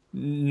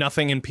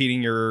 nothing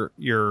impeding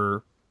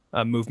your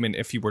movement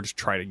if you were to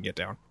try to get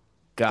down.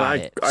 got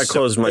it. I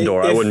closed my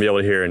door. I wouldn't be able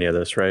to hear any of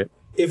this, right?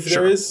 If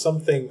there is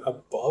something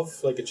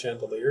above, like a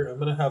chandelier, I'm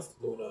going to have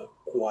Luna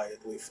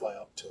quietly fly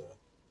up to it.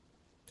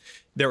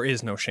 There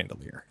is no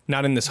chandelier.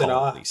 Not in this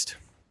hall, at least.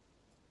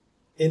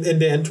 In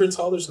the entrance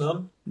hall, there's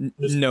none?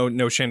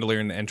 No chandelier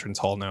in the entrance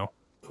hall, no.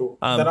 Cool.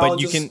 But I'll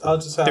you just can...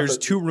 have There's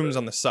it- two rooms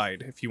on the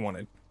side, if you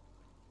wanted.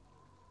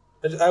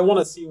 I want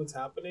to see what's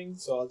happening,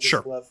 so I'll just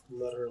Sure.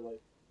 let her,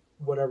 like,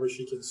 whatever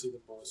she can see the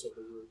most of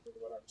the room and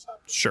whatever's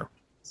happening. Sure.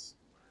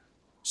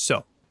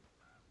 So,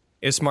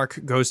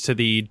 Ismark goes to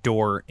the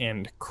door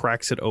and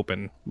cracks it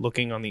open,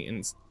 looking on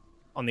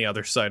the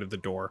other side of the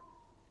door.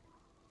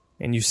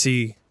 And you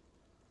see...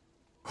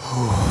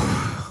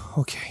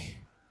 Okay.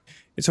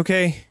 It's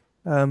okay.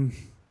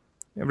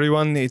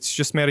 Everyone, it's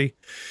just Mary.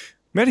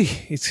 Mary,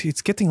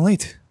 it's getting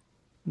late.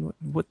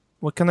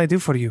 What can I do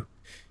for you?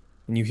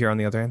 And you hear on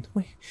the other end,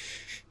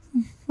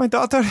 my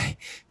daughter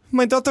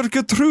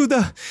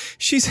Gertruda,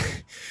 she's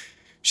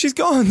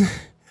gone.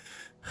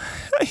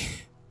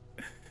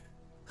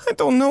 I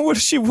don't know where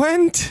she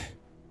went.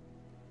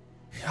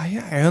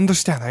 I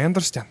understand,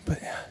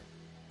 but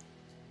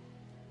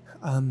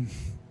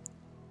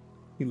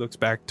he looks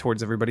back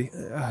towards everybody.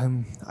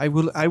 I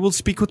will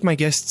speak with my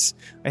guests.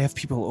 I have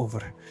people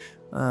over.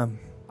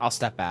 I'll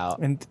step out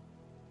And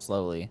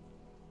slowly.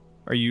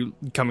 are you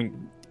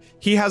coming?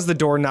 He has the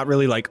door not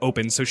really like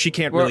open, so she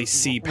can't really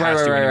see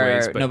past you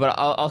anyways. Right. But No, but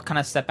I'll kind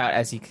of step out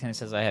as he kind of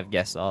says I have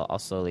guests. I'll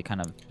slowly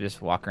kind of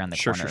just walk around the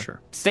corner.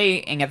 Sure.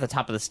 Staying at the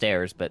top of the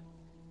stairs, but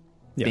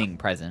Yeah. being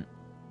present.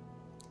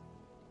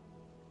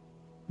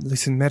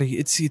 Listen, Mary,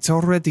 it's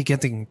already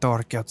getting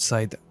dark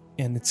outside,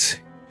 and it's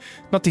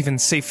not even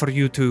safe for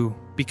you to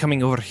be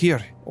coming over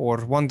here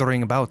or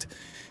wandering about.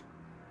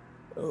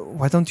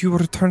 Why don't you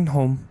return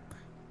home,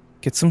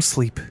 get some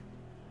sleep,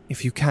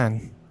 if you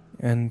can,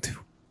 and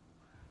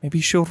maybe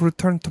she'll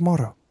return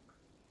tomorrow.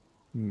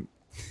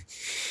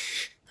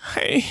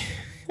 I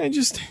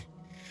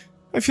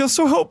feel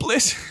so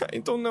hopeless. I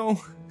don't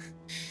know.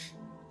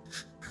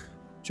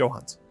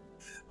 Johans.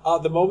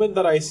 The moment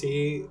that I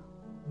see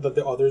that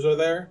the others are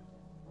there,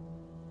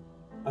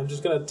 I'm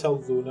just gonna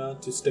tell Luna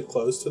to stick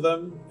close to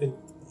them and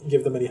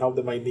give them any help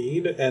they might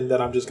need, and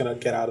then I'm just gonna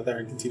get out of there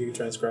and continue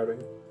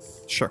transcribing.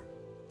 Sure.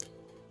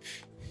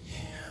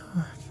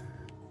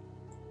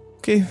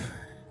 Okay.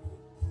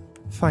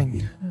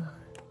 Fine.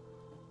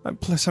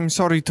 Plus, I'm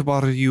sorry to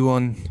bother you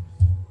on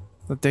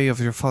the day of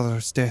your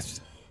father's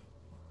death.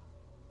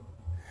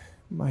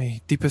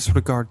 My deepest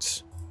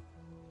regards.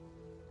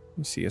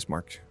 You see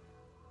Ismark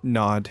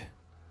nod.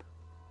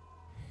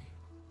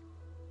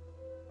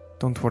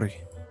 Don't worry.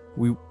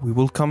 We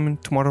will come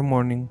tomorrow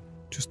morning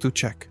just to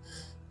check.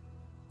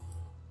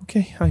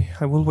 Okay,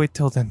 I will wait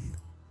till then.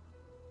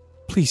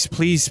 Please,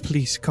 please,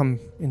 please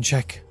come and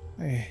check.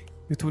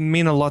 It would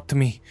mean a lot to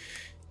me.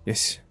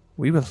 Yes,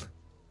 we will.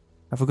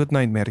 Have a good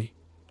night, Mary.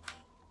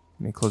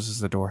 And he closes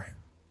the door.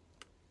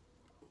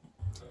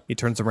 He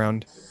turns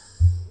around.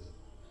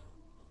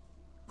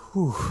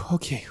 Whew,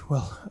 okay,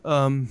 well,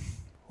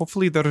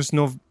 hopefully there's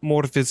no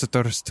more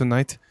visitors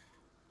tonight.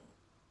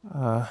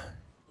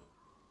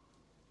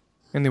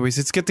 Anyways,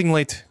 it's getting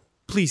late.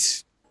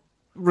 Please,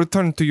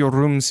 return to your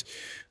rooms.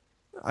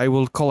 I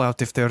will call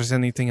out if there's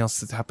anything else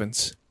that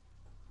happens.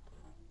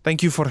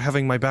 Thank you for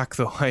having my back,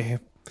 though. I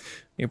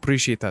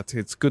appreciate that.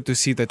 It's good to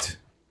see that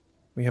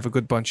we have a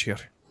good bunch here.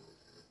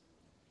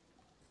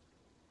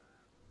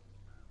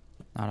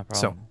 Not a problem.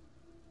 So,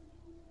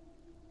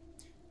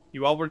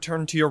 you all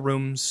return to your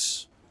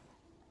rooms,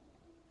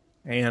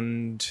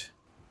 and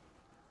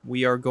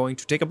we are going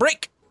to take a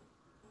break.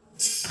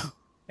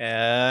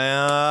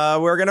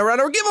 We're gonna run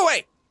our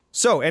giveaway.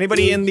 So,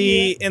 anybody in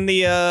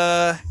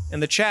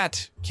the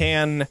chat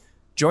can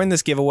join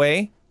this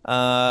giveaway.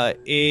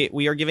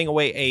 We are giving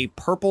away a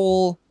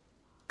purple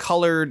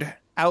colored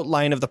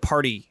outline of the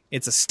party.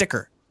 It's a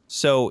sticker.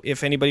 So,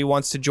 if anybody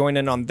wants to join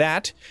in on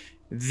that,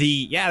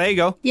 there you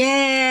go.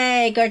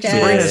 Yay, gorgeous.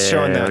 Sabrina's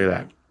showing that. Look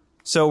at that.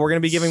 So we're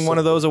going to be giving one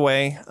of those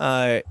away.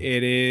 There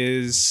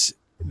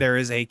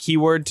is a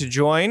keyword to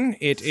join.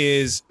 It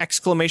is !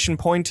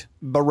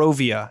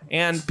 Barovia.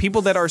 And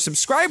people that are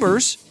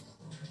subscribers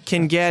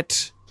can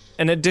get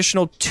an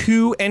additional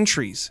 2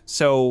 entries.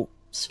 So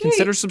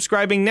consider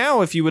subscribing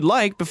now if you would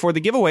like before the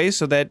giveaway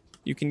so that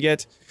you can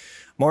get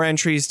more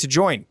entries to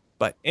join.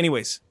 But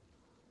anyways,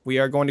 we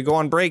are going to go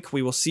on break.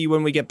 We will see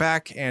when we get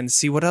back and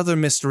see what other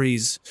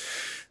mysteries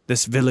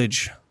this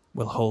village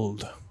will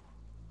hold.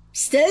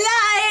 Still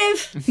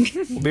alive!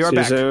 We'll be right See you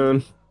back.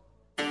 soon.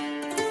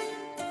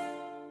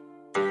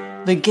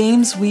 The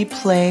games we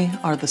play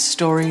are the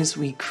stories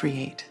we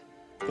create.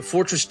 The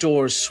fortress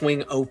doors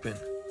swing open,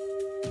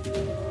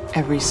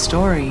 Every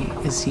story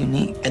is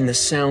unique. and the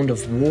sound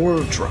of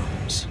war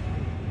drums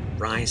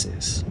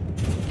rises.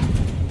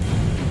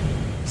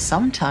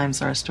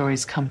 Sometimes our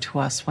stories come to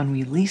us when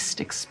we least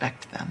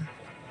expect them.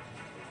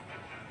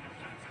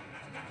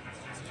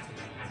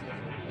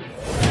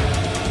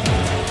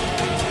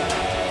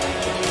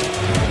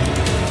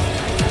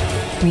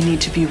 We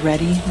need to be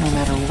ready no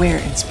matter where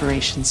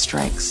inspiration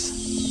strikes.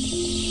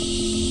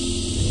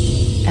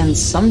 And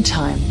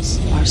sometimes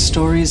our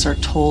stories are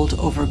told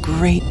over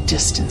great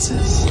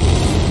distances.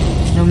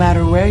 No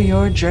matter where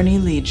your journey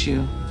leads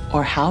you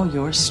or how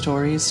your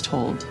story is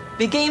told.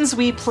 The games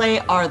we play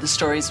are the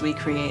stories we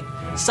create.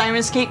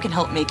 Sirenscape can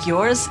help make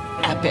yours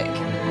epic.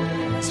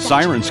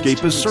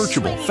 Sirenscape is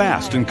searchable,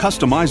 fast, and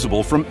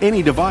customizable from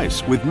any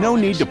device with no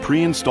need to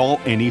pre-install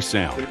any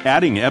sound.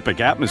 Adding epic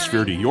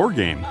atmosphere to your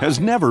game has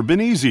never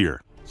been easier.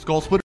 Skull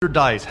Splitter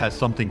Dice has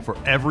something for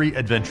every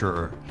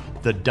adventurer.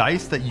 The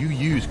dice that you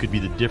use could be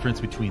the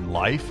difference between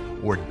life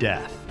or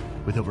death.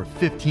 With over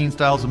 15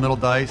 styles of metal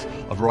dice,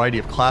 a variety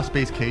of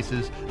class-based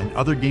cases, and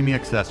other gaming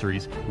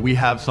accessories, we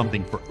have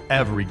something for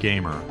every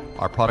gamer.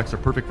 Our products are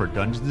perfect for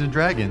Dungeons &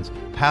 Dragons,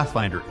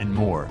 Pathfinder, and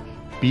more.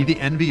 Be the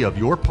envy of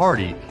your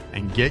party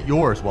and get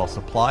yours while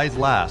supplies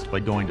last by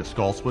going to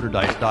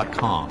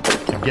skullsplitterdice.com.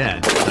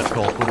 Again, that's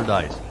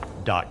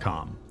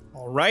skullsplitterdice.com.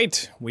 All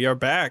right, we are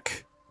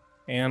back.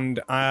 And,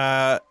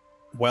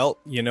 well,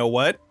 you know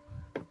what?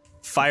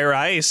 Fire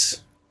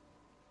Ice.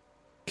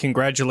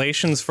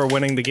 Congratulations for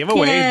winning the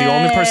giveaway. Yay! The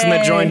only person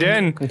that joined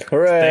in.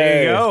 Hooray.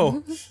 There you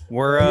go.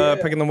 We're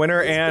picking the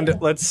winner, and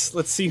let's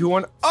see who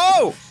won.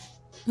 Oh!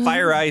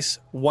 Fire Ice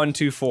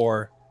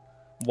 124.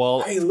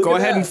 Well, Hey, look go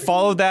at ahead and that.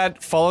 follow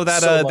that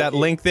So that lucky.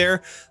 link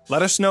there.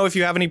 Let us know if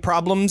you have any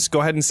problems. Go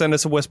ahead and send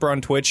us a whisper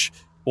on Twitch.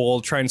 We'll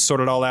try and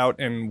sort it all out,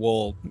 and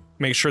we'll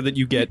make sure that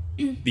you get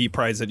the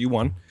prize that you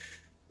won.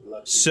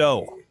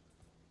 So,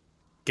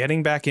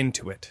 getting back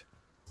into it.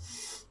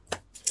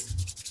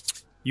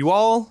 You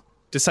all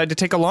decide to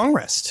take a long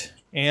rest,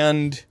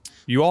 and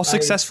you all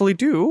successfully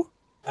do.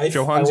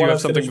 Johannes, you wanna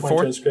have something finish my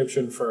before?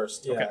 transcription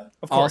first. Yeah. Okay,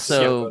 of course. Go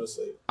Also, to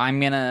sleep. I'm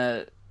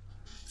gonna.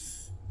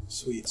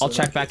 Sweet. I'll So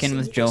check that back gets in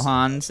with me just-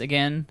 Johans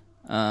again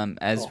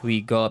as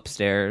we go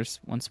upstairs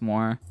once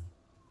more.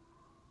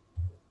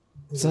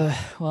 So,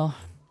 well,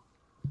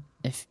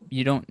 if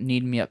you don't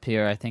need me up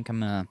here, I think I'm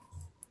gonna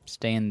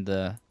stay in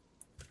the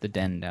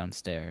den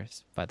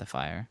downstairs by the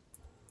fire.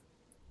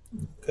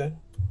 Okay.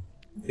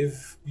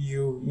 If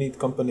you need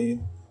company,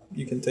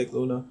 you can take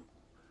Luna.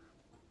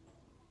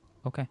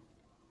 Okay.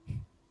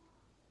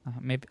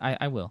 Maybe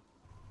I will.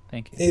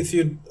 Thank you. If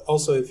you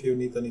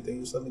need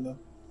anything, just let me know.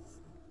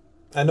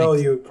 I know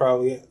Thanks. you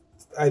probably.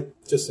 I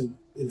just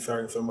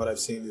inferring from what I've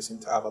seen, you seem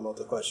to have a lot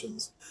of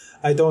questions.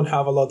 I don't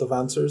have a lot of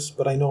answers,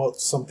 but I know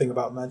something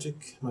about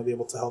magic. I might be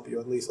able to help you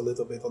at least a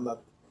little bit on that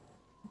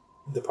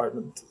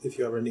department if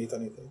you ever need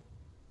anything.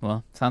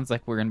 Well, sounds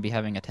like we're gonna be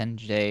having a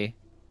 10-day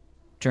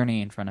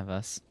journey in front of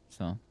us.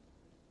 So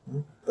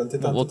Plenty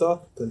time Well, to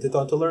talk. Plenty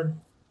time to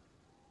learn.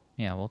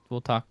 yeah,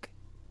 we'll talk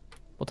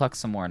we'll talk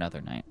some more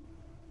another night.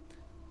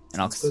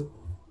 And I'll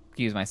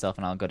excuse myself,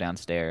 and I'll go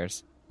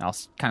downstairs. And I'll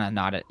kind of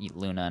nod at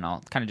Luna, and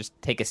I'll kind of just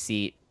take a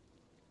seat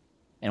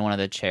in one of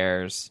the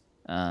chairs.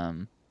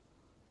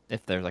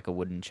 If there's like a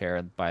wooden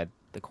chair by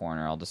the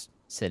corner, I'll just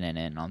sit in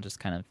it, and I'll just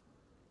kind of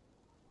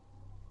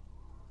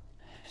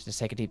just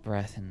take a deep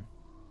breath and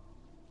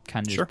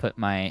kind of just put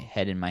my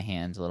head in my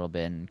hands a little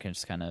bit and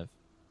just kind of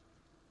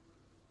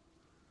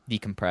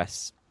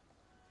decompress.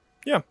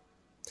 Yeah.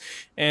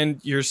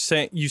 And you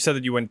said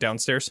that you went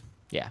downstairs?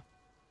 Yeah.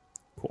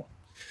 Cool.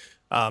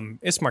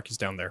 Ismark is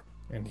down there,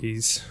 and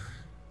he's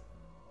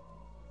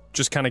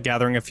just kind of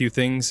gathering a few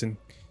things and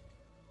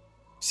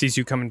sees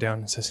you coming down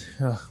and says,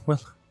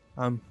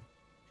 I'm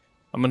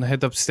going to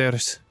head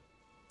upstairs.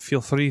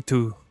 Feel free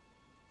to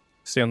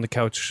stay on the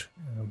couch.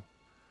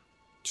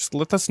 Just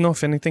let us know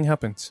if anything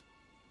happens.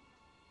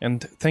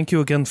 And thank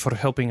you again for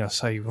helping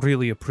us. I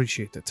really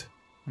appreciate it.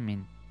 I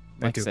mean,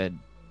 like I said,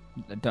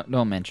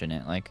 don't mention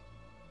it. Like,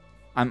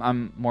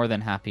 I'm more than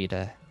happy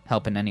to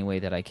help in any way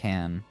that I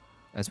can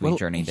as we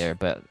journey there.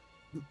 But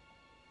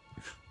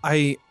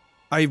I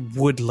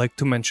would like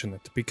to mention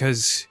it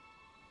because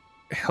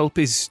help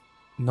is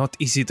not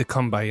easy to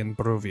come by in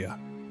Barovia.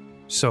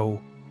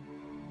 So,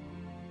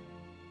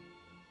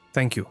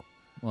 thank you.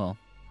 Well,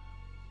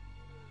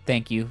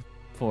 thank you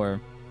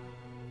for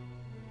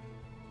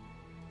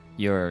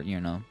your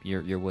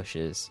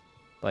wishes.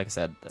 Like I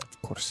said,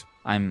 of course,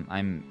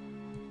 I'm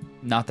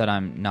not that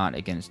I'm not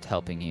against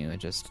helping you.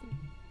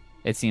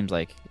 It seems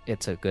like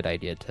it's a good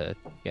idea to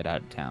get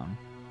out of town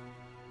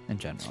in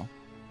general.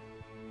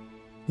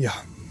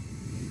 Yeah.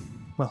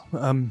 Well,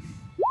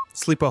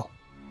 sleep well.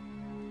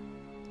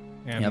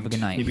 And have a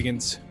good night. He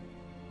begins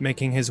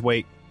making his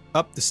way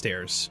up the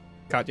stairs.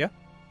 Katya?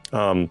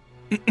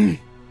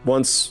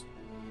 Once,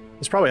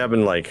 this probably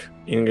happened like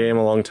in game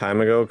a long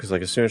time ago, because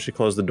like as soon as she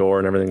closed the door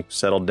and everything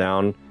settled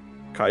down,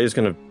 Katya's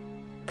gonna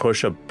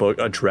push a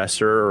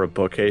dresser or a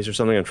bookcase or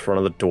something in front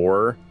of the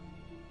door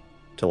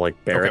to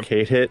like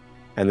barricade it,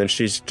 and then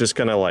she's just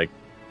gonna like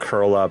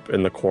curl up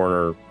in the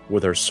corner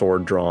with her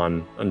sword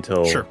drawn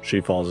until she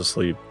falls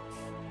asleep,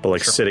 but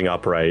like sitting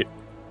upright.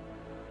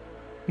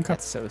 Okay.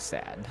 That's so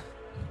sad.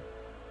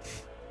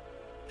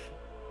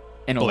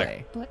 In a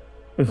way.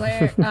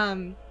 Blair,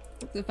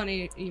 it's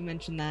funny you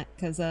mentioned that,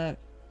 because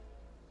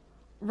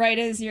right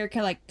as you're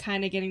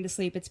kind of getting to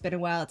sleep, it's been a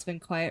while, it's been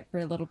quiet for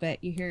a little bit,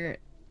 you hear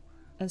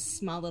a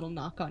small little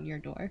knock on your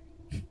door.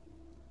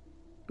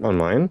 On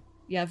mine?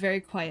 Yeah,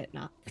 very quiet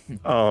knock.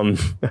 I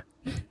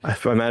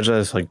imagine I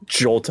just like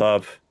jolt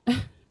up,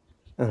 and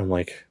I'm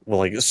like,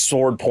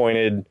 sword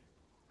pointed,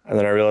 and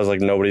then I realize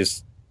like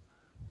nobody's.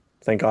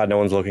 Thank God no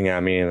one's looking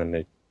at me, and then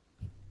they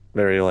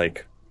very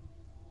like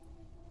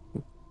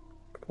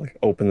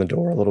open the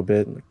door a little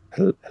bit. And,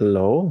 like,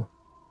 hello?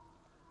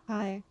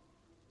 Hi.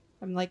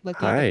 I'm like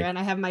looking at the ground.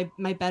 I have my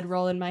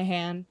bedroll in my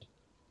hand.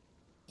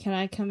 Can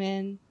I come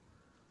in?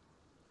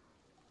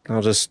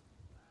 I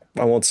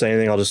won't say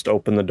anything. I'll just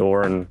open the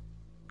door and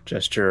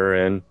gesture her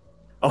in.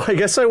 Oh, I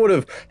guess I would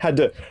have had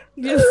to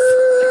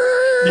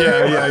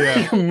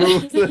Yeah.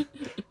 move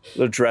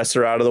the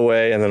dresser out of the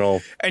way, and then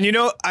I'll... And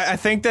I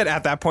think that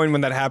at that point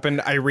when that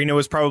happened, Irina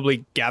was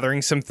probably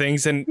gathering some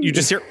things, and you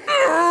just hear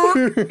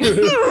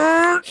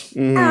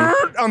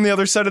on the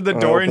other side of the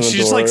door, and she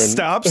just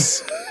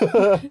stops,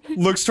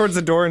 looks towards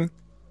the door, and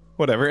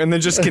whatever, and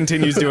then just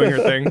continues doing her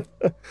thing.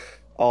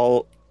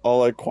 I'll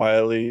like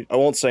quietly, I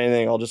won't say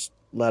anything, I'll just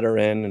let her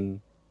in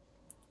and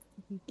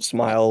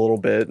smile a little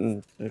bit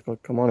and go,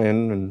 come on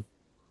in, and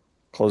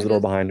close the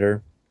door behind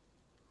her.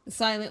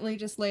 Silently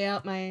just lay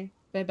out my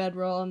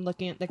bedroll and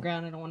looking at the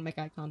ground. I don't want to make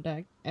eye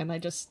contact, and I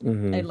just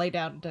I lay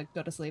down to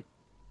go to sleep.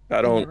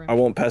 I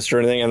won't pester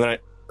anything, and then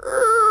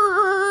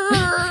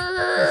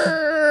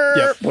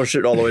push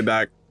it all the way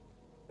back,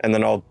 and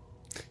then I'll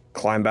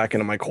climb back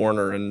into my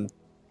corner. And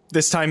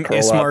this time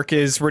Ismark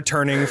is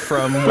returning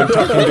from when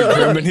talking to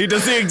Grim, and he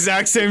does the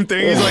exact same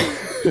thing. He's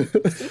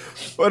like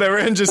whatever,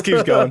 and just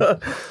keeps going.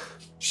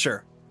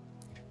 Sure.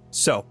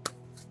 So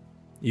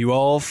you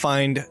all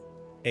find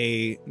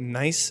a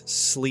nice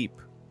sleep.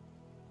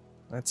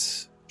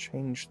 Let's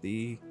change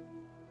here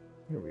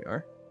we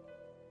are.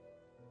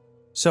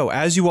 So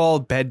as you all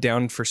bed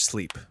down for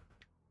sleep,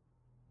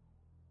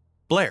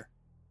 Blair,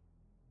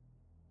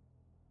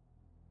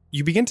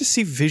 you begin to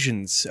see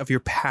visions of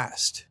your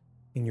past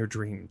in your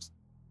dreams.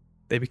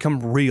 They become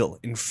real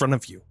in front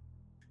of you.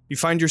 You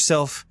find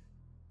yourself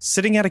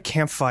sitting at a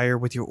campfire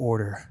with your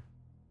order,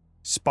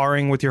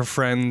 sparring with your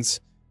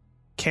friends,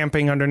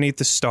 camping underneath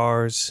the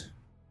stars.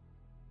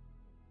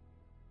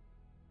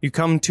 You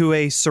come to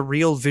a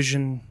surreal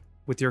vision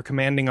with your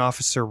commanding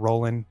officer,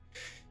 Roland,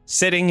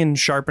 sitting and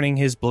sharpening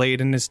his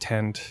blade in his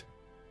tent,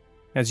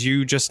 as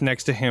you just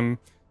next to him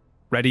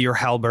ready your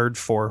halberd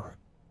for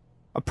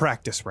a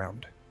practice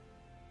round.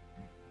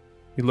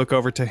 You look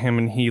over to him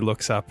and he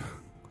looks up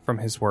from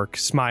his work,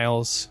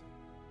 smiles,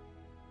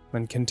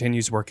 then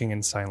continues working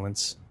in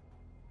silence.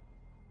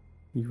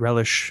 You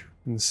relish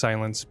in the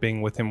silence,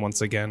 being with him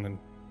once again, and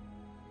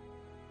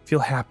feel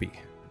happy.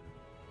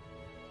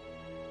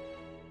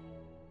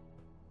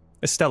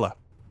 Estella,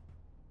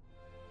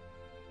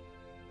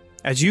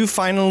 as you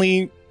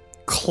finally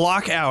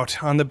clock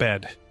out on the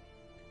bed,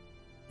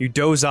 you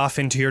doze off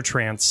into your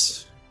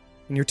trance,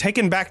 and you're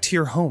taken back to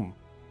your home.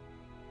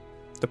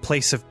 The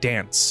place of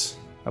dance,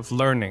 of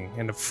learning,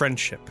 and of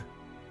friendship.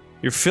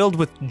 You're filled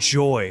with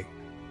joy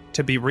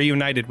to be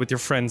reunited with your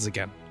friends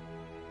again.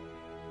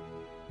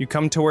 You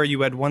come to where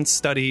you had once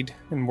studied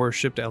and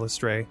worshipped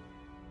Elistray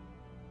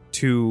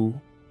to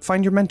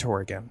find your mentor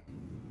again.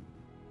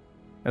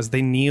 As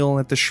they kneel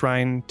at the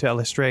shrine to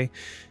Elistray,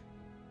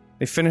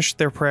 they finish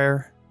their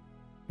prayer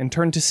and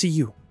turn to see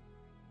you.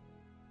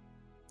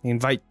 They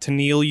invite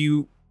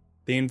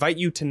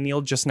you to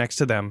kneel just next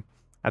to them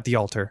at the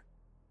altar.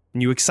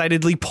 And you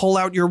excitedly pull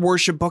out your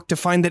worship book to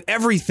find that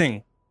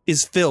everything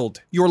is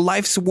filled. Your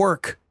life's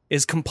work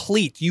is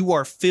complete. You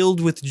are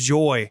filled with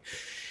joy.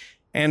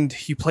 And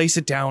you place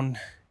it down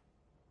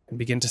and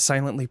begin to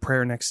silently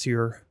pray next to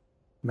your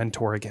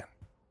mentor again.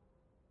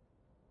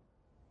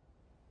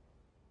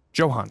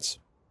 Johans,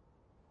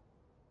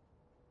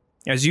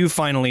 as you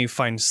finally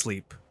find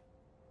sleep,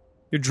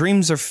 your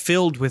dreams are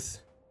filled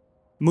with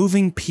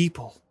moving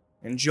people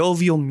and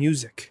jovial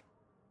music.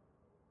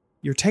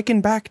 You're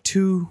taken back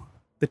to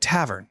the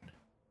tavern,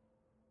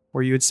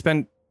 where you had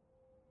spent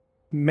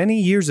many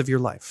years of your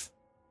life.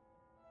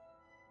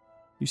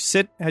 You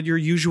sit at your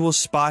usual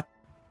spot,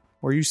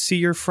 where you see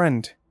your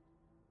friend,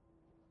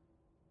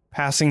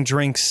 passing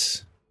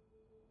drinks,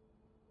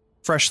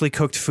 freshly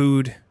cooked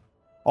food,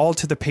 all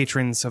to the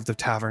patrons of the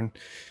tavern.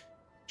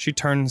 She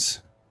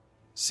turns,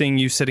 seeing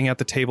you sitting at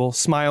the table,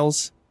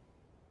 smiles,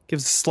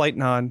 gives a slight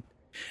nod,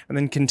 and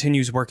then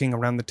continues working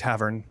around the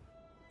tavern.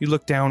 You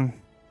look down,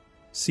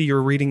 see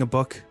you're reading a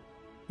book,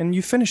 and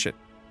you finish it,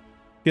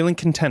 feeling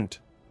content.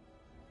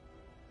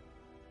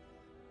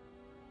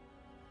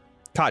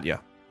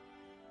 Katya,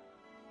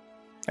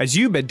 as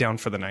you bed down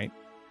for the night,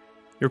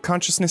 your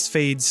consciousness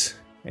fades,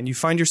 and you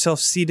find yourself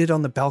seated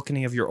on the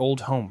balcony of your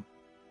old home.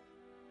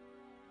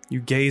 You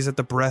gaze at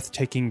the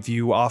breathtaking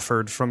view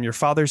offered from your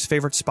father's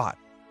favorite spot,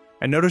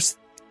 and notice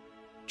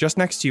just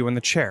next to you in the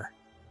chair,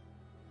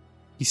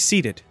 he's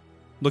seated,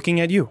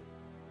 looking at you.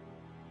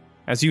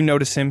 As you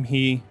notice him,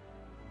 he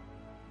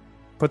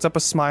puts up a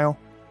smile,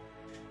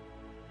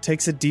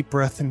 takes a deep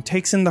breath, and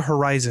takes in the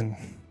horizon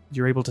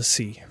you're able to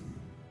see.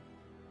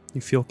 You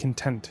feel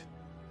content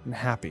and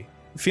happy,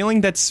 a feeling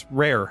that's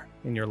rare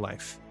in your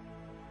life.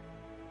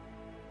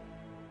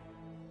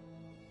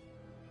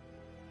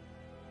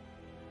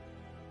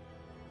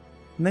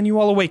 And then you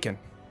all awaken.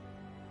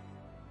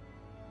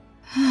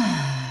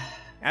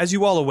 As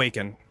you all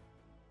awaken,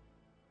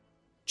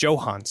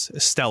 Johans,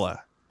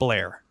 Estella,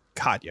 Blair,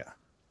 Katya,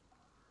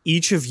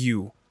 each of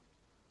you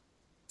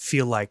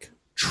feel like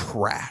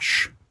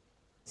trash.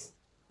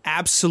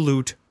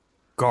 Absolute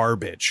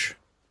garbage.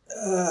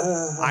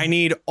 I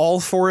need all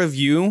four of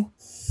you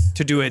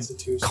to do a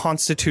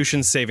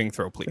Constitution saving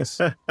throw, please.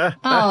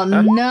 Oh,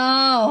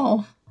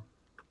 no.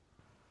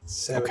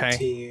 17.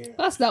 Okay.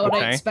 That's not what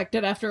I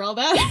expected after all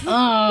that.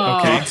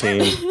 Oh.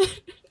 Okay.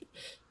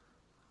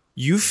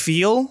 You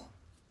feel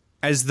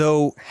as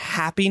though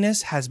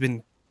happiness has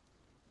been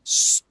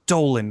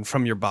stolen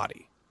from your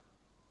body.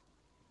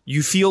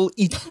 You feel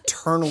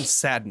eternal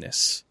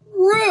sadness.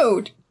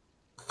 Rude.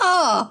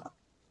 Ah.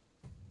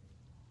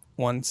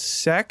 One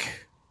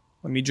sec.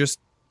 Let me just...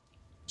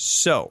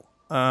 So,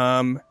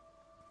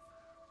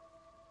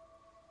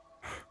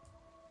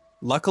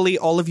 luckily,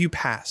 all of you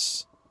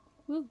pass.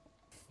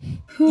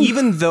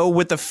 Even though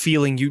with the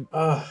feeling, you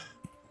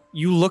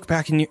look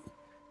back and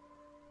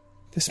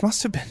this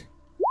must have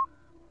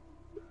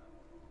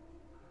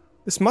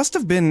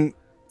been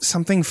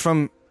something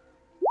from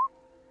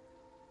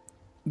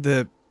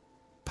the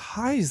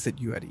pies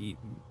that you had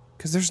eaten.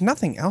 Because there's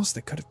nothing else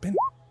that could have been.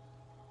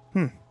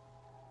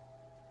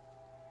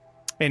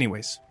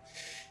 Anyways,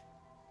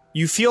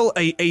 you feel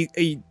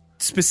a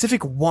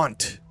specific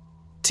want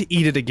to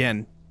eat it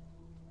again.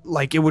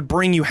 Like it would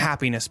bring you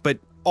happiness, but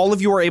all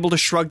of you are able to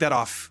shrug that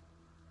off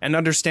and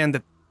understand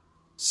that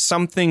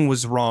something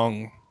was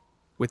wrong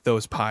with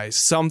those pies.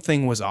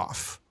 Something was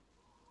off.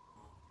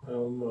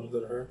 I'll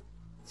murder her.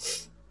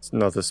 It's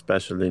not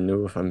especially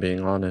new, if I'm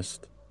being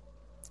honest.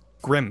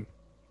 Grim.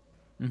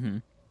 Mm-hmm.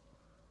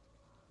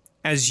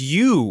 As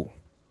you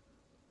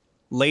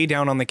lay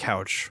down on the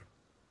couch.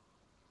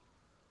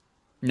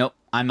 Nope,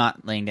 I'm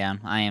not laying down.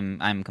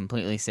 I'm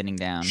completely sitting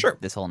down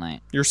this whole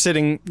night. You're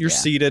sitting, you're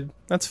seated.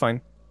 That's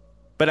fine.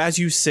 But as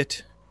you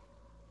sit,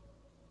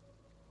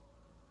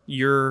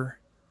 your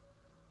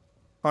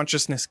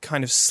consciousness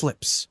kind of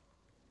slips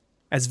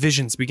as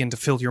visions begin to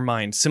fill your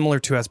mind, similar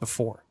to as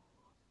before.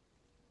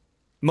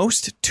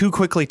 Most too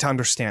quickly to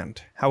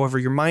understand. However,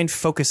 your mind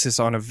focuses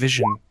on a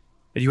vision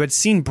that you had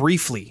seen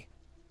briefly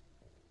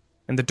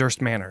in the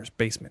Durst Manor's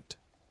basement.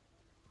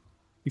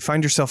 You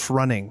find yourself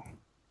running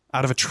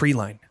out of a tree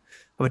line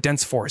of a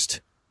dense forest,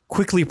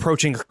 quickly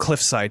approaching a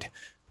cliffside.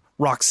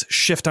 Rocks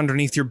shift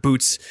underneath your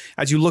boots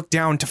as you look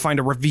down to find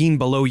a ravine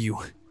below you.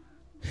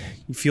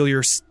 You feel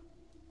your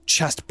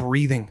chest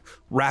breathing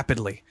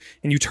rapidly,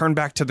 and you turn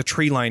back to the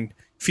tree line,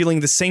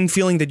 feeling the same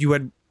feeling that you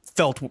had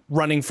felt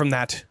running from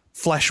that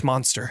flesh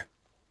monster.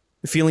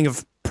 The feeling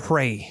of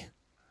prey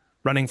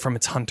running from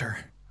its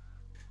hunter.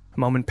 A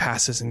moment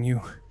passes and you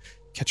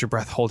catch your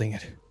breath holding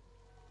it.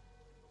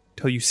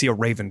 Till you see a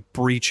raven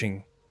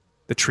breaching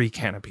the tree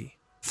canopy,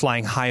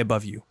 flying high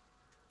above you.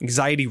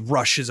 Anxiety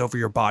rushes over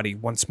your body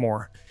once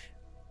more.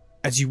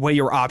 As you weigh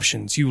your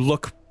options, you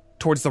look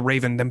towards the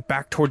raven, then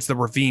back towards the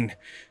ravine.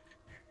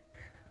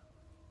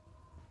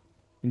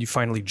 And you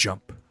finally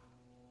jump.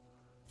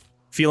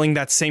 Feeling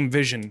that same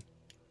vision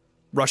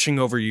rushing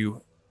over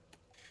you.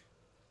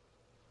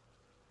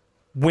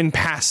 Wind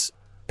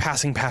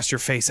passing past your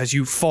face as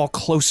you fall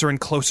closer and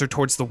closer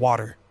towards the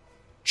water.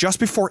 Just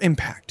before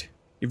impact,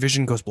 your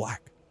vision goes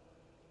black.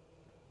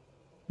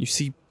 You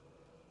see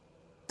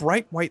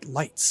bright white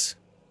lights,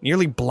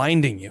 nearly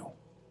blinding you.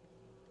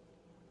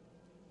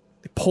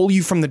 They pull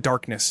you from the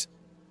darkness,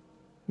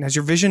 and as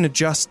your vision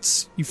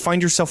adjusts, you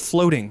find yourself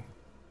floating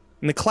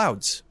in the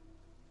clouds.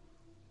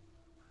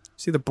 You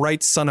see the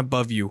bright sun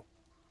above you,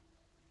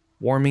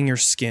 warming your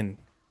skin.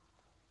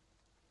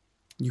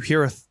 You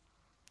hear a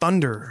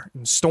thunder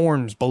and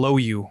storms below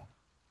you,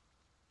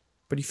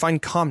 but you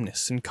find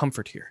calmness and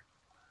comfort here.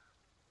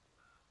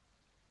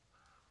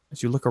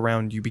 As you look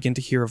around, you begin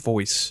to hear a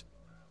voice,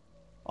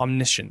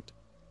 omniscient,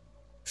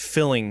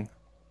 filling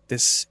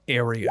this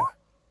area.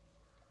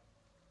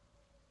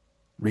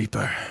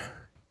 Reaper,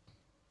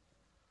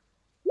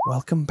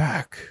 welcome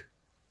back.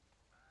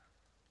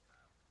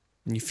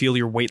 And you feel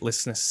your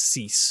weightlessness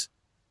cease.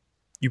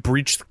 You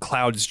breach the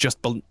clouds just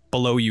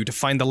below you to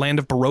find the land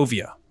of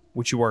Barovia,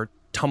 which you are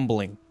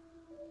tumbling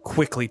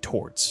quickly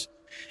towards.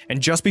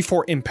 And just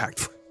before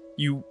impact,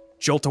 you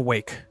jolt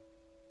awake,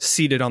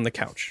 seated on the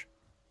couch.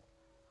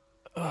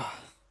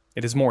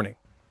 It is morning,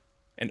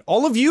 and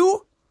all of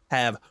you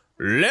have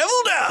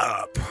leveled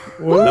up!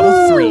 Whoa.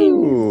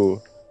 Level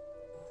 3.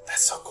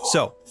 That's so cool.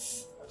 So,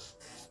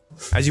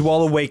 as you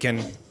all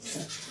awaken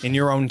in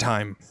your own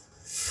time,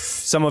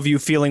 some of you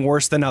feeling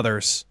worse than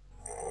others,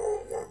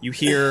 you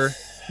hear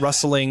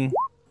rustling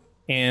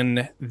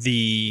in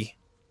the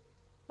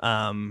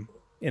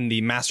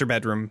master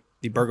bedroom,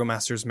 the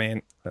burgomaster's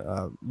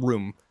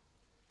room.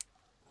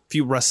 A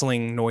few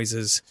rustling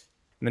noises,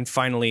 and then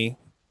finally,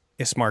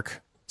 Ismark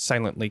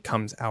silently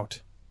comes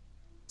out,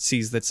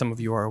 sees that some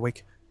of you are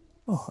awake.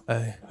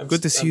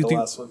 Good to see you. I'm the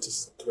last one to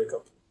wake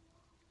up.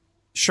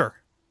 Sure.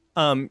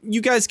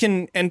 You guys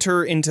can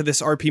enter into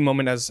this RP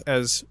moment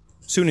as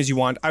soon as you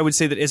want. I would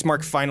say that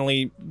Ismark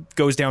finally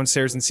goes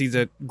downstairs and sees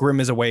that Grim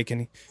is awake,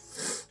 and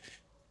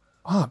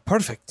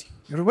perfect.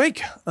 You're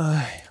awake.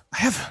 I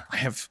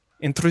have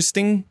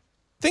interesting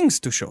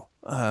things to show.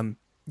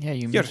 Yeah,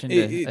 you mentioned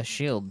a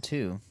shield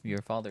too.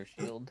 Your father's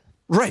shield.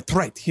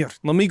 Right. Here,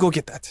 let me go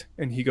get that.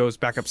 And he goes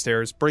back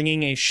upstairs,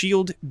 bringing a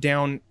shield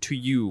down to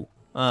you.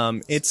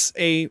 It's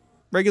a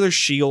regular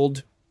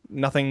shield,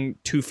 nothing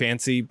too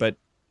fancy, but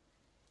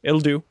it'll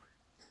do.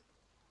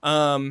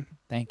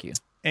 Thank you.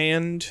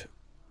 And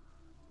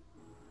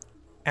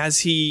as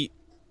he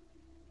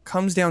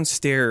comes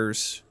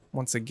downstairs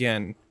once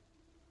again,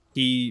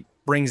 he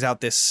brings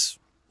out this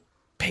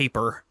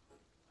paper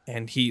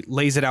and he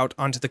lays it out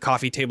onto the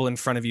coffee table in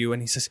front of you,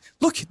 and he says,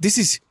 "Look,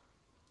 it's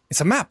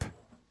a map.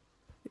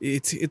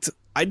 It's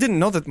I didn't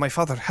know that my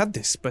father had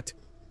this, but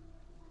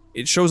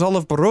it shows all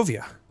of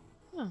Barovia.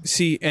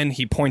 See," and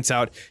he points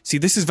out, "See,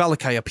 this is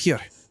Valakai up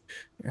here.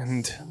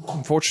 And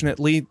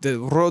unfortunately, the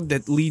road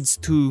that leads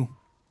to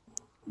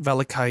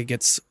Valakai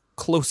gets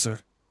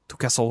closer to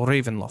Castle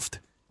Ravenloft.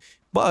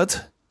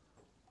 But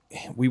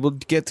we will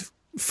get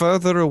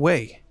further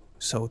away.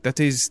 So that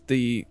is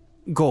the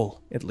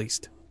goal, at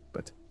least.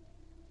 But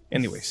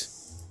anyways.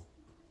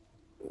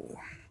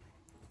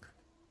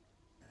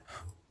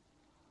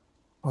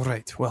 All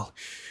right, well,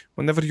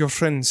 whenever your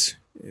friends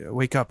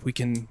wake up, we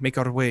can make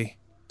our way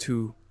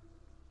to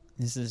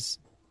This is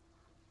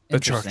the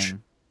interesting. church.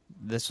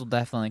 This will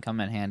definitely come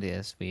in handy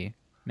as we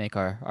make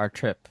our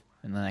trip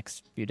in the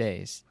next few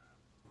days.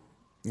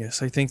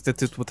 Yes, I think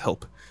that it would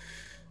help.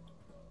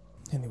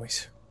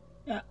 Anyways.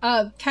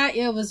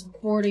 Katya was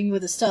boarding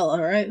with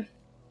Estella, right?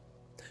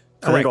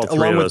 Correct, all three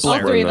along of with us All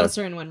Blair. three of us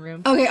are in one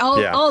room. Okay,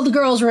 all the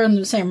girls were in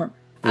the same room.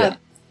 Yeah.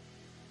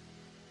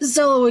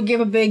 Estella would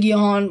give a big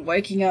yawn,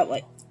 waking up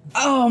like,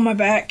 "Oh, my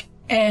back,"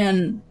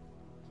 and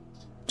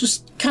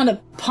just kind of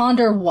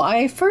ponder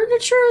why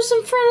furniture is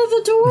in front of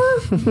the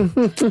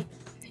door.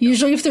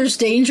 Usually if there's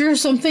danger,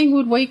 something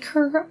would wake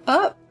her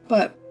up,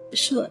 but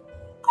she's like,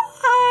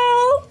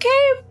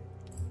 okay,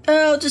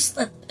 I'll just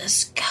let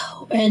this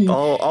go. And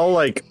I'll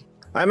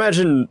I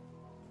imagine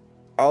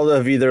I'll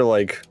have either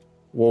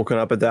woken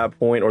up at that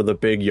point, or the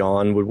big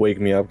yawn would wake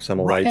me up because I'm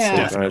a light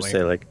sleeper. And I'd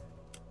say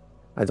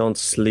I don't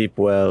sleep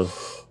well.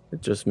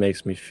 It just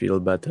makes me feel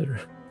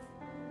better.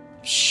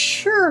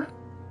 sure,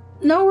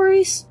 no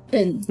worries.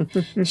 And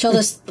she'll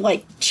just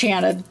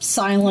chant a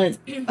silent,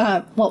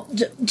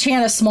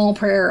 chant a small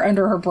prayer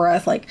under her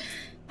breath,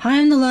 I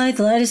am the light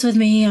is with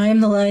me, I am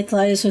the light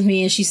is with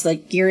me. And she's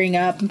gearing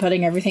up and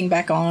putting everything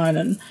back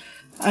on,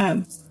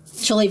 and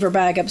she'll leave her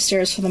bag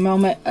upstairs for the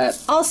moment.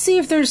 I'll see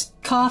if there's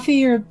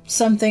coffee or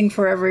something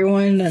for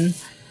everyone? And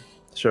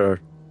Sure.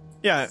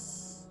 Yeah.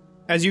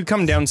 As you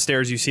come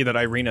downstairs, you see that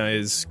Irina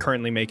is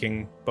currently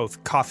making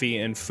both coffee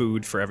and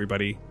food for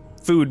everybody.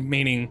 Food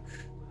meaning,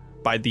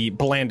 by the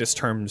blandest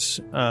terms,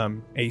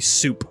 a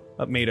soup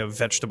made of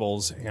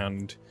vegetables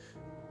and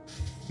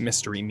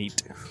mystery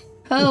meat.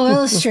 oh,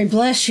 Illustri,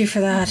 bless you for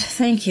that.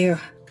 Thank you.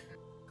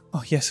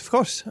 Oh, yes, of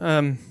course.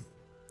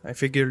 I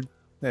figured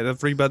that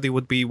everybody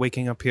would be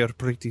waking up here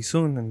pretty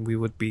soon, and we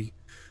would be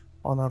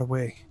on our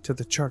way to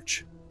the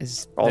church.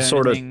 Is All there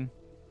sort of- anything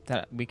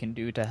that we can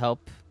do to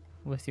help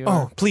with your...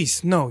 Oh,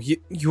 please, no.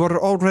 You are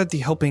already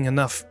helping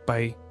enough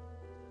by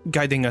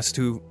guiding us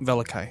to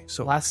Velakai.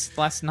 So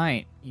Last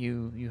night,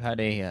 you had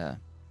a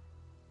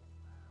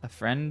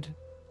friend,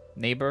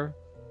 neighbor,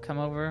 come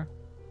over.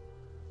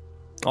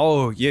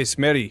 Oh, yes,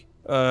 Mary.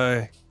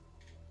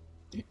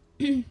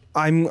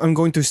 I'm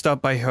going to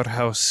stop by her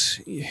house.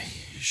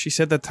 She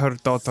said that her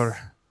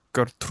daughter,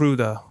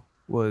 Gertruda,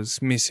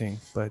 was missing,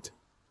 but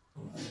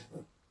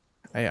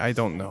I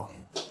don't know.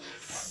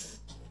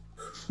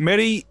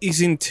 Mary is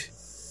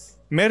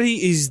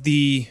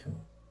the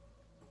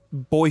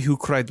boy who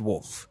cried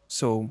wolf,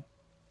 so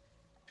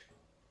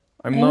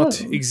I'm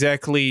not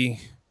exactly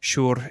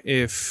sure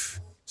if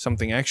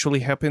something actually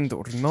happened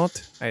or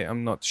not.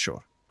 I'm not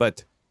sure,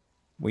 but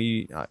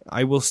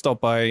I will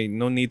stop by.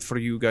 No need for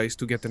you guys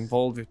to get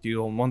involved if you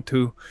don't want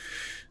to,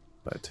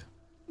 but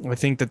I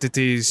think that it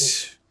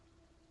is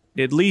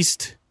at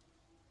least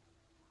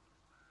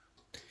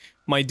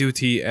my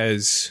duty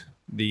as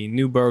the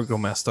new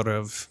burgomaster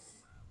of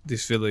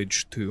this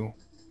village to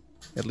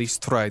at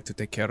least try to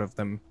take care of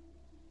them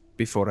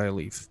before I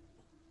leave.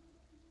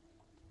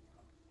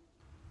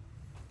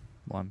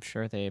 Well, I'm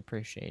sure they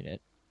appreciate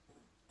it.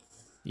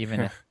 Even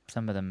if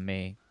some of them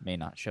may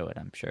not show it,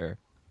 I'm sure.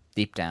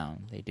 Deep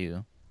down, they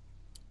do.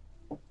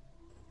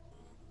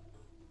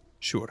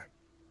 Sure.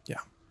 Yeah.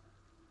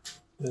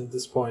 At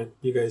this point,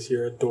 you guys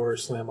hear a door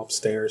slam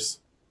upstairs.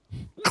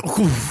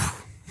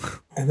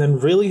 And then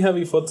really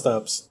heavy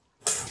footsteps.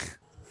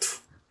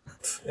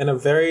 And a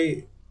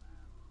very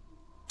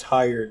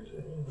tired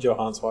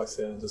Johans walks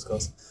in and just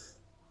goes,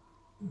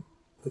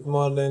 "Good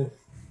morning."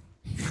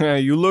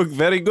 You look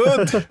very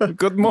good.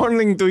 Good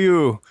morning to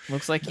you.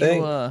 Looks like Hey.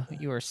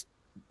 you were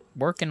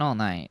working all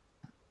night.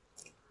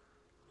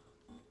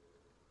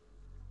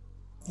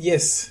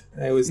 Yes,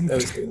 I was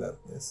doing that.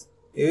 Yes,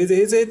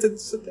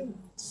 it's a thing.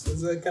 It's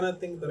the kind of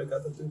thing that I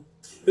got to do.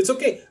 It's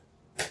okay.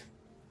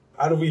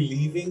 Are we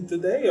leaving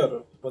today,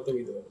 or what are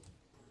we doing?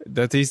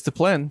 That is the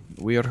plan.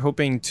 We are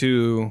hoping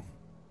to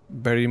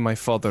bury my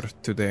father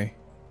today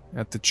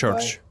at the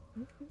church.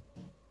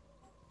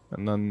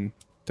 And then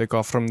take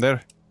off from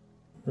there.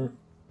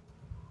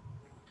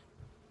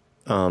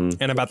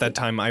 And about that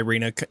time,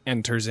 Irina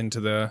enters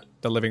into the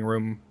living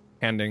room,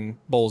 handing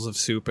bowls of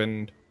soup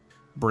and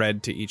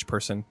bread to each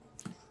person.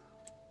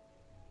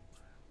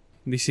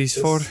 This is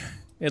for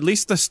at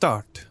least the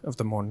start of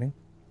the morning.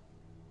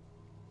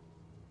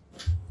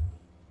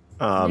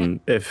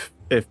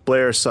 If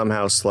Blair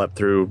somehow slept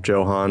through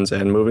Johans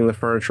and moving the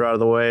furniture out of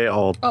the way,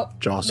 I'll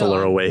jostle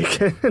her awake.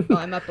 Oh,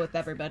 I'm up with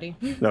everybody.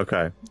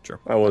 Okay. Sure.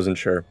 I wasn't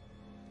sure.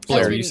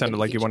 Blair, you sounded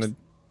like you wanted...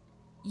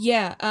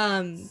 Yeah,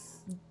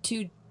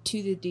 to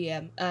the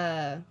DM.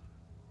 I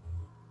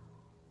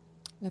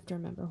have to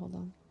remember, hold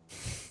on.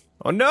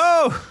 Oh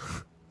no!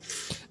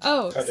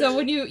 Oh, so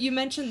when you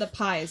mentioned the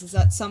pies, is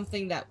that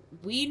something that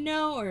we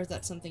know, or is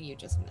that something you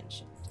just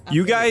mentioned?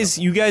 You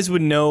guys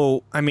would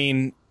know, I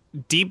mean,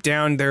 deep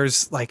down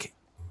there's like,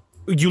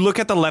 you look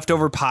at the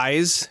leftover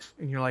pies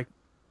and you're like,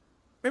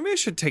 maybe I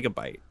should take a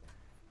bite.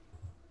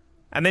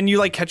 And then you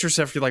like catch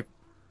yourself, you're like,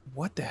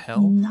 what the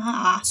hell?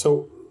 Nah.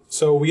 So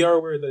we are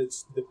aware that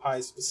it's the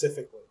pie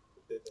specifically.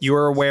 You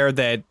are aware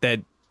that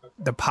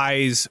the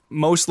pies,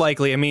 most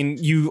likely, I mean,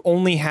 you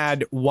only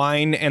had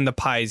wine and the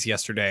pies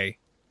yesterday.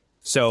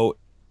 So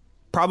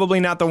probably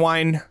not the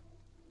wine,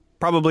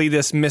 probably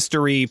this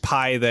mystery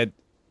pie that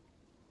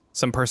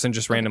some person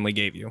just randomly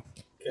gave you.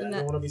 Okay, I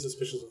don't want to be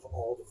suspicious of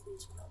all the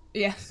foods.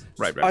 Yeah.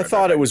 Right. I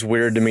thought it was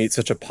weird to meet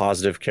such a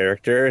positive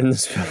character in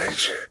this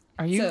village.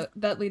 Are you? So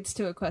that leads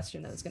to a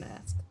question I was going to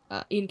ask.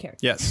 In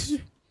character. Yes.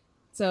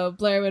 So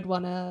Blair would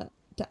want to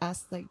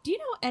ask, like, do you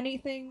know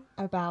anything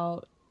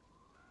about,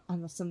 I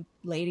don't know, some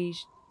lady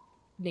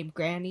named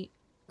Granny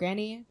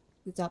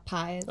who's got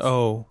pies?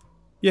 Oh,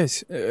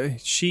 yes.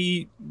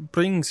 She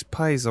brings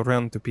pies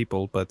around to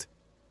people, but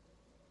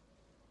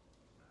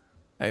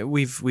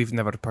we've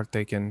never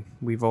partaken.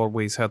 We've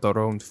always had our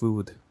own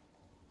food.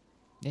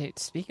 Hey,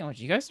 speaking of which,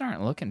 you guys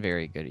aren't looking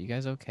very good. Are you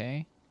guys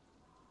okay?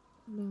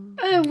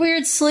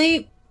 Weird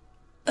sleep.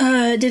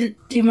 Didn't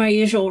do my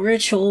usual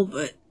ritual,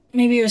 but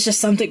maybe it was just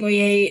something we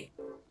ate.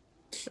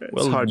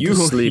 Well, hard to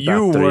sleep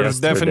you after were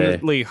yesterday.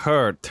 definitely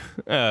hurt,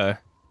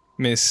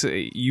 Miss.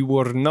 You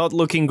were not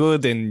looking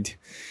good, and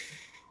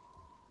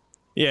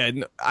yeah,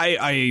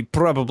 I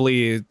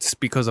probably it's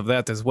because of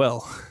that as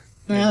well.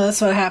 No,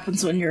 that's what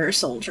happens when you're a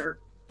soldier.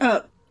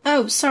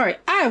 Oh, sorry.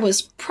 I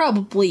was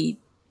probably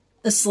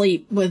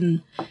asleep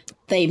when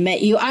they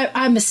met you.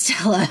 I'm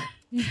Estella.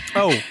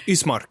 Oh,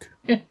 Ismark.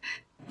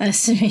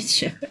 Nice to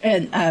meet you.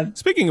 And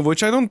Speaking of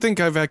which, I don't think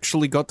I've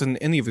actually gotten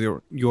any of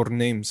your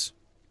names.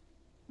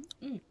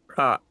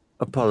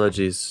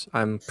 Apologies.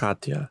 I'm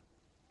Katya.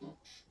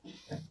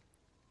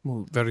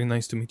 Well, very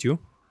nice to meet you.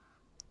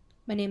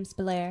 My name's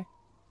Blair.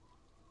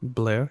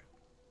 Blair.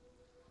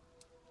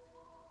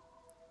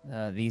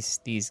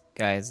 These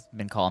guys have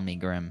been calling me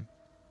Grim.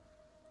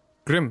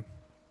 Grim.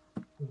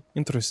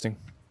 Interesting.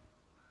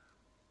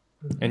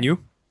 And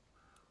you,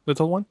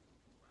 little one?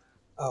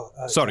 Oh,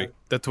 Sorry,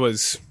 that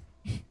was...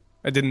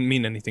 I didn't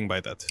mean anything by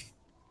that.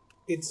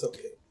 It's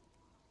okay.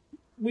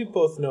 We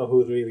both know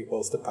who really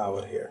holds the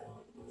power here.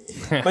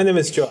 My name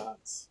is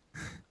Johans.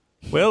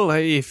 Well,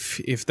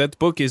 if that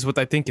book is what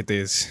I think it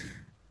is,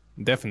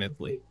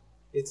 definitely.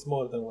 It's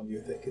more than what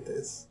you think it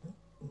is.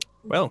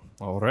 Well,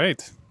 all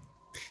right.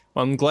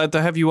 I'm glad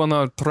to have you on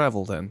our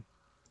travel then.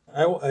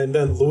 And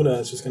then Luna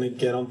is just gonna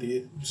get on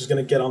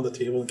the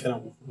table and kind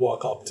of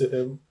walk up to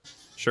him,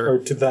 Sure. or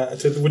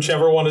to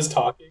whichever one is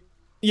talking.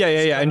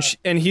 Yeah.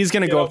 And he's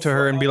gonna go up to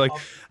her and be like,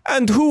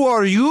 "And who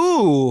are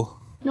you?"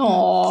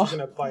 Aw. She's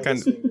gonna bite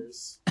his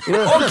fingers.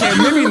 Okay,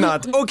 maybe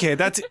not. Okay,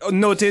 that's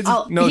noted.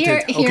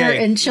 Noted. Here,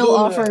 Okay. and she'll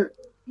Luna offer.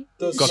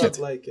 Does Got shit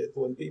it. like it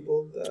when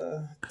people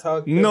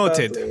talk.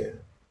 Noted. badly.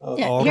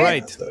 Yeah, All here-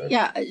 right.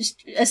 Yeah,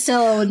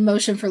 Estella would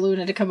motion for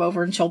Luna to come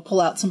over, and she'll pull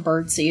out some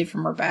birdseed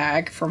from her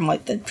bag, from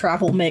like the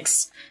travel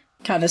mix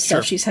kind of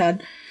stuff she's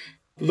had.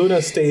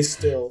 Luna stays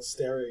still,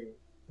 staring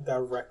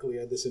directly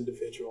at this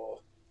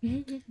individual.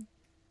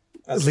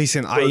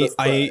 Listen,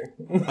 I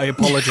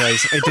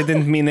apologize. I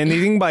didn't mean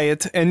anything by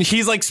it. And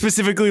he's like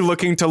specifically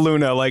looking to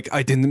Luna, like,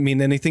 I didn't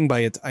mean anything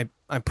by it.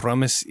 I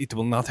promise it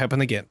will not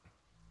happen again.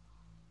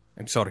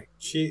 I'm sorry.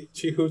 She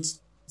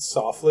hoots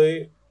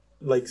softly,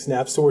 like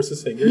snaps towards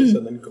his fingers,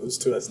 and then goes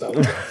to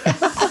Estella.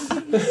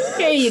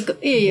 Here you go.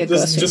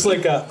 just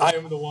like I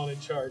am the one in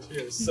charge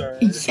here, sir.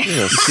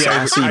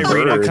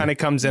 Irina kind of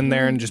comes in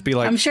there and just be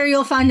like, I'm sure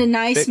you'll find a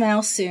nice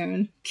mouse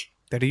soon.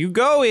 there you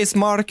go,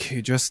 Ismark.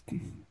 You're just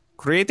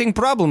creating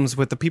problems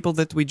with the people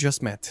that we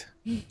just met.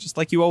 Just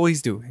like you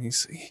always do.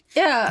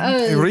 Yeah,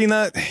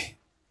 Irina,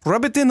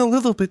 rub it in a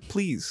little bit,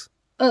 please.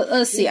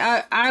 let's see.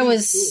 I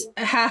was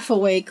half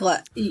awake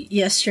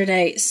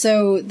yesterday,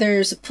 so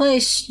there's a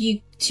place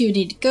you two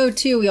need to go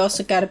to. We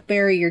also got to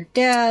bury your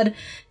dad,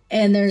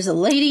 and there's a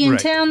lady in Right.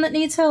 town that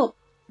needs help.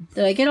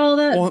 Did I get all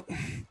that? Well,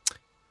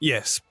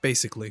 yes,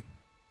 basically.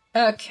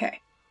 Okay.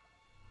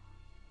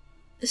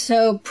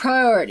 So,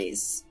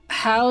 priorities.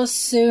 How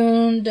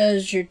soon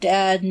does your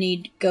dad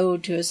need to go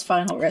to his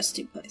final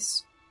resting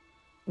place?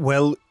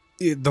 Well,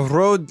 the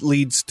road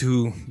leads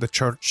to the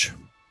church,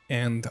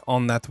 and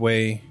on that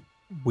way,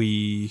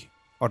 we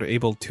are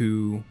able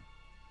to...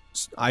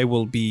 I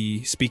will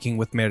be speaking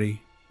with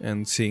Mary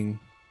and seeing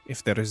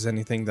if there is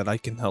anything that I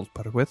can help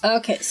her with.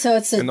 Okay, so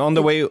it's And on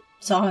the way...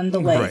 It's on the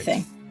way Right.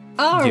 thing.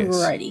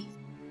 Alrighty.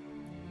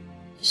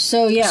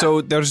 So, yeah.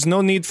 So there's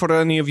no need for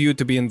any of you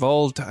to be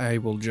involved. I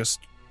will just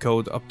go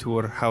up to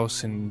her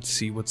house and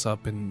see what's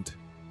up and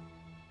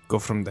go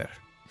from there.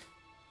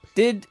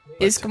 Did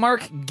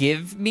Iskamark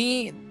give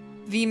me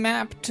the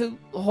map to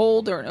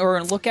hold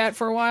or look at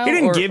for a while? He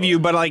didn't or- give you,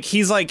 but like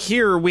he's like,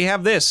 here, we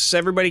have this.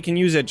 Everybody can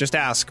use it. Just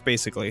ask,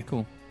 basically.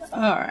 Cool.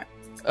 Alright.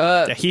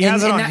 Yeah, he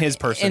has it on that, his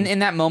person. In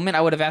that moment,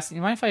 I would have asked,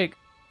 you mind if I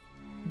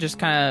just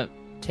kind of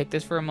take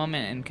this for a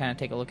moment and kind of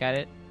take a look at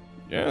it?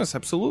 Yes,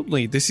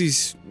 absolutely. This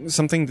is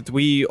something that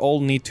we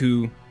all need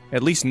to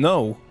at least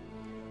know.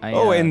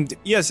 And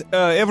yes,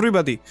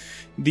 everybody,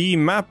 the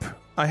map.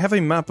 I have a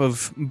map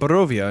of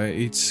Barovia.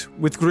 It's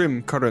with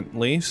Grim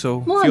currently,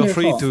 so feel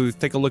free Wonderful. to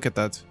take a look at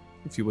that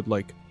if you would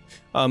like.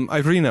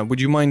 Irina, would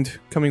you mind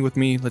coming with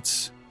me?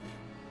 Let's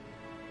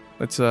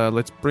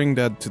bring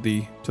Dad to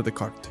the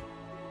cart.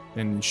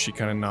 And she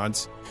kind of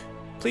nods.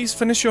 Please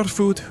finish your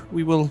food.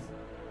 We will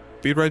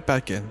be right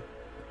back in.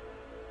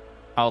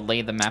 I'll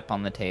lay the map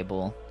on the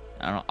table.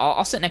 I don't know.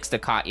 I'll sit next to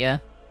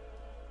Katya,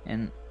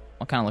 and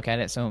I'll kind of look at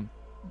it. So,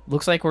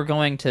 looks like we're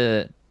going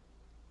to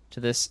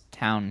this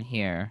town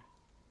here.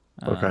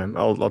 Okay,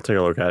 I'll take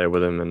a look at it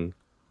with him and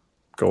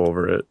go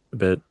over it a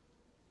bit.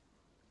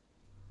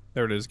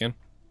 There it is again.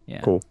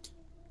 Yeah. Cool.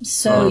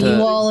 So,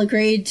 you all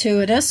agreed to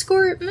an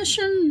escort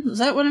mission? Is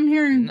that what I'm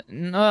hearing?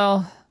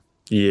 No.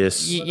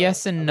 Yes.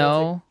 Yes and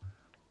no.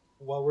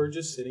 While we're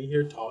just sitting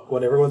here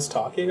when everyone's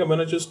talking, I'm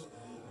gonna just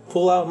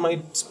pull out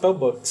my spell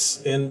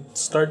books and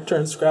start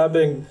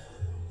transcribing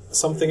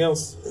something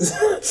else.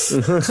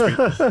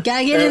 Gotta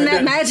get in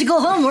that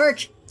magical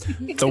homework.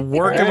 The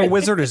work of a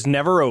wizard is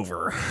never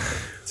over.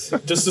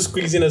 Just to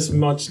squeeze in as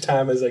much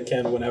time as I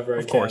can whenever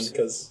I can,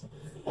 because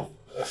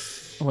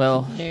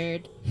Well,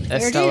 Nerd.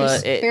 Estella,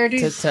 Fair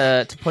dues.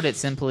 to put it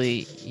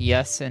simply,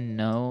 yes and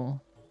no.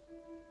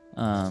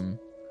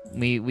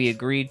 We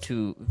agreed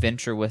to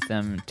venture with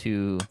them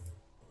to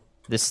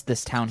this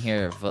town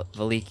here,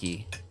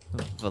 Valiki.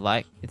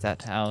 Valak, is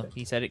that how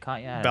he said it,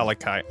 Katya?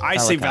 Valakai. I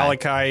say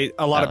Valakai.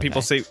 A lot of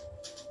people say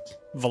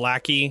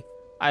Valaki.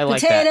 I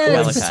like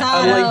Potatoes, that. potatoes,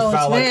 I like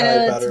Valakai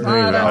tomatoes, better.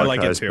 tomatoes. I like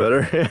it Valakai's too.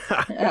 better.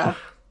 Yeah.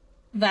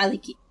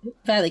 Valiki.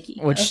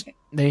 Valaki. Which Okay.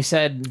 they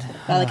said,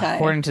 Valakai.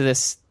 according to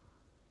this,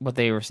 what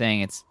they were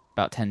saying, it's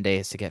about 10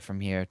 days to get from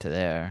here to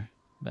there.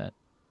 But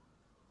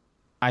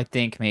I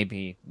think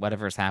maybe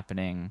whatever's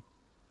happening,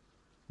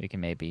 we can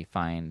maybe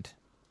find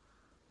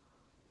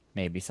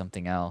maybe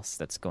something else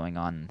that's going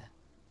on.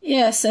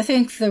 Yes, I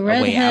think the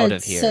way out redhead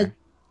of here. said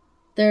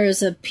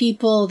there's a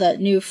people that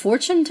knew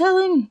fortune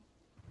telling.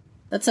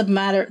 That's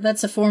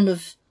a form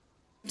of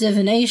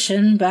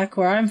divination back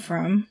where I'm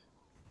from.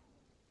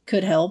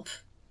 Could help.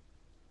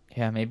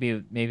 Yeah,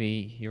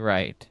 maybe you're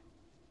right.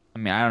 I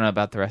mean, I don't know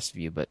about the rest of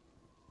you, but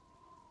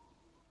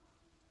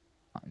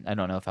I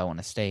don't know if I want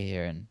to stay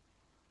here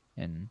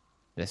in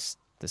this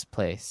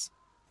place.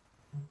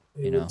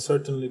 It would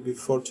certainly be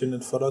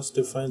fortunate for us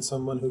to find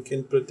someone who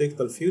can predict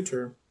the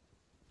future.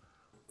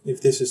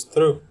 If this is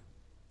true.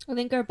 I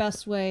think our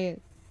best way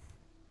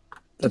to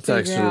That's figure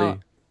actually out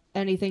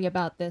anything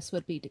about this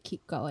would be to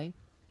keep going.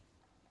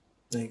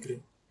 I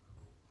agree.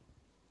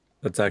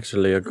 That's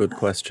actually a good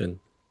question.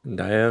 And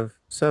I have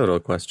several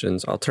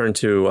questions. I'll turn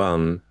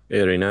to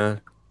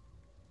Irina.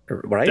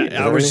 Right?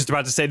 I was just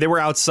about to say they were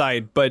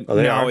outside, but Oh,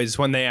 they now are? is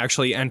when they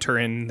actually enter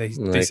in. They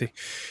Like- say,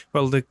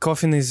 "Well, the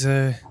coffin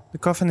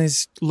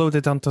is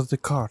loaded onto the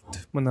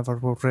cart whenever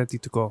we're ready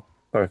to go."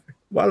 Perfect.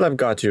 While I've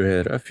got you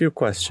here, a few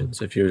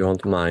questions, if you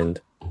don't mind.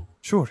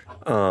 Sure.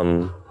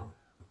 Can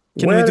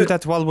Can we do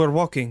that while we're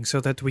walking so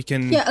that we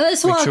can? Yeah,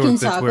 let's make walk sure and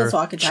that talk. we're- Let's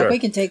walk and talk. Sure. We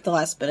can take the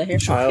last bit of here.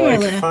 I Here, like-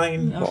 Lena.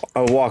 Fine.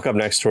 I walk up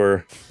next to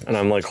her, and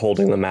I'm like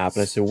holding the map,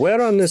 and I say,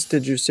 "Where on this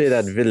did you say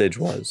that village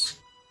was?"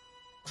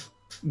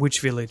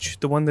 Which village?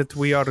 The one that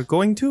we are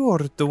going to, or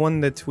the one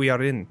that we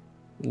are in?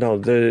 No,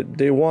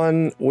 the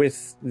one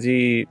with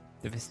the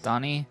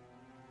Vistani?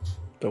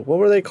 what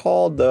were they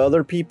called? The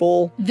other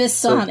people?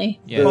 Vistani.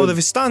 Yeah. Oh, the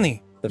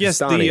Vistani. The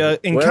Yes, Vistani. the Where are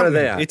encampment.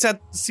 they at? It's at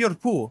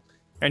Sirpul.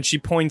 And she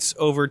points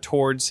over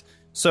towards.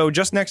 So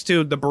just next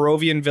to the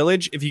Barovian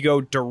village, if you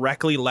go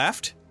directly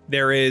left,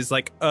 there is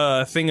like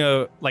a thing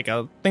of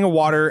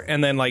water,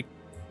 and then like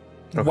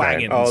Okay.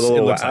 wagons. Oh, the it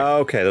little looks like.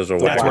 okay, those are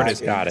That's wagons. what it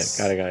is.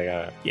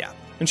 Got it. Yeah.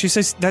 And she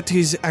says that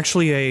is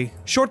actually a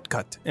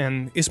shortcut,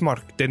 and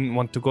Ismark didn't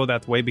want to go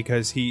that way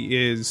because he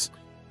is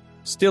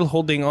still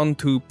holding on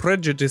to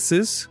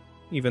prejudices,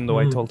 even though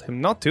I told him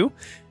not to.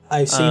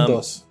 I've seen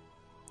those.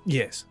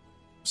 Yes.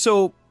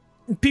 So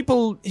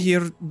people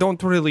here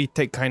don't really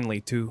take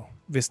kindly to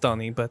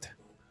Vistani, but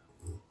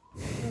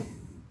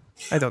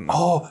I don't know.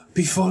 Oh,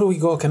 before we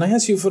go, can I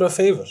ask you for a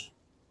favor?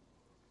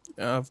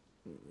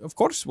 Of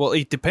course. Well,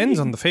 it depends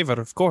on the favor,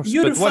 of course.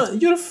 You're but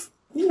what?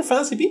 you're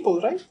fancy people,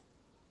 right?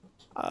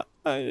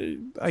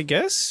 I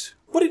guess.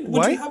 Would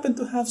Why? you happen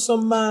to have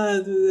some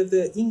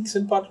the inks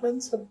and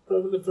parchments,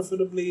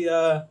 preferably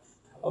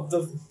of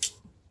the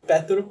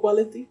better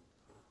quality?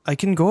 I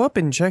can go up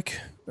and check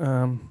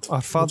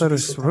our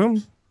father's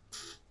room.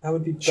 That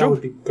would be Sure. that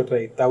would be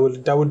great. That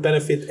would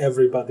benefit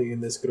everybody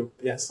in this group.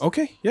 Yes.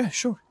 Okay, yeah,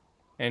 sure.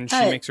 And she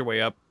Hi. makes her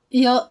way up.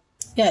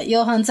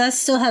 Johans, I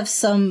still have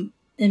some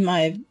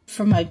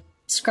from my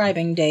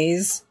scribing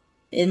days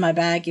in my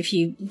bag if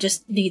you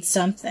just need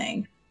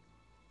something.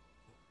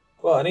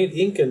 Well, I need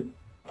ink and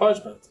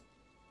parchment.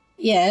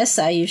 Yes,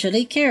 I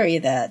usually carry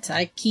that.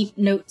 I keep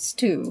notes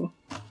too.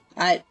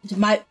 But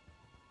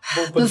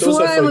Before those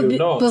are I for would your be-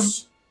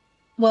 notes.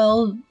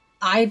 Well,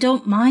 I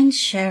don't mind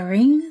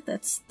sharing.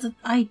 That's the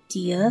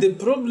idea. The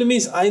problem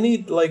is I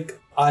need like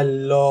a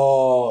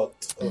lot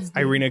of.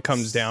 Irina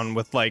comes down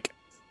with like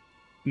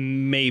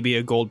maybe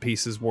a gold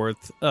piece's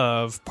worth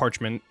of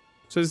parchment.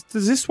 Says,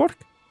 "Does this work?"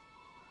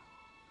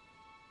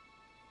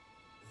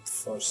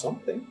 For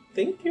something.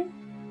 Thank you.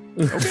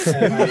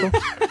 And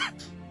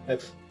I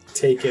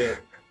take it,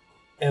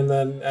 and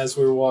then as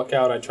we walk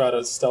out, I try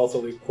to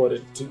stealthily put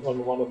it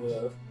on one of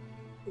the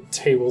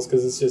tables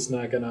because it's just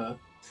not gonna.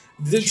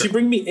 Did she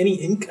bring me any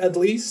ink at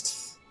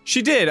least?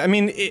 She did. I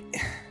mean,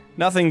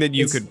 nothing that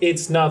you could.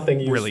 It's nothing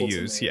useful really to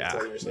use, me, yeah, is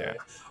what you're saying.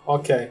 yeah.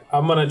 Okay,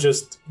 I'm gonna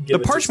just give The it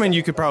to parchment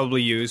you Stella. could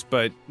probably use,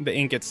 but the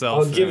ink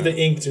itself. I'll give the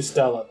ink to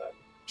Stella then.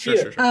 Sure,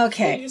 Here. sure, sure.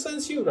 Okay.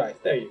 Since you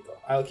right, there you go.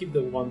 I'll keep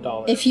the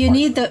 $1. If you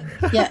need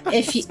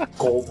if you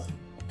gold.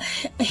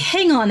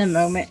 hang on a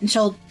moment, and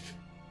she'll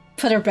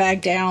put her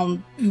bag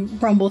down,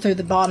 rumble through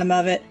the bottom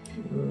of it.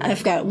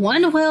 I've got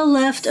one well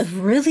left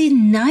of really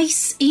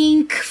nice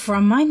ink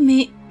from my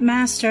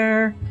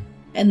master,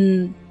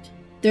 and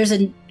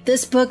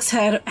this book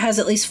has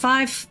at least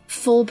 5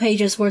 full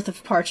pages worth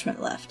of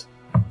parchment left.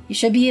 You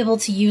should be able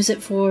to use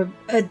it for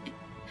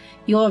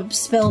your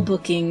spell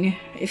booking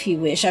if you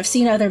wish. I've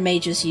seen other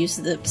mages use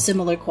the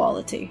similar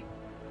quality.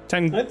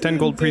 10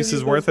 gold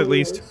pieces worth at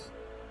least.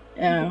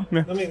 Yeah.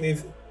 I mean,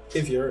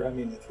 if you're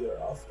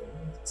offering,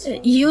 it's fine.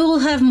 You'll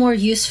have more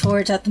use for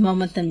it at the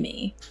moment than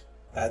me.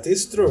 That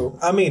is true.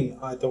 I mean,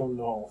 I don't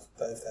know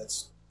if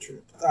that's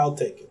true. I'll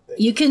take it.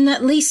 You can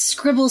at least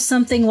scribble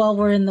something while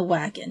we're in the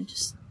wagon.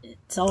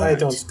 It's all I right.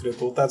 don't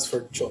scribble. That's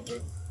for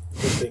children.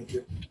 But thank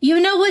you. You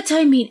know what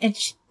I mean. And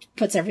she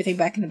puts everything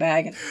back in the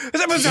bag. And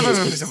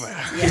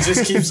He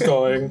just keeps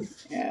going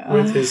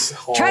with his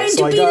haul. trying So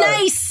to I be got-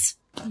 nice.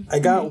 I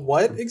got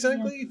what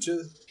exactly?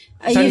 Just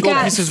 10 you gold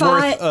got pieces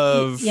five,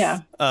 of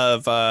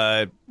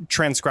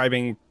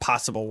transcribing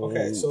possible.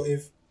 okay. So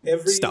if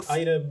every stuff.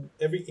 item,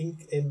 every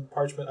ink and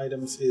parchment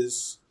items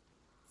is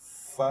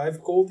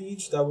 5 gold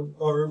each, that would,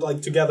 or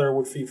like together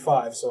would be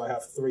 5. So I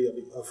have 3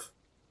 of.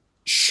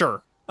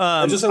 Sure.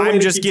 Just a way I'm to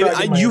just keep giving.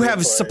 track of my You have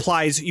inventory.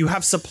 supplies. You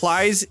have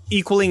supplies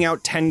equaling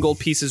out 10 gold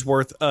pieces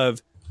worth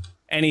of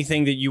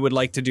anything that you would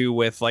like to do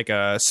with like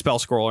a spell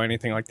scroll or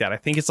anything like that. I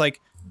think it's like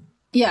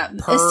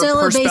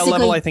per spell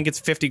level. I think it's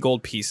 50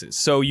 gold pieces.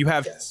 So you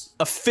have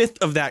a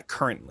fifth of that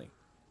currently.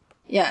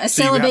 Yeah,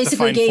 So you Estella have to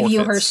basically find gave you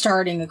her forfeits.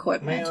 starting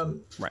equipment. Man,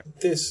 Right.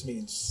 this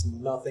means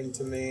nothing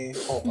to me.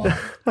 Hold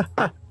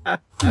on.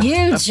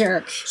 You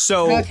jerk.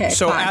 So Okay,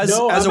 so fine. as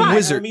No, as I'm a not.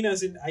 wizard. I mean,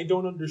 as in, I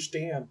don't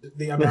understand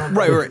the amount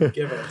Right, that right. you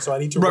give it, so I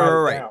need to Right, write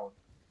right, it right.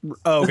 down.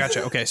 Oh,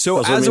 gotcha. Okay, so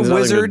Oh, so it as a means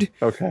nothing wizard,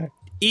 okay.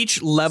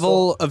 each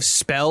level of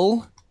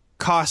spell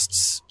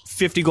costs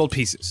 50 gold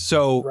pieces.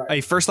 So Right.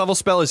 a first level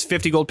spell is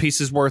 50 gold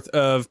pieces worth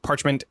of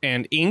parchment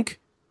and ink,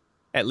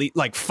 at least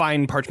like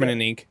fine parchment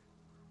and ink.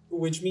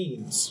 Which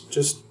means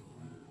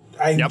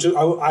I Yep.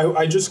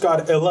 I just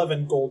got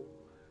 11 gold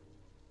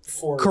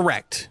for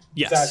Correct.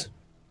 Yes. that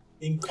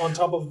on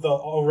top of the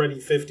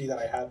already 50 that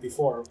I had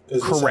before.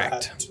 Because I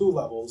Correct. had 2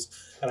 levels,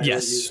 and I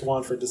Yes. already used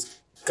 1 for this.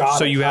 God,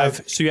 So you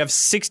have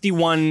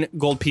 61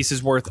 gold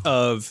pieces worth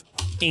of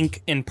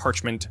ink and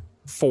parchment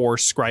for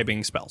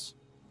scribing spells.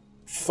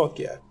 Fuck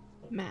yeah.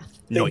 Math.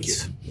 Thank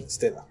Nice. you,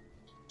 Stella.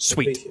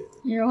 Sweet. Appreciate it.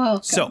 You're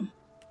welcome. So,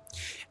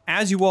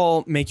 as you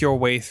all make your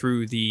way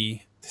through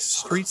the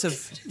streets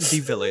of the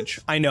village,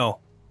 I know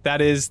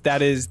that is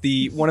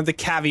the one of the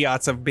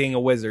caveats of being a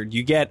wizard.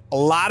 You get a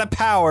lot of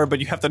power, but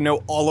you have to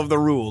know all of the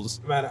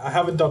rules. Man, I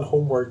haven't done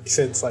homework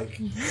since like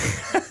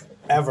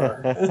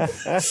ever.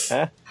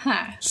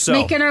 Hi. So-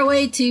 Making our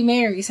way to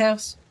Mary's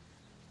house.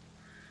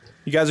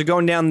 You guys are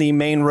going down the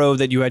main road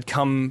that you had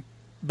come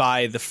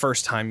by the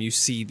first time. You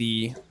see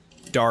the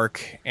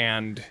dark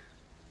and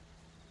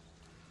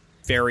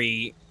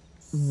very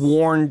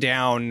worn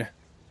down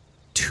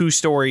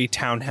 2-story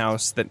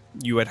townhouse that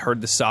you had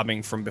heard the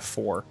sobbing from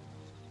before.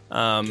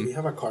 Do we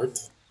have a cart?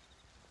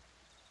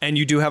 And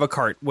you do have a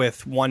cart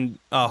with one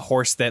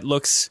horse that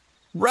looks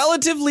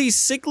relatively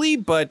sickly,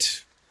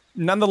 but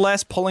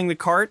nonetheless pulling the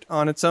cart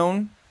on its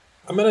own.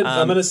 I'm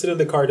gonna sit in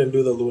the cart and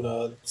do the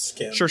Luna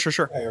scan.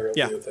 Sure. Aerial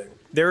Yeah. view thing.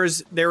 There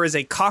is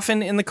a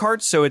coffin in the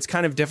cart, so it's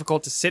kind of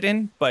difficult to sit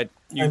in, but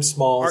you I'm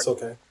small. are- It's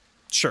okay.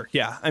 Sure,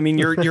 yeah. I mean,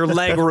 your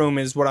leg room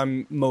is what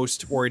I'm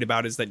most worried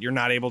about, is that you're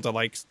not able to,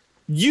 like...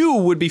 You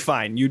would be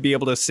fine. You'd be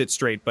able to sit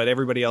straight, but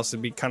everybody else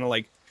would be kind of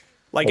like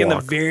in the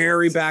Walk.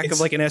 very back of,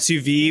 like, an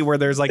SUV where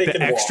there's, like, They the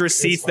can extra walk. It's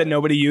seats that fine.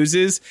 nobody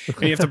uses,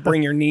 and you have to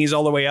bring your knees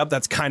all the way up.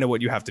 That's kind of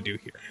what you have to do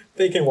here.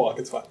 They can walk.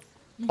 It's fine.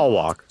 I'll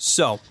walk.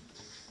 So,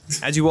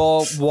 as you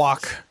all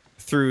walk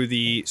through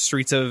the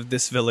streets of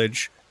this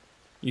village,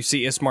 you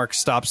see Ismark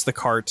stops the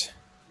cart,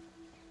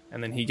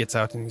 and then he gets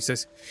out and he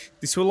says,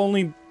 "This will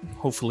only,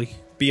 hopefully,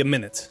 be a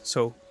minute,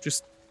 so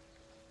just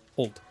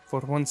hold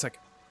for 1 second."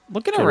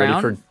 Looking Get ready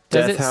around, for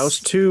does Death it House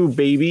 2,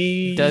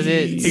 baby. Does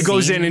it? He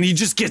goes in and he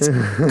just gets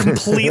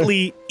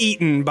completely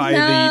eaten by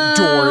the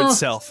door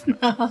itself. looking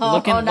not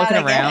looking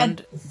again.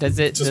 around? Does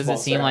it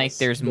Just seem like monsters.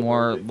 there's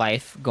more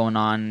life going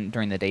on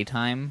during the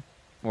daytime,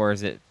 or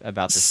is it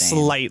about the same?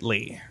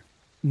 Slightly.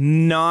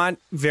 Not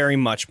very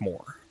much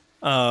more.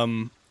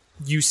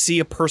 You see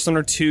a person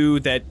or two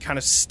that kind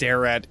of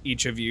stare at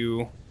each of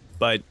you,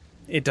 but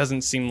it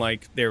doesn't seem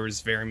like there was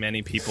very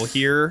many people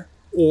here,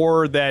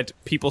 or that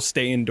people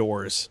stay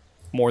indoors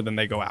more than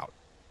they go out.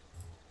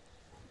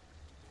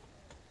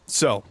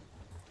 So,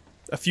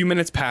 a few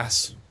minutes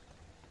pass,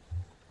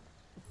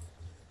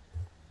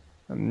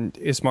 and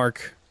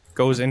Ismark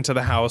goes into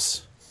the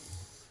house,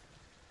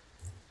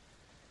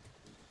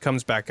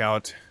 comes back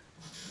out.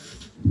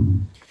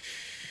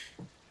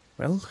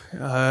 Well,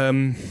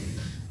 it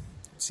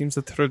seems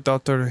that her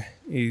daughter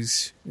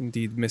is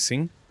indeed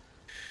missing,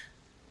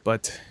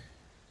 but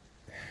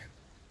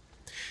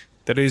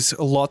there is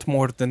a lot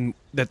more than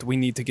that we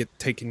need to get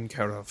taken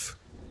care of.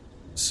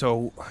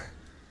 So,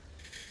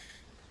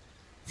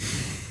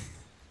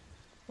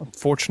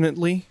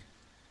 unfortunately,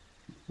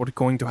 we're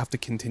going to have to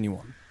continue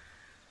on.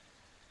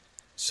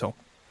 So,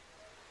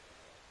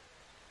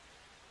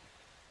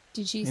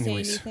 Did she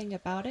Anyways. say anything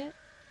about it?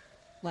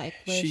 Like,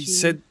 was she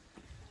said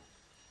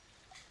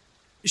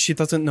she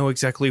doesn't know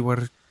exactly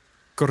where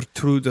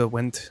Gertrude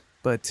went,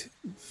 but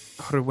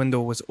her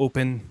window was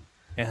open,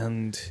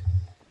 and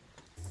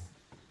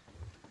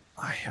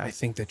I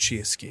think that she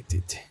escaped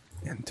it.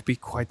 And to be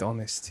quite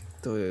honest,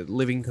 the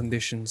living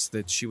conditions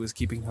that she was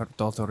keeping her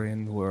daughter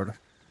in were,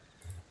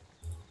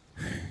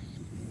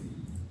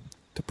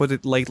 to put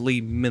it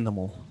lightly,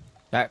 minimal.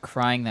 That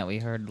crying that we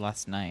heard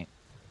last night,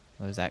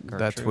 was that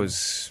Gertrude?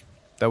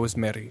 That was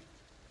Mary,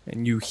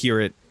 and you hear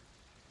it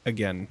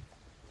again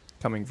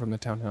coming from the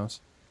townhouse.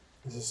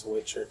 This is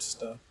Witcher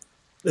stuff.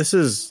 This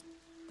is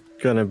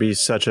gonna be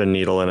such a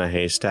needle in a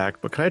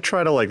haystack, but can I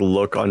try to like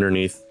look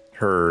underneath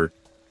her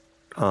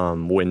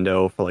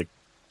window for like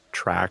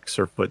tracks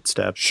or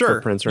Sure.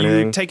 footprints or you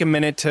anything? take a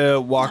minute to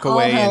walk I'll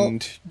away help.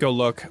 and go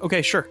look.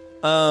 Okay, sure.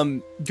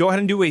 Go ahead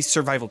and do a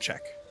survival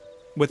check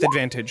with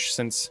advantage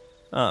since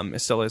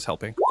Estella is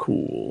helping.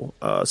 Cool.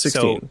 16.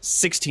 So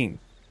 16.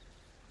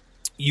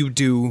 You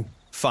do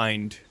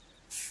find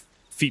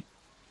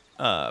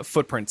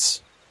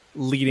footprints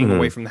leading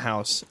away from the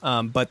house,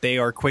 but they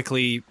are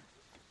quickly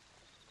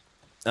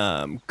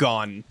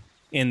gone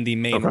in the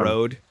main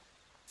road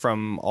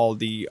from all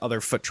the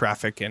other foot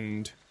traffic,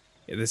 and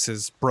this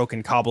is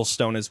broken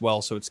cobblestone as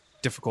well, so it's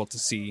difficult to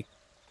see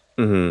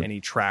any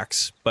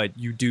tracks, but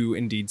you do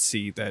indeed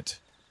see that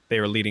they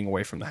are leading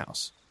away from the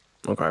house.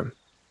 Okay.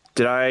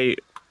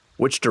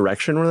 Which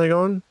direction were they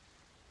going?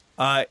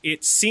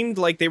 It seemed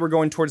like they were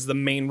going towards the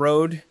main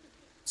road,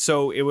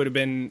 so it would have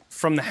been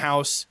from the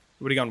house,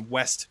 it would have gone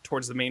west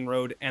towards the main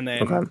road, and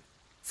then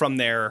from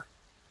there,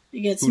 It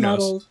gets who knows?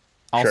 muddled.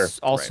 I'll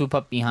Right. swoop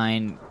up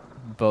behind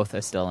both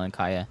Estella and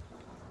Kaya.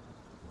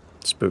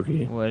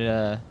 Spooky. What,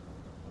 you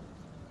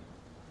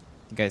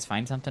guys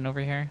find something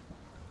over here?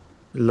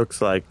 It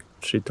looks like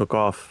she took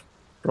off,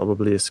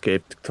 probably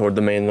escaped toward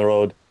the main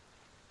road.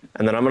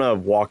 And then I'm gonna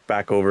walk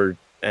back over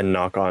and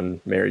knock on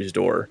Mary's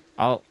door.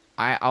 I'll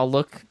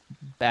look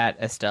at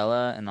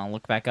Estella and I'll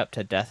look back up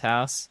to Death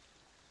House.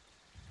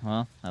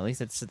 Well, at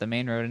least it's at the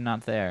main road and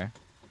not there.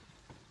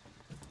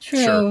 True,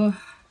 Sure.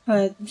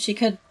 but she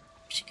could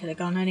have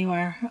gone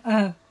anywhere.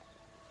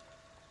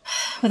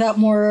 Without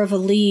more of a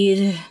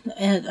lead,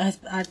 and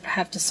I'd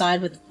have to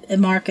side with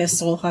Marcus,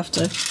 so we'll have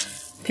to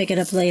pick it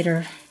up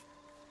later.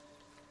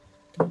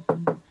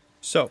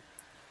 So,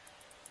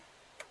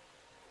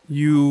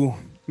 you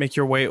make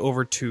your way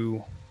over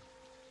to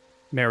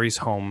Mary's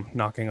home,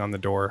 knocking on the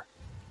door.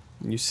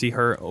 You see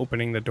her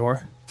opening the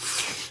door.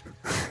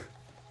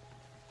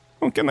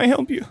 How can I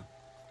help you?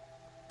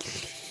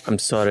 I'm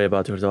sorry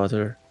about your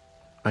daughter.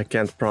 I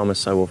can't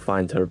promise I will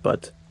find her,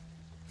 but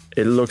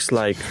it looks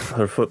like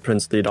her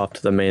footprints lead off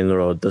to the main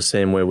road the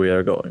same way we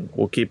are going.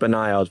 We'll keep an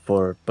eye out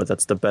for her, but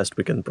that's the best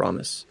we can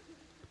promise.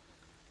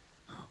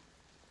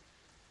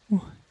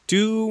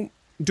 Do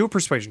a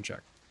persuasion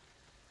check.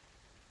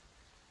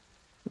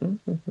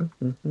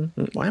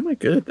 Why am I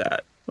good at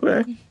that?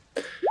 Okay.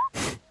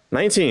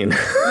 19.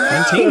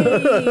 19.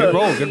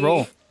 Good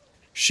roll.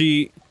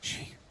 She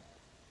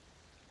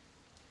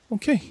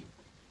Okay,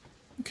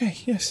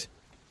 yes.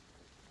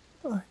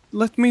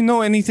 Let me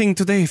know anything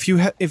today if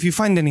you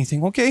find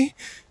anything, okay?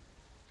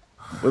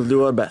 We'll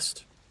do our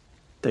best.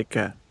 Take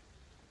care.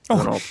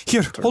 Oh,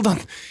 here, hold on.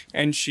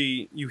 And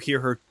you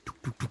hear her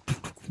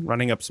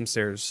running up some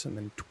stairs and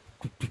then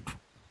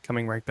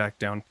coming right back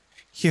down.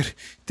 Here,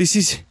 this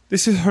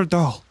is her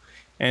doll.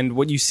 And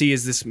what you see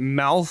is this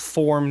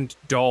malformed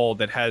doll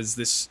that has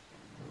this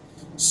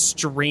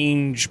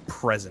strange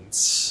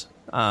presence.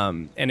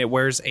 And it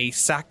wears a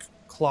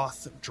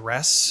sackcloth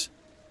dress.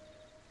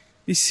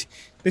 This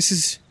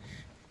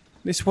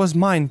was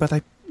mine, but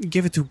I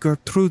gave it to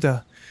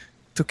Gertruda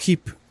to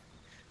keep.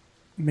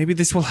 Maybe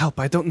this will help.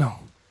 I don't know.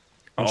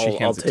 And she I'll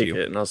hands it to take you.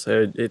 it and I'll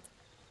say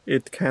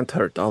it can't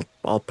hurt.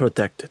 I'll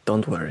protect it.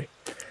 Don't worry.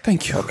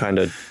 Thank you. I'll kind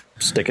of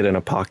stick it in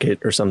a pocket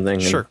or something.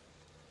 Sure.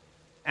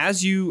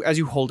 As you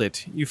hold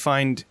it, you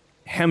find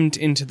hemmed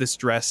into this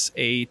dress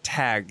a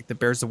tag that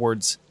bears the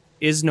words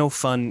 "Is no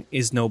fun,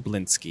 is no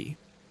Blinsky."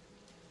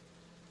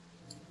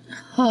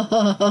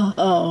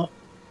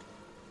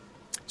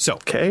 So,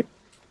 okay.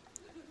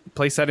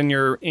 Place that in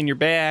your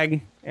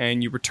bag,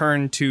 and you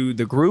return to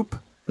the group.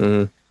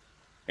 Mm-hmm.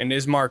 And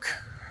Ismark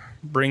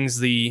brings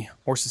the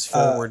horses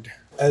forward.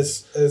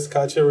 As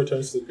Katya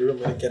returns to the group,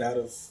 I'm gonna get out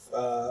of.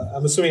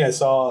 I'm assuming I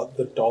saw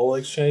the doll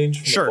exchange.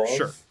 From Sure, above,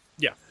 sure,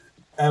 yeah.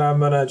 And I'm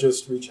gonna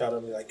just reach out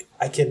and be like,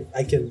 I can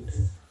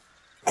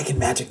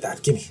magic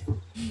that. Gimme.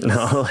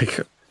 No,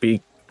 like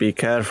be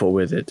careful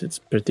with it. It's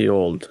pretty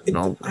old. And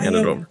I'll hand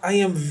it over. I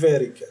am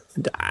very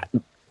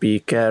careful. Be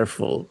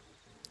careful.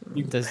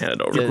 You hand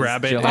it over. You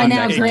grab it. By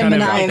now, Grim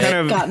and I have kind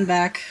of gotten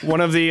back. One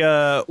of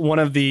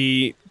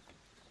the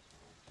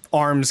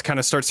arms kind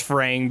of starts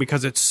fraying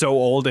because it's so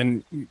old,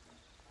 and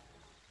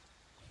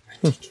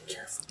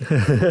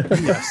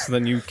yes,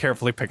 then you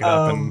carefully pick it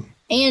up and.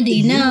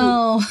 Andy,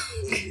 no.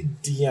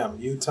 DM,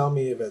 you tell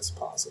me if it's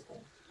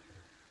possible.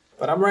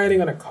 But I'm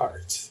riding on a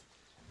cart.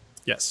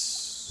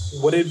 Yes.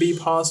 Would it be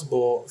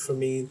possible for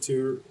me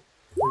to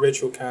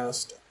ritual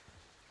cast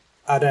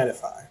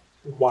Identify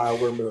while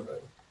we're moving?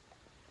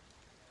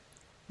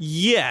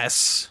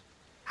 Yes.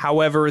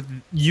 However,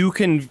 you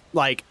can,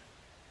 like,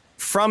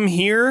 from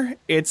here,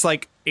 it's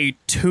like a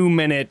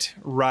 2-minute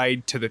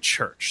ride to the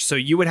church. So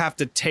you would have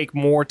to take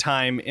more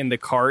time in the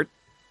cart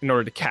in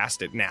order to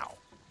cast it now.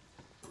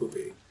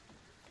 Poopy.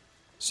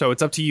 So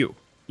it's up to you.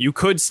 You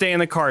could stay in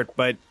the cart,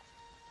 but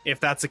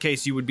if that's the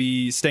case, you would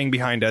be staying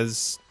behind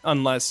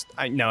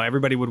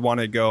everybody would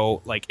want to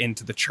go, like,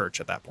 into the church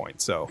at that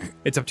point. So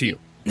it's up to you.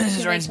 This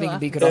is Ryan speaking,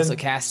 but you could also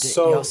cast it.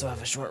 You also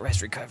have a short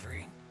rest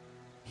recovery.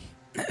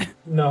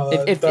 No,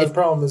 the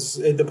problem is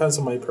it depends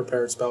on my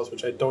prepared spells,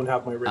 which I don't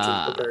have my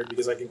ritual prepared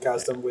because I can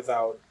cast them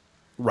without.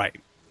 Right.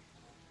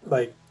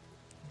 Like.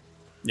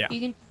 Yeah. You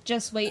can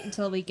just wait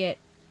until we get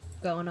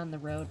going on the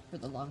road for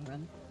the long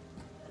run.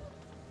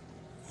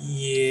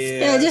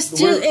 Yeah. Just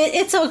do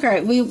it's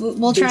okay.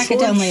 We'll track it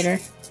down later.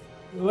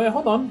 Wait,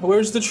 hold on.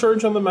 Where's the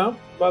church on the map,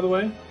 by the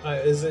way?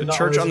 Is it The not-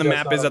 church or on the it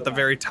map not is on at the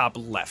very top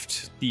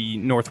left, the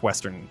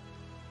northwestern.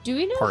 Do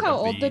we know Part how of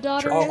old the the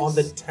daughter church. is?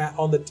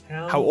 On the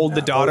town. How old the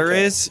map, daughter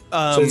okay. is?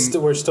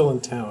 We're still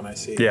in town. I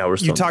see. Yeah, we're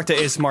still. You talked to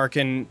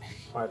Ismark, and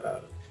My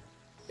bad.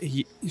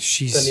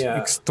 she's Then, yeah.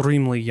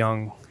 extremely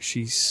young.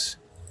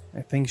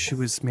 I think she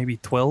was maybe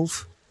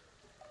 12.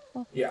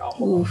 Yeah.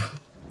 Hold on.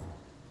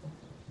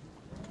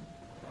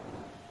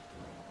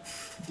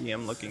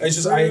 DM looking. It's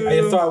just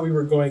I thought we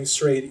were going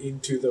straight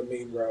into the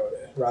main road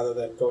rather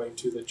than going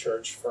to the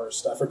church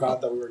first. I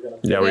forgot that we were gonna.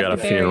 Yeah, we got a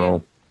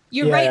funeral.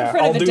 You're Yeah, right in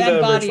front I'll of a do dead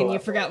the body, ritual and you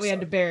forgot we had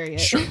to bury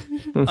it.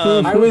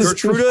 I was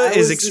Gertruda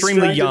is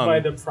extremely distracted young. by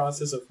the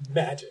process of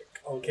magic.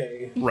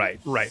 Okay. Right.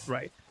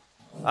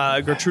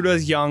 Gertruda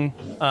is young.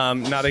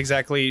 Not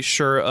exactly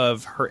sure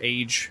of her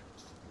age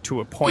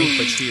to a point,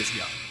 but she is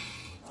young.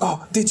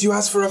 Oh, did you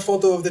ask for a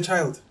photo of the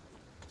child?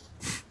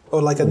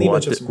 Or like an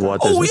image of some kind?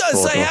 What is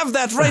this photo?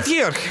 that right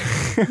here.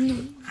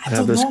 I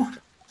don't know.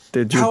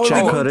 Did you How am I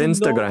check going her to know?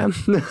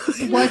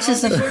 Instagram? What's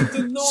his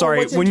Sorry,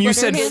 What's her when you Twitter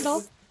said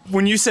handle?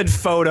 when you said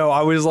photo,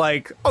 I was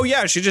like, oh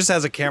yeah, she just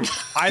has a camera.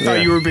 I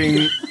thought you were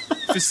being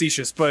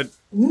facetious, but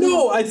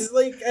No, it's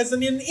like as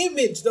an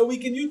image that we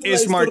can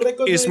utilize to recognize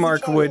the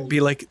Ismark child. would be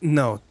like,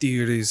 no,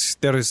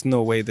 there is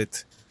no way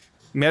that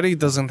Mary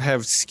doesn't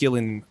have skill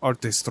in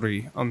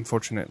artistry,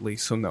 unfortunately.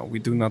 So no, we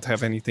do not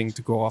have anything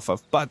to go off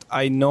of. But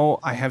I know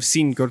I have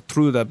seen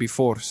Gertruda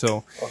before,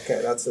 so Okay,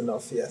 that's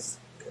enough. Yes.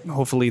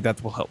 hopefully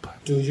that will help.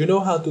 Do you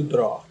know how to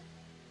draw?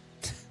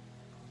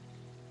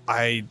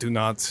 I do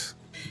not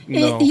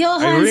know.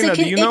 Johannes, Irina, it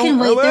do you can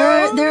know? wait.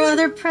 Well, There are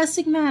other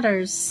pressing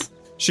matters.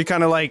 She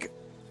kind of like,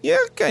 yeah,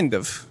 kind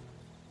of,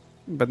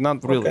 but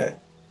not really. Okay.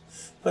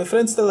 My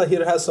friend Stella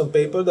here has some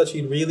paper that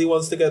she really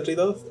wants to get rid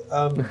of.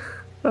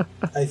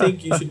 I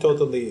think you should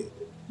totally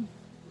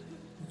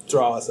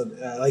draw us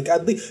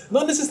at least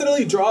not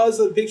necessarily draw us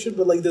a picture,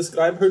 but like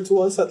describe her to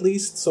us at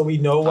least, so we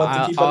know what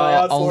to keep an eye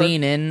out I'll for.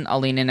 lean in.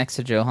 I'll lean in next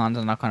to Johans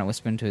and knock on a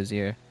whisper into his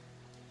ear.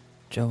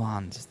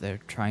 Johans, they're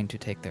trying to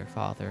take their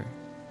father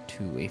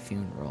to a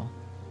funeral.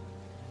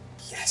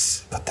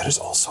 Yes, but there's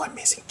also a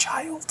missing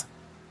child.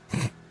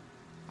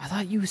 I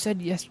thought you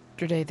said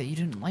yesterday that you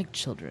didn't like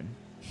children.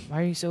 Why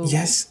are you so...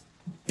 Yes,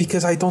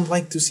 because I don't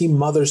like to see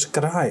mothers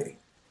cry.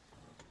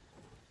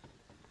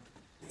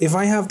 If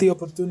I have the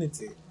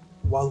opportunity,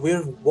 while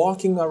we're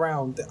walking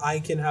around, I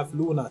can have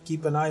Luna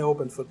keep an eye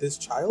open for this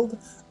child,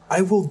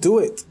 I will do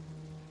it.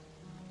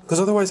 Because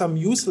otherwise I'm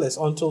useless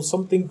until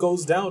something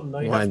goes down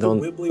and I have to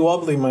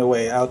wibbly-wobbly my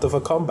way out of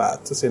a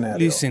combat scenario.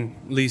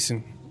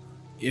 Listen.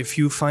 If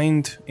you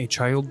find a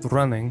child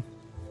running,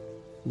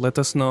 let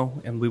us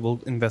know and we will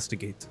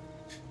investigate.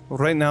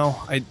 Right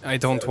now, I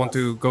don't want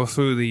to go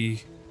through the...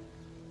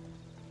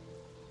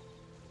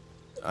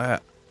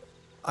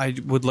 I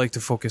would like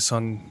to focus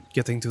on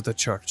getting to the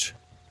church.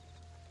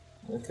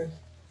 Okay.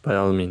 By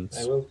all means.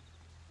 I will.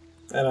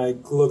 And I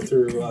look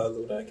through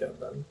Luna again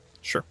then.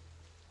 Sure.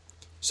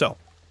 So,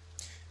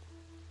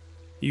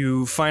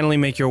 you finally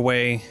make your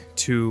way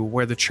to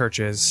where the church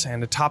is,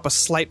 and atop a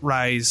slight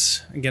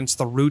rise against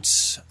the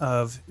roots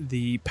of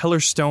the pillar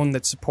stone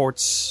that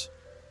supports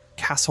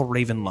Castle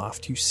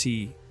Ravenloft, you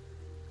see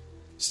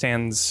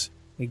stands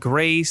a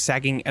gray,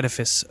 sagging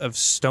edifice of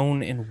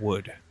stone and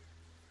wood.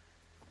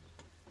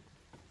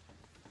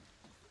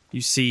 You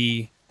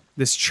see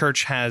this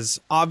church has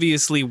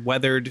obviously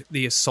weathered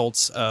the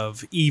assaults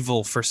of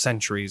evil for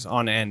centuries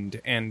on end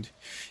and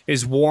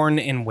is worn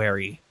and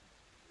weary.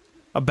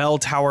 A bell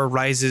tower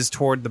rises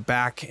toward the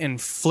back,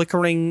 and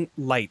flickering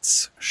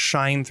lights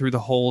shine through the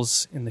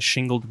holes in the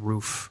shingled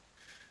roof.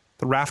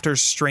 The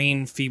rafters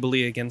strain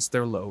feebly against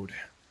their load.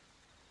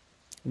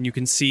 And you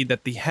can see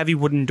that the heavy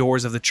wooden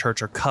doors of the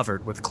church are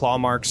covered with claw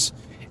marks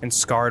and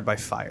scarred by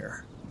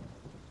fire.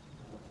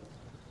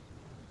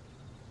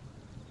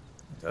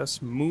 Let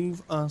us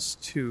move us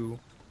to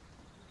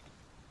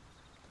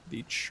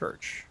the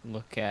church.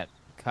 Look at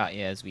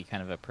Katya as we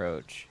kind of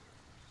approach.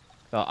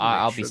 So Make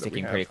I'll be sure that we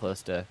sticking have- pretty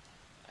close to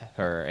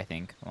her, I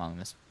think, along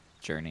this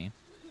journey.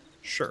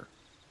 Sure.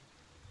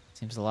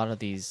 Seems a lot of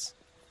these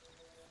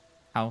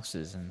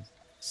houses and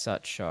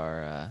such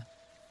are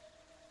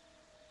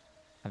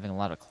having a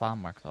lot of claw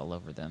marks all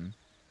over them.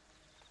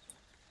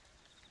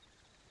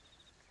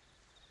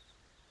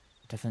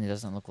 Definitely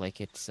doesn't look like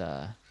it's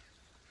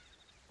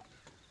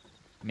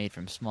made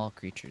from small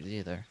creatures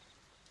either.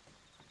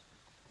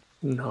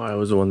 No, I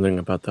was wondering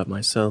about that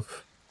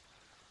myself.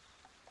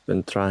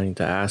 Been trying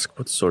to ask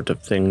what sort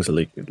of things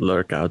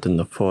lurk out in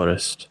the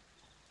forest.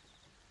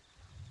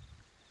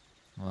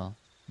 Well,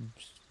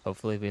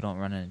 hopefully we don't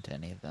run into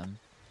any of them.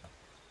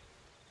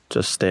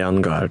 Just stay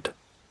on guard.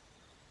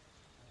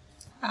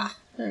 Ah,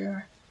 there you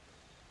are.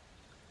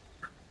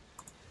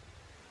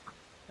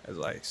 As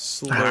I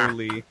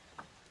slowly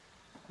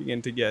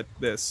begin to get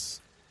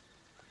this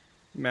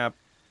map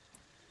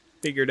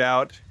figured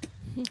out.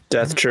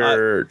 Death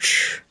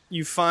Church.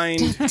 you find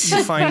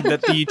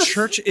that the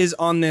church is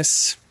on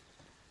this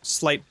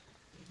slight,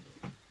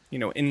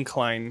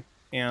 incline,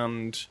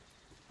 and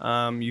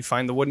you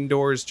find the wooden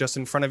doors just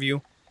in front of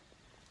you.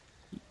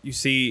 You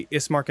see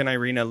Ismark and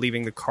Irina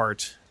leaving the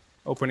cart,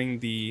 opening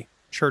the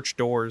church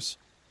doors,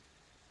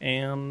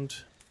 and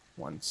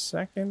 1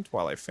 second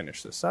while I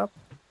finish this up.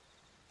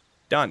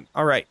 Done.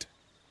 All right.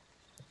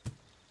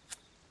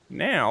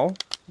 Now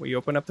we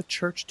open up the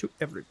church to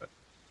everybody.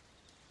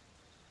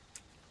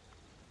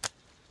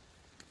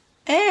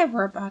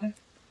 Everybody.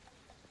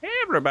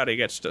 Everybody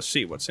gets to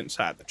see what's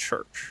inside the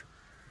church.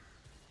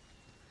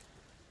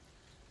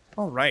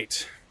 All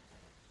right.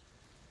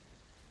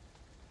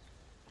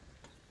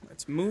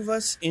 Let's move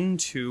us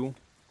into...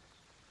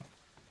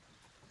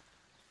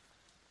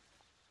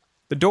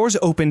 The doors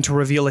open to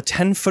reveal a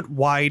 10-foot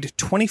wide,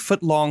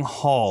 20-foot long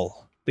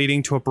hall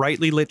leading to a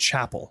brightly lit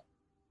chapel.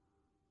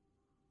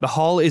 The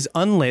hall is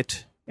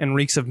unlit and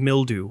reeks of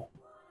mildew.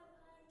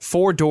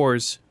 4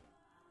 doors,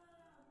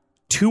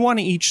 2 on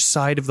each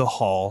side of the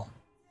hall,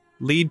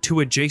 lead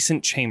to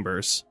adjacent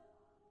chambers.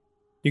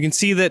 You can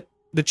see that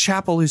the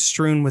chapel is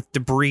strewn with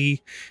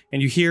debris,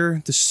 and you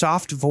hear the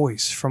soft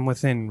voice from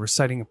within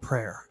reciting a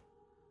prayer.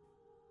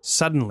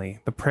 Suddenly,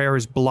 the prayer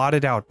is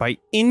blotted out by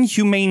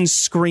inhumane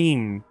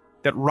scream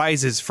that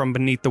rises from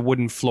beneath the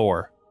wooden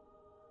floor.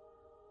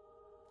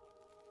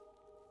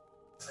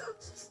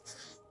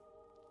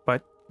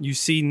 But you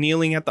see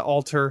kneeling at the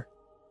altar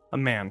a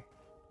man.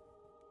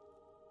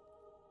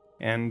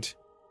 And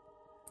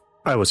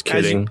I was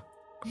kidding.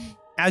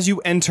 As you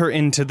enter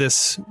into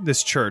this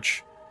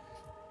church,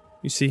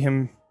 you see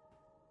him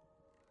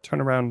turn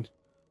around.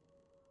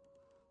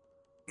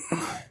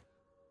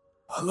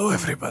 Hello,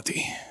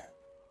 everybody.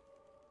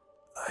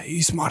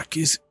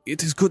 Ismark,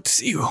 it is good to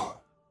see you.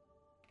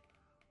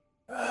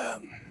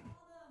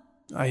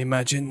 I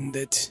imagine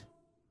that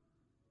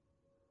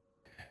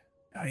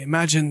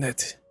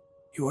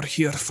you are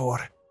here for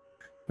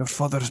your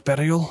father's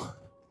burial.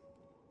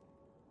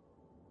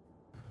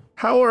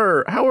 How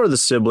are the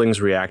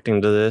siblings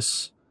reacting to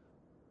this?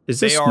 Is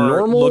this They are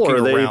normal, looking or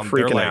are they around.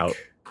 They're freaking like- out?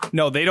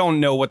 No, they don't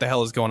know what the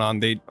hell is going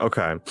on.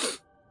 Okay.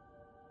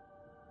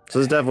 So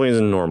this definitely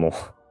isn't normal.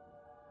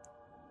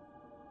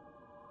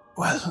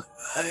 Well,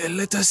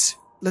 let us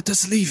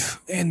leave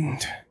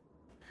and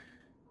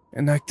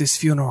enact this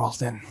funeral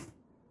then.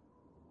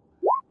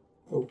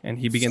 And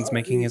he begins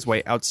making his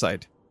way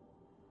outside.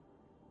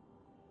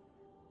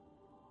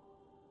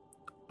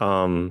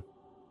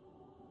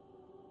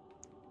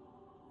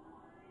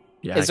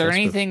 Yeah. Is there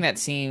anything that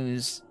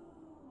seems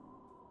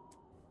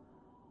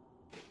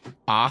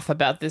off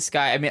about this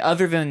guy? I mean,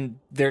 other than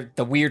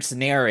the weird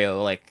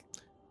scenario, like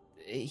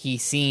he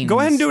seems. Go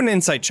ahead and do an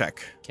insight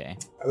check. Okay.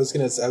 I was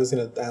gonna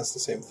ask the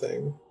same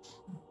thing.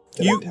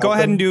 Can You I go help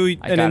ahead him? and do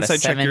I an got insight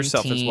a check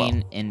yourself as well.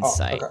 17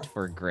 insight Oh, okay.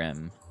 for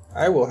Grim.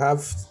 I will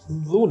have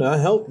Luna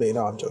help me.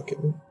 No, I'm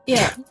joking.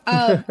 Yeah.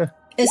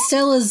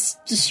 Estella's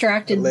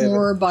distracted Elena.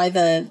 more by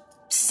the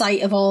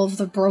sight of all of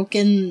the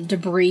broken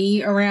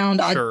debris around.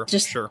 Sure, I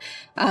just sure.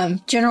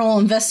 General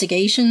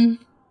investigation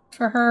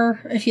for her,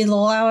 if you'd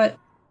allow it.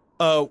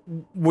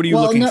 What are you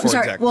looking for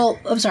exactly? Well,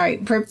 I'm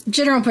sorry.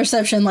 General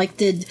perception, like,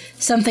 did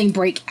something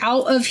break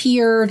out of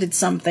here? Did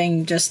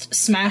something just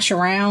smash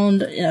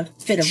around in a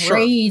fit of Sure.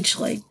 rage?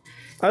 Like,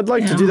 I'd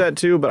like to do that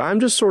too, but I'm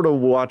just sort of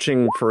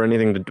watching for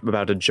anything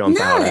about to jump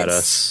out at Nice.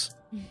 us.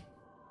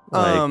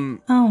 Like,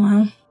 oh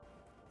wow.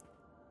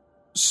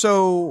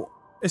 So,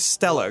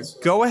 Estella,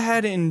 go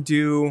ahead and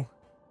do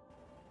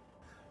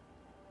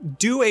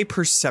a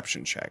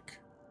perception check.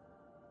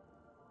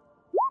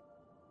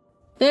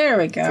 There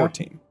we go.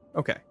 14.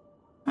 Okay.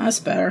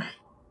 That's better.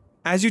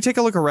 As you take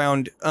a look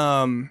around,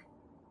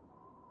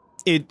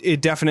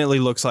 it definitely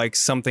looks like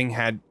something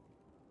had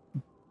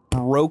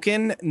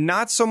broken,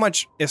 not so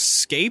much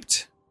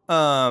escaped.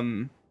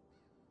 As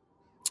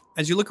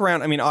you look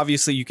around, I mean,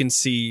 obviously you can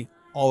see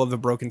all of the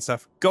broken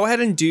stuff. Go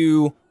ahead and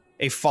do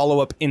a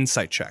follow-up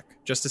insight check,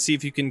 just to see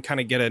if you can kind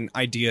of get an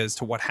idea as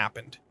to what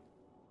happened.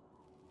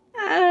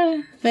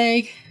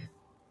 Vague.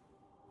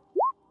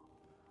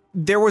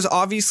 There was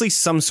obviously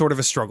some sort of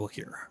a struggle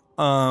here.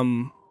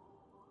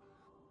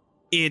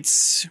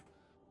 It's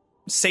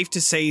safe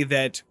to say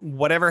that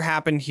whatever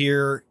happened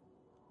here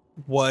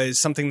was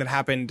something that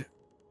happened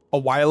a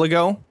while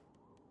ago,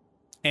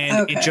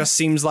 and it just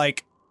seems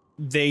like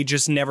they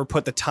just never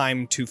put the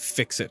time to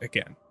fix it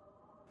again.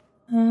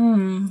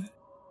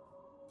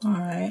 All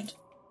right.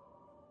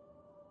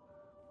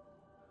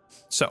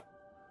 So,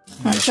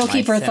 She'll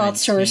keep her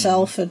thoughts to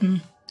herself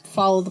and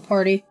follow the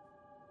party.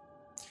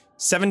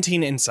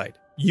 17 insight.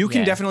 You can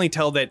Yeah. definitely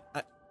tell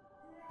that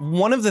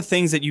one of the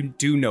things that you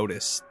do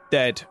notice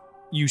that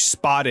you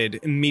spotted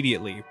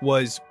immediately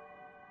was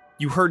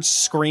you heard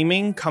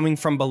screaming coming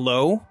from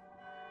below,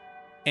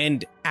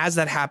 and as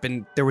that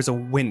happened, there was a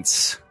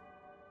wince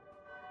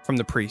from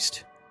the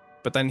priest.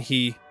 But then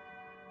he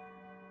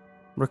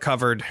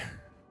recovered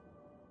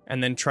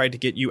and then tried to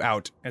get you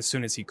out as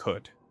soon as he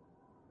could,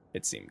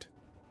 it seemed.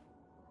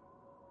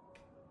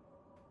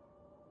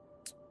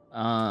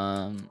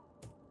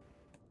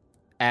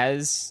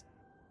 as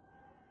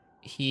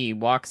he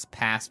walks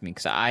past me,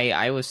 because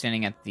I was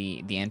standing at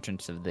the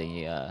entrance of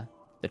the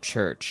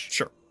church.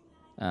 Sure.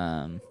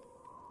 I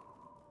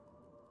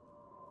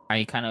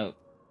kind of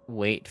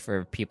wait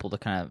for people to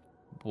kind of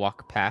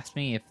walk past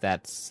me if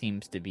that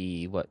seems to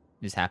be what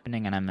is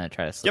happening, and I'm gonna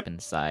try to slip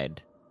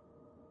inside.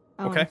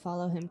 I want to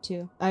follow him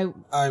too. I'm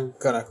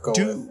gonna go.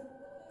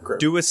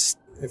 Do a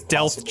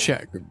stealth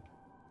check.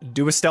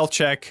 Do a stealth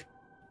check.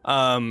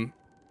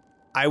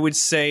 I would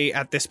say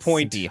at this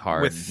point, be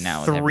hard with now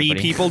with 3 everybody.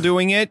 people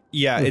doing it,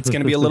 yeah, it's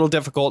going to be a little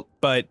difficult.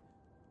 But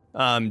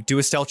do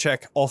a stealth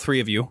check, all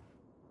 3 of you.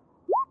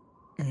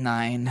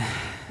 9.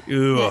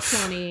 Oof.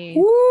 Nat 20.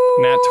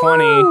 Nat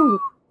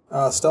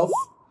 20. Stealth.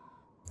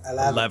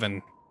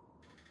 11.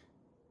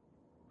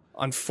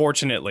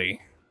 Unfortunately,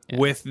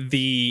 with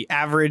the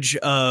average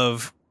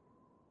of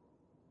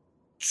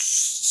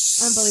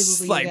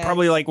Unbelievably, like you guys.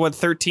 probably like what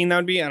 13 that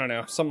would be, I don't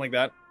know, something like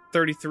that.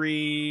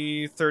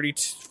 33 30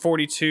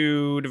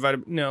 42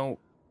 divided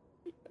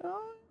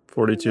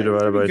 42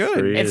 divided by good.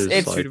 3 is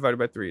It's 2 like divided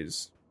by 3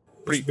 is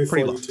Pretty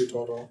pretty low. 42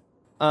 total.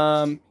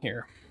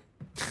 Here.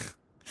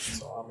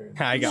 So,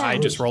 I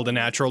just rolled a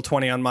natural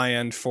 20 on my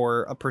end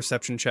for a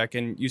perception check,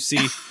 and you see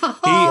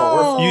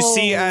you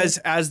see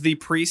as the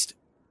priest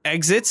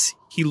exits,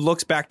 he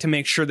looks back to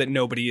make sure that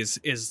nobody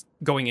is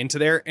going into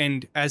there,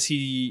 and as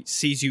he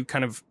sees you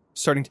kind of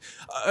starting to,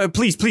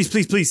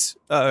 please,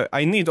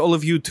 I need all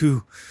of you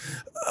to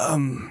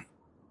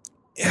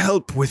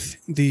help with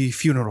the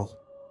funeral.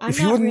 If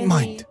you wouldn't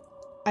mind.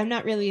 I'm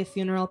not really a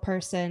funeral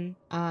person.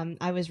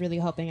 I was really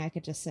hoping I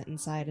could just sit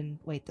inside and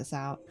wait this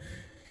out.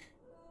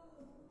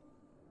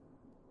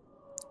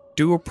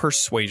 Do a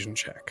persuasion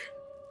check.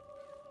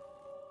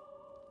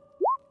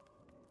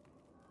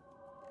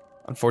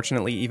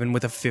 Unfortunately, even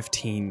with a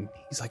 15,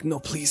 he's like, no,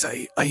 please,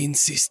 I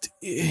insist.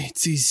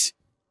 It is...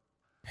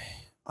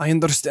 I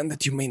understand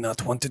that you may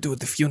not want to do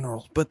the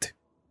funeral, but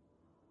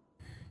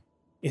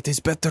it is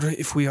better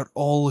if we are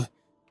all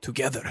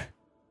together.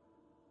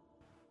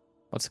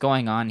 What's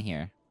going on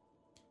here?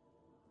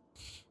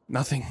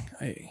 Nothing.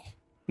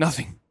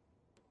 Nothing.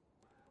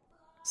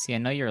 See, I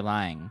know you're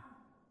lying.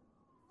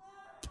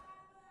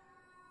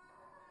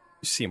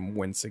 You see him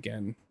wince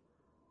again.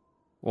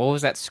 What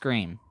was that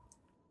scream?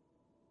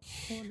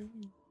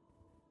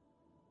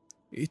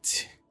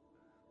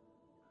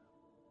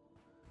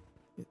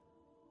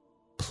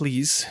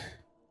 Please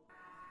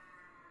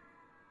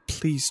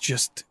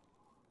just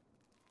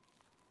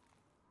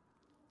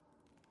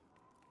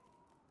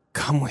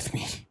come with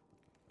me.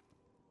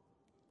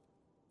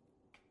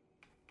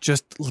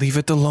 Just leave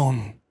it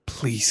alone,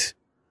 please.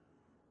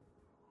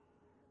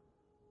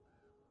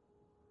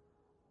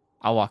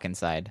 I'll walk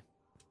inside.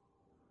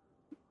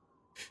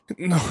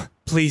 No,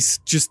 please,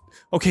 just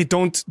okay.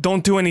 Don't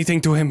do anything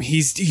to him.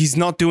 He's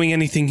not doing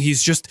anything.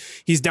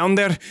 He's down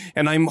there,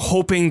 and I'm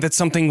hoping that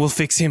something will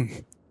fix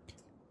him.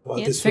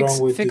 What is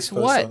wrong with fix this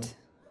person? what?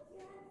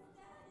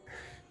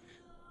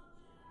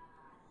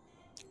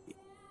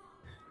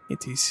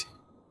 It is.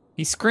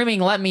 He's screaming,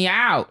 "Let me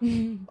out!"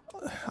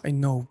 I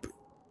know, but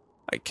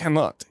I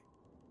cannot.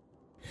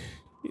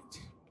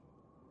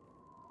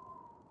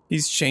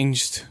 He's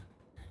changed.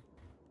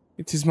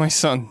 It is my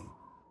son.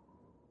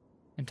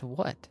 Into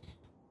what?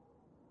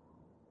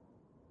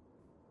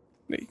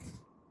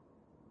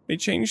 They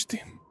changed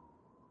him.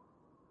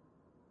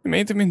 They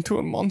made him into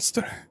a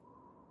monster.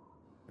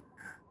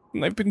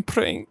 And I've been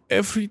praying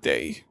every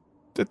day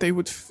that they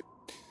would,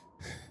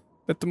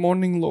 that the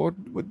Morning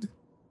Lord would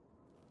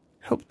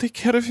help take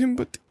care of him,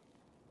 but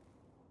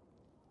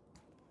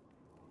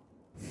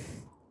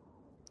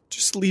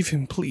just leave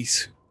him,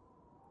 please.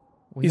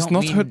 He's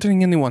not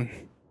hurting anyone.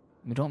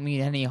 We don't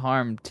mean any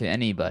harm to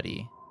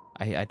anybody.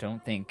 I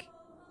don't think...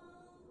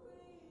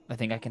 I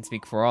think I can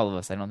speak for all of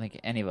us. I don't think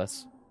any of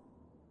us...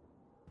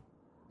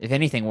 If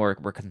anything, we're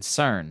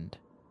concerned.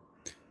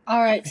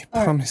 All right.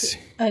 I promise.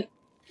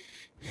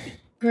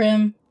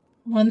 Grim,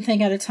 one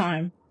thing at a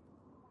time.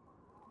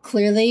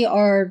 Clearly,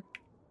 our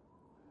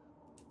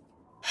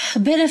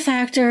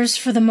benefactors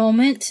for the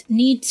moment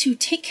need to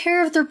take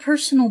care of their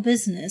personal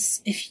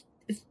business.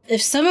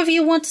 If some of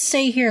you want to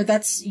stay here,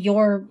 that's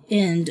your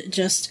end.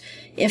 Just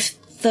if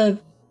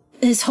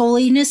His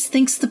Holiness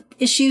thinks the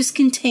issue's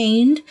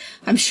contained,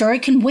 I'm sure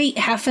it can wait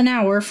half an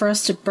hour for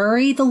us to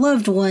bury the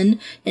loved one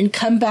and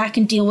come back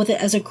and deal with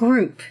it as a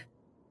group.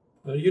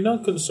 Are you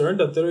not concerned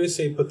that there is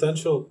a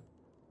potential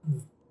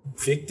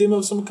victim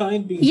of some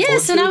kind being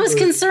Yes, and I was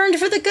tortured, or- concerned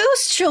for the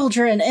ghost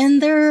children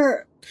and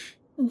their...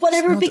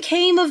 whatever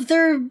became of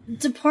their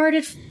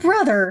departed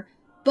brother.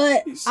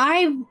 But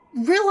I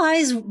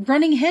realized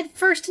running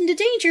headfirst into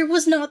danger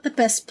was not the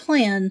best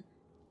plan.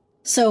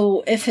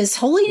 So if His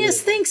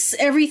Holiness thinks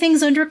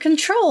everything's under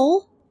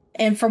control,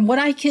 and from what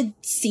I could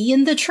see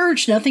in the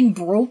church, nothing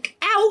broke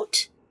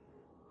out,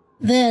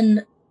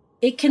 then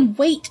it can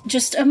wait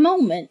just a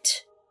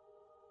moment.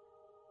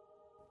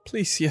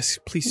 Please, yes,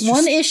 please.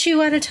 One Just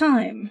issue at a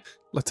time.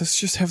 let us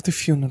just have the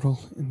funeral,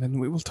 and then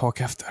we will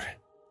talk after.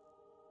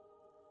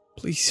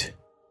 Please.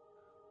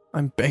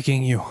 I'm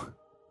begging you.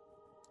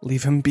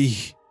 Leave him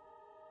be.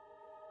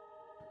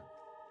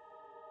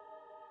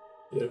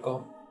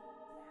 Beautiful.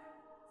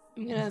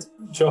 I'm gonna.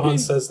 Johan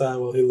says that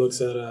while he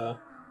looks at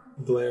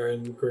Blair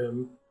and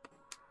Grim.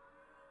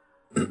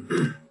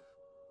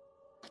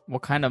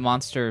 What kind of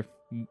monster?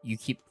 You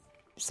keep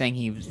saying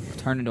he was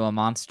turned into a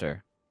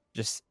monster.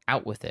 Just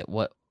out with it.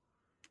 What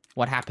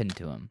happened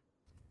to him?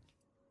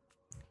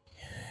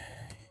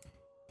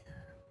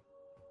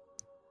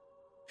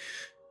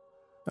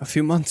 A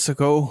few months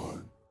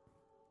ago,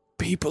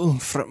 people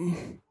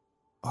from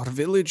our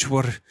village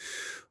were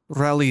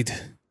rallied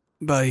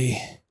by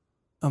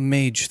a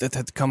mage that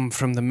had come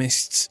from the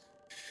mists.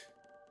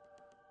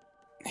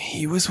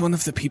 He was one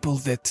of the people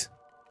that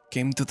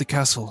came to the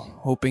castle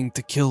hoping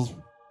to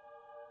kill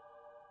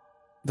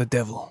the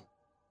devil.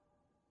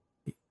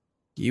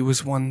 He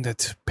was one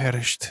that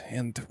perished,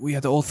 and we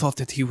had all thought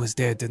that he was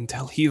dead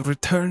until he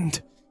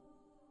returned.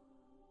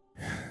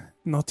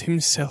 Not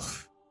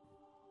himself.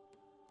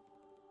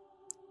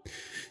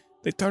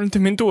 They turned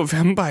him into a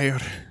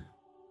vampire.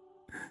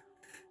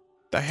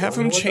 They have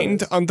him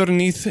chained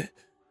underneath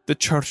the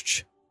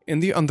church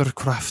in the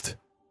Undercraft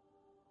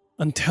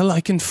until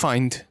I can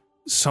find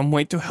some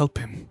way to help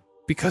him,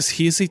 because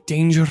he is a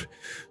danger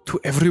to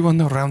everyone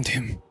around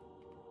him.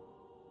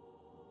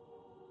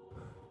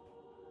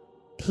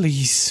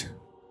 Please,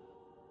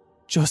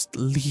 just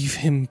leave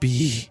him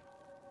be.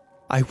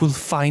 I will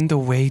find a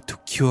way to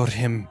cure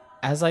him.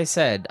 As I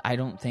said, I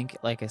don't think,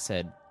 like I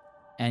said,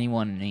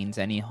 anyone means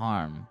any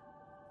harm.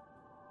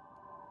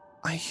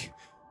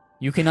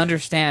 You can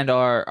understand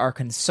our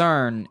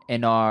concern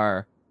and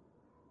our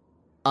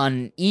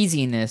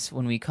uneasiness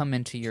when we come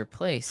into your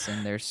place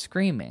and they're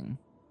screaming.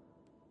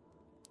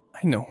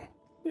 I know.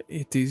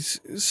 It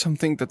is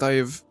something that I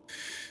have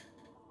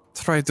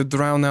tried to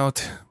drown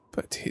out,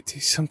 but it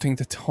is something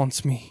that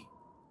haunts me,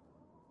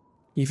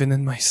 even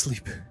in my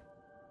sleep.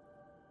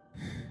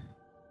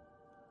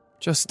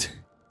 Just...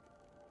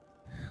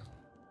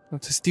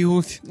 let us deal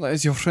with,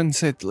 as your friend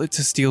said, let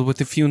us deal with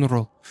the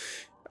funeral.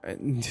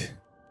 And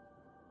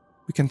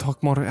we can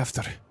talk more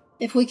after.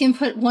 If we can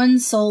put one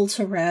soul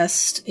to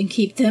rest and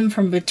keep them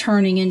from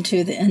turning into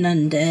an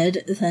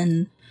undead,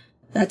 then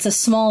that's a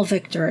small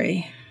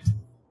victory.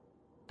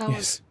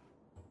 Yes.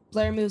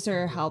 Blair moves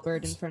her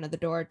halberd in front of the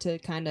door to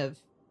kind of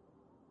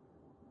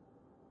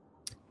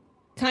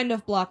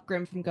block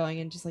Grim from going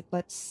in. Just like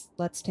let's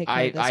take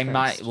care of this I'm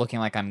first. not looking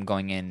like I'm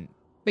going in.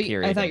 But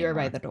period I thought you were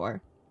anymore. by the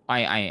door.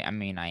 I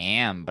mean I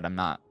am, but I'm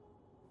not.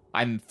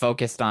 I'm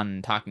focused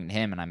on talking to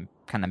him, and I'm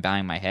kind of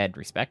bowing my head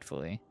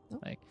respectfully.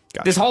 Like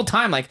Gotcha. This whole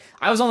time, like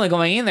I was only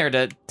going in there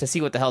to see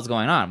what the hell's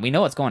going on. We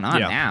know what's going on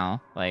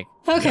now. Like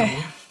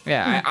Okay.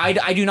 yeah,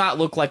 I do not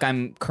look like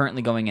I'm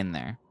currently going in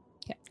there.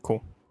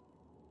 Cool.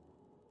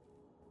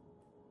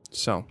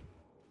 So,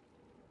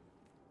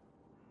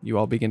 you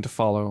all begin to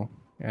follow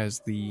as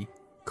the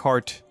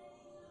cart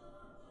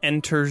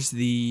enters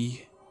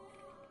the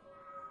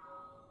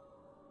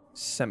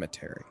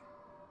cemetery.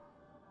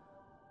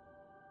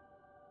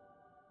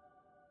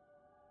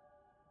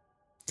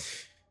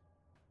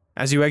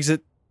 As you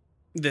exit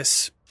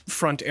this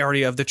front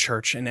area of the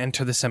church and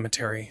enter the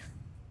cemetery,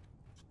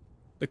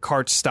 the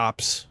cart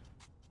stops,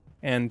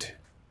 and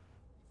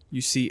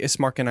you see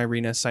Ismark and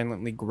Irina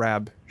silently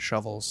grab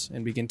shovels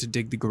and begin to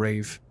dig the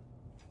grave,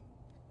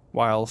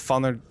 while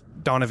Father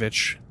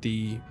Donovich,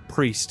 the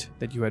priest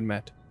that you had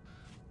met,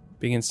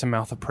 begins to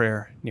mouth a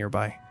prayer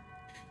nearby.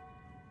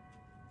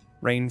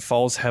 Rain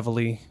falls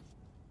heavily,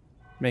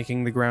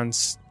 making the ground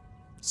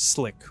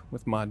slick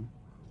with mud.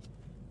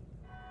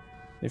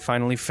 They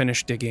finally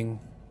finish digging,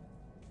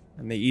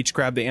 and they each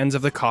grab the ends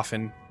of the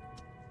coffin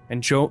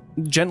and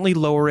gently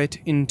lower it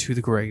into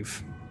the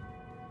grave.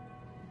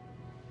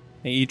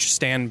 They each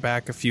stand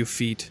back a few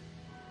feet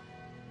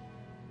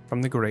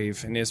from the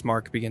grave, and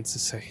Ismark begins to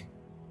say,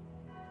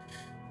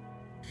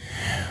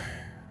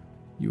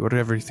 "You are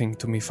everything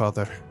to me,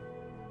 Father.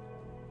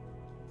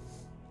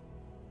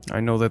 I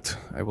know that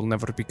I will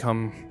never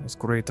become as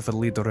great of a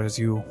leader as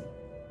you,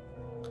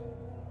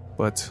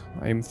 but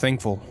I am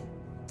thankful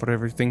for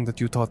everything that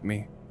you taught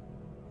me,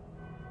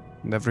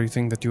 and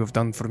everything that you have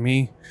done for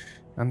me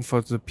and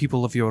for the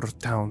people of your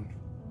town.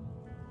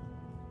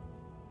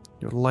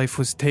 Your life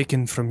was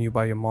taken from you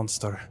by a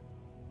monster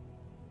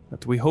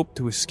that we hope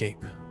to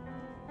escape,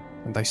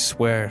 and I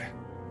swear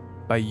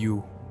by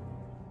you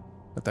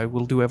that I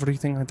will do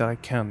everything that I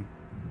can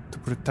to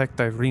protect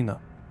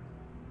Irina.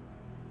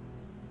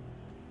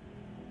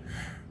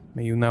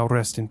 May you now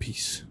rest in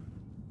peace."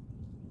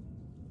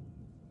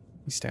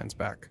 He stands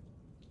back.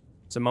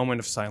 It's a moment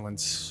of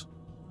silence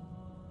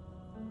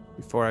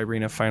before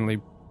Irina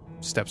finally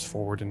steps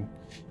forward and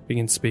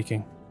begins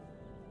speaking.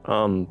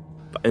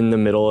 In the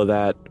middle of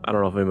that, I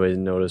don't know if anybody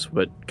noticed,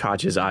 but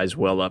Katya's eyes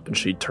well up and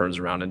she turns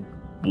around and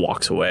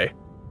walks away.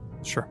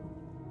 Sure.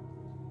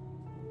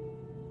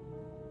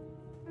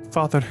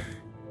 Father,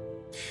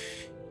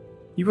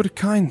 you were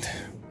kind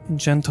and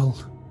gentle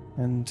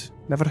and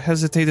never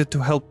hesitated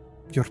to help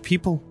your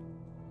people,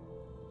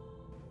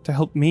 to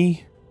help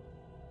me.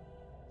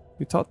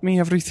 You taught me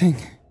everything.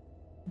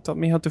 You taught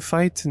me how to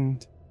fight,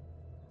 and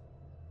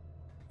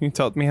You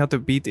taught me how to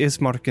beat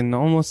Ismark in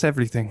almost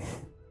everything.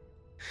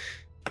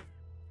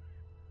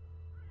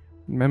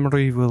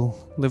 Memory will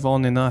live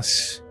on in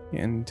us,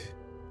 and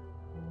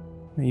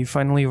may you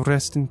finally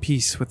rest in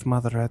peace with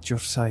Mother at your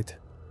side.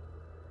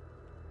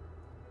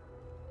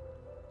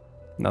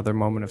 Another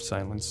moment of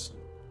silence.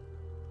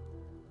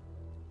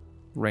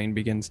 Rain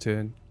begins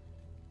to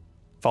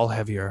fall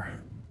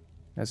heavier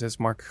as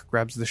Ismark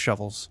grabs the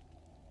shovels,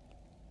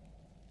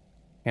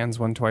 hands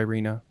one to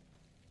Irina,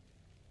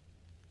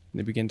 and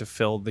they begin to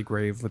fill the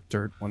grave with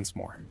dirt once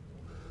more.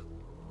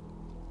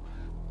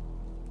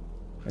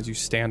 As you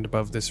stand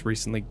above this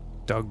recently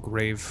dug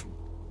grave,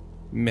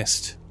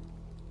 mist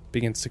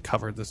begins to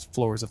cover the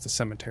floors of the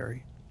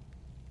cemetery.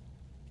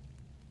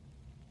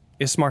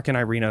 Ismark and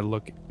Irina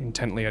look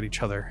intently at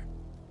each other,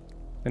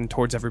 then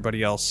towards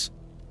everybody else.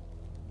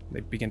 They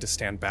begin to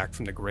stand back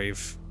from the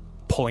grave,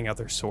 pulling out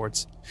their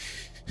swords.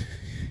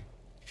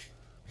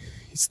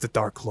 It's the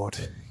Dark Lord.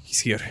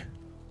 He's here.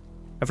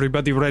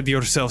 Everybody ready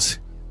yourselves.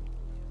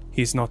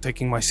 He's not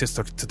taking my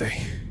sister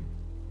today.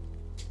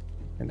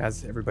 And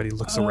as everybody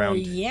looks around,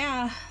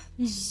 Yeah.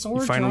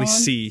 Sword you finally drawn.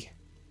 see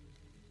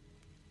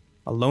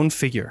a lone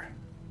figure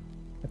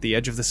at the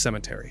edge of the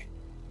cemetery,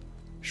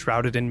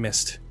 shrouded in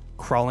mist,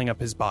 crawling up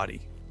his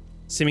body,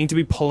 seeming to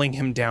be pulling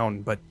him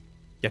down, but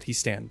yet he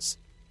stands.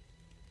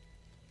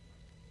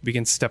 He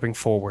begins stepping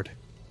forward.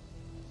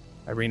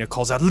 Irina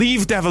calls out,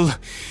 "Leave, devil!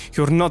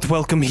 You're not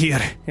welcome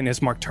here." And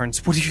Ismark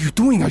turns, "What are you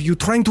doing? Are you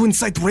trying to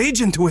incite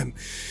rage into him?"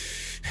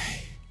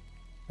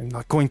 "I'm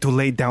not going to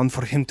lay down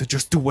for him to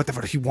just do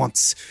whatever he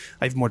wants.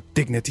 I have more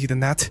dignity than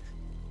that."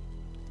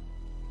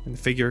 And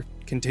the figure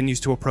continues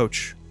to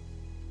approach,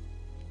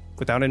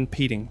 without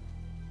impeding.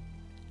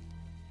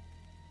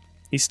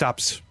 He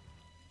stops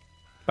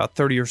about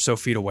 30 or so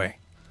feet away,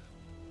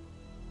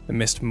 the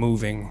mist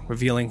moving,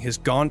 revealing his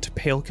gaunt,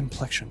 pale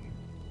complexion.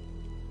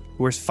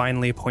 He wears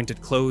finely pointed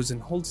clothes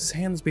and holds his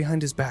hands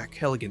behind his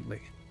back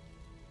elegantly.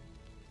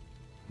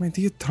 "My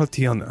dear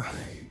Tatiana,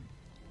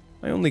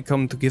 I only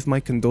come to give my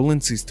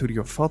condolences to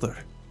your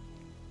father.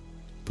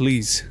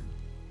 Please,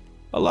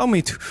 allow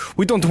me to..."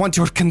 "We don't want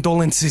your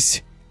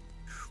condolences.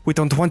 We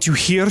don't want you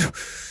here.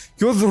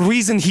 You're the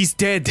reason he's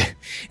dead.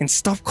 And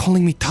stop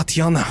calling me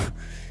Tatiana."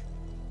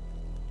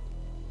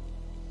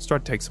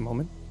 Strahd takes a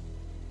moment.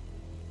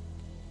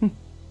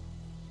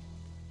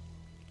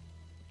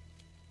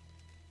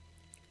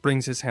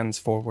 Brings his hands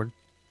forward,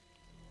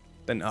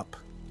 then up.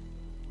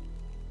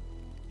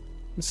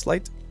 A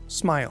slight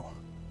smile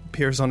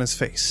appears on his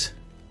face.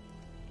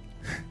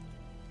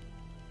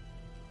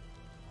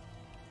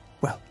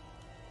 "Well."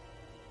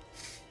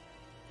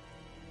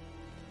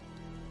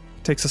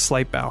 Takes a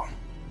slight bow.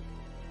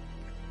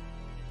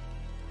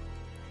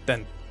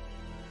 Then,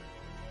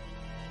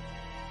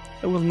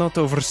 "I will not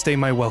overstay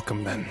my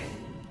welcome then.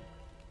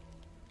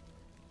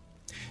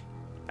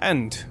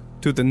 And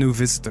to the new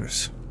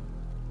visitors,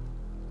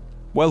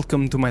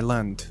 welcome to my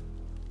land.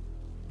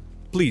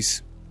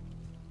 Please,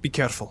 be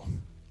careful.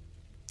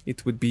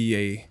 It would be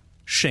a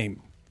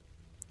shame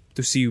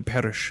to see you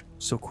perish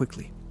so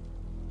quickly."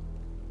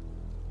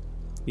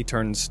 He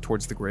turns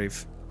towards the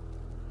grave,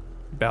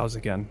 bows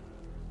again,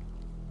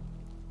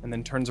 and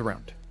then turns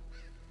around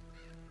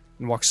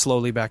and walks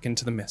slowly back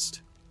into the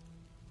mist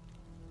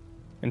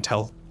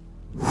until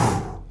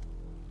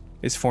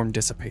his form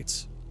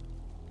dissipates.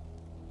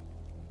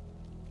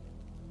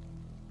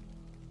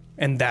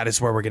 And that is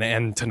where we're going to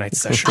end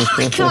tonight's session.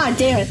 God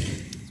damn it.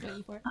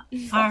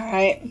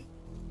 Alright.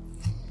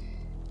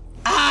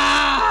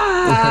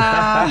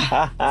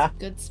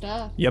 Good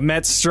stuff. You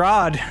met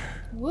Strahd.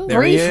 Woo.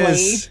 There he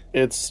is.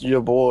 It's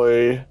your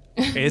boy.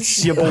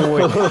 It's your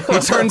boy. He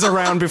turns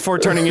around before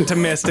turning into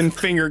mist and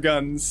finger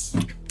guns.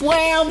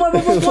 Wow, wow,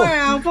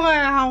 wow,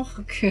 wow.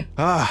 Okay.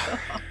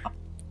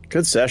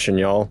 Good session,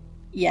 y'all.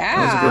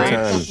 Yeah. Great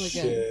time. Definitely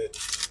good.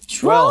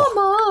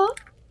 Trauma.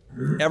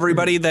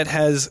 Everybody that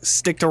has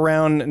sticked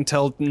around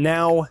until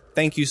now,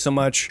 thank you so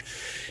much.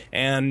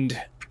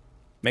 And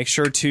make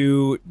sure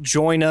to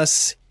join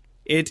us.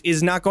 It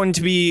is not going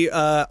to be,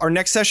 our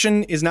next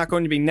session is not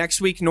going to be next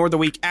week nor the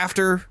week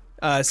after.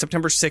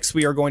 September 6th,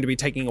 we are going to be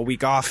taking a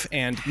week off.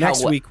 And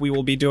next week, we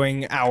will be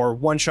doing our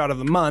one shot of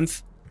the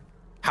month.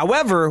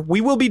 However,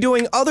 we will be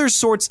doing other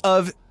sorts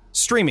of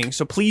streaming.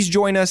 So please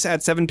join us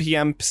at 7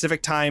 p.m.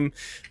 Pacific time.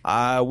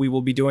 We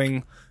will be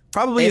doing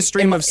probably a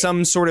stream of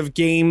some sort of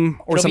game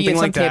or something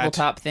like that. Some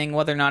tabletop thing,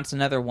 whether or not it's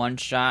another one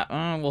shot.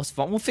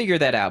 We'll figure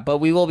that out. But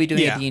we will be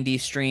doing a D&D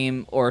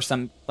stream or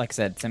some, like I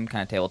said, some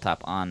kind of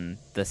tabletop on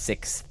the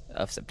 6th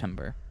of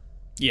September.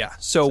 Yeah,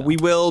 so we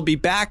will be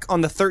back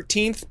on the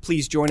 13th.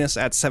 Please join us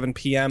at 7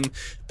 p.m.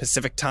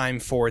 Pacific time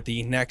for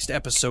the next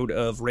episode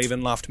of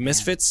Ravenloft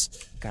Misfits.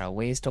 Got a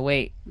ways to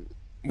wait.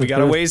 We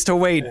got a ways to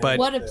wait, but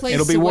What a place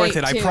it'll be to worth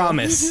wait, it. I too.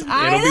 promise.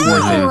 I It'll be know,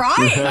 worth it.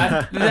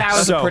 right? That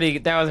was a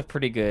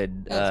pretty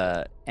good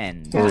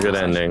end. It was a good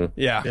ending.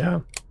 Yeah. Yeah.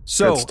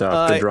 So, Good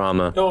stuff. Good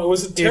drama. No, it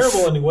was a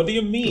terrible ending. What do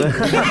you mean? Oh,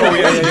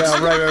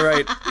 yeah,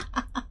 right.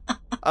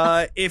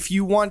 If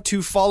you want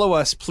to follow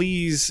us,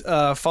 please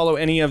follow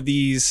any of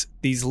these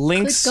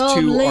links Click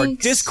on to our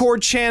links.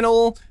 Discord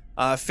channel,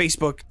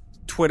 Facebook,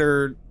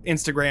 Twitter,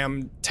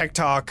 Instagram,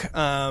 TikTok,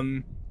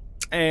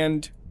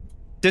 and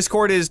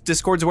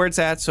Discord's where it's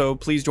at. So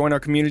please join our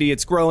community.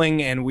 It's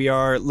growing, and we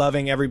are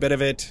loving every bit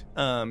of it.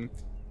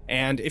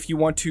 And if you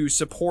want to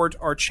support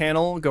our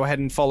channel, go ahead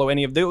and follow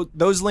any of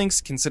those links.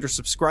 Consider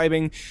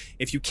subscribing.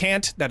 If you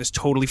can't, that is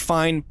totally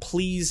fine.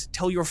 Please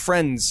tell your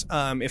friends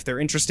if they're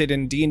interested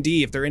in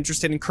D&D, if they're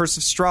interested in Curse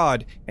of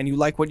Strahd, and you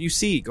like what you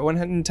see, go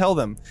ahead and tell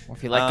them. Or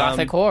if you like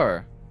Gothic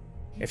horror.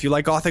 If you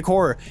like Gothic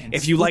horror. And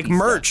If you like spooky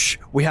merch,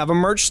 we have a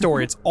merch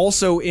store. It's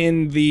also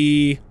in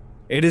the...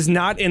 It is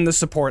not in the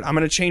support. I'm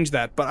going to change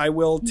that, but I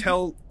will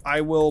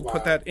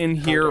put that in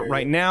here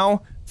right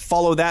now.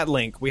 Follow that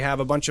link. We have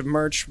a bunch of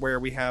merch where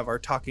we have our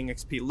Talking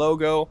XP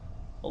logo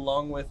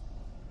along with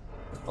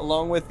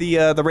the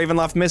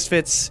Ravenloft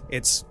Misfits.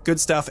 It's good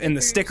stuff. And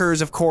the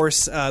stickers, of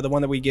course, the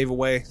one that we gave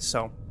away.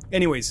 So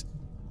anyways,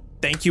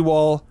 thank you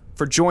all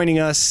for joining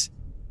us.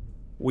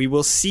 We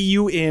will see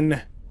you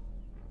in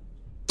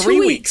 3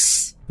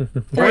 weeks.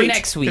 Or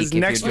next week. If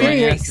Next you're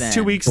joining week, us then.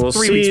 2 weeks, We'll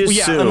 3 see weeks. you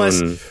Yeah, soon.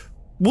 unless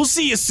we'll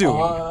see you soon.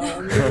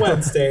 On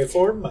Wednesday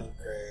for Minecraft.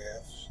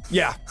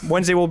 Yeah,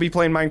 Wednesday we'll be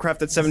playing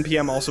Minecraft at 7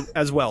 p.m. also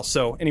as well.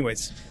 So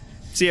anyways,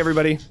 see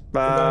everybody.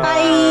 Bye.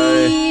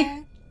 Bye.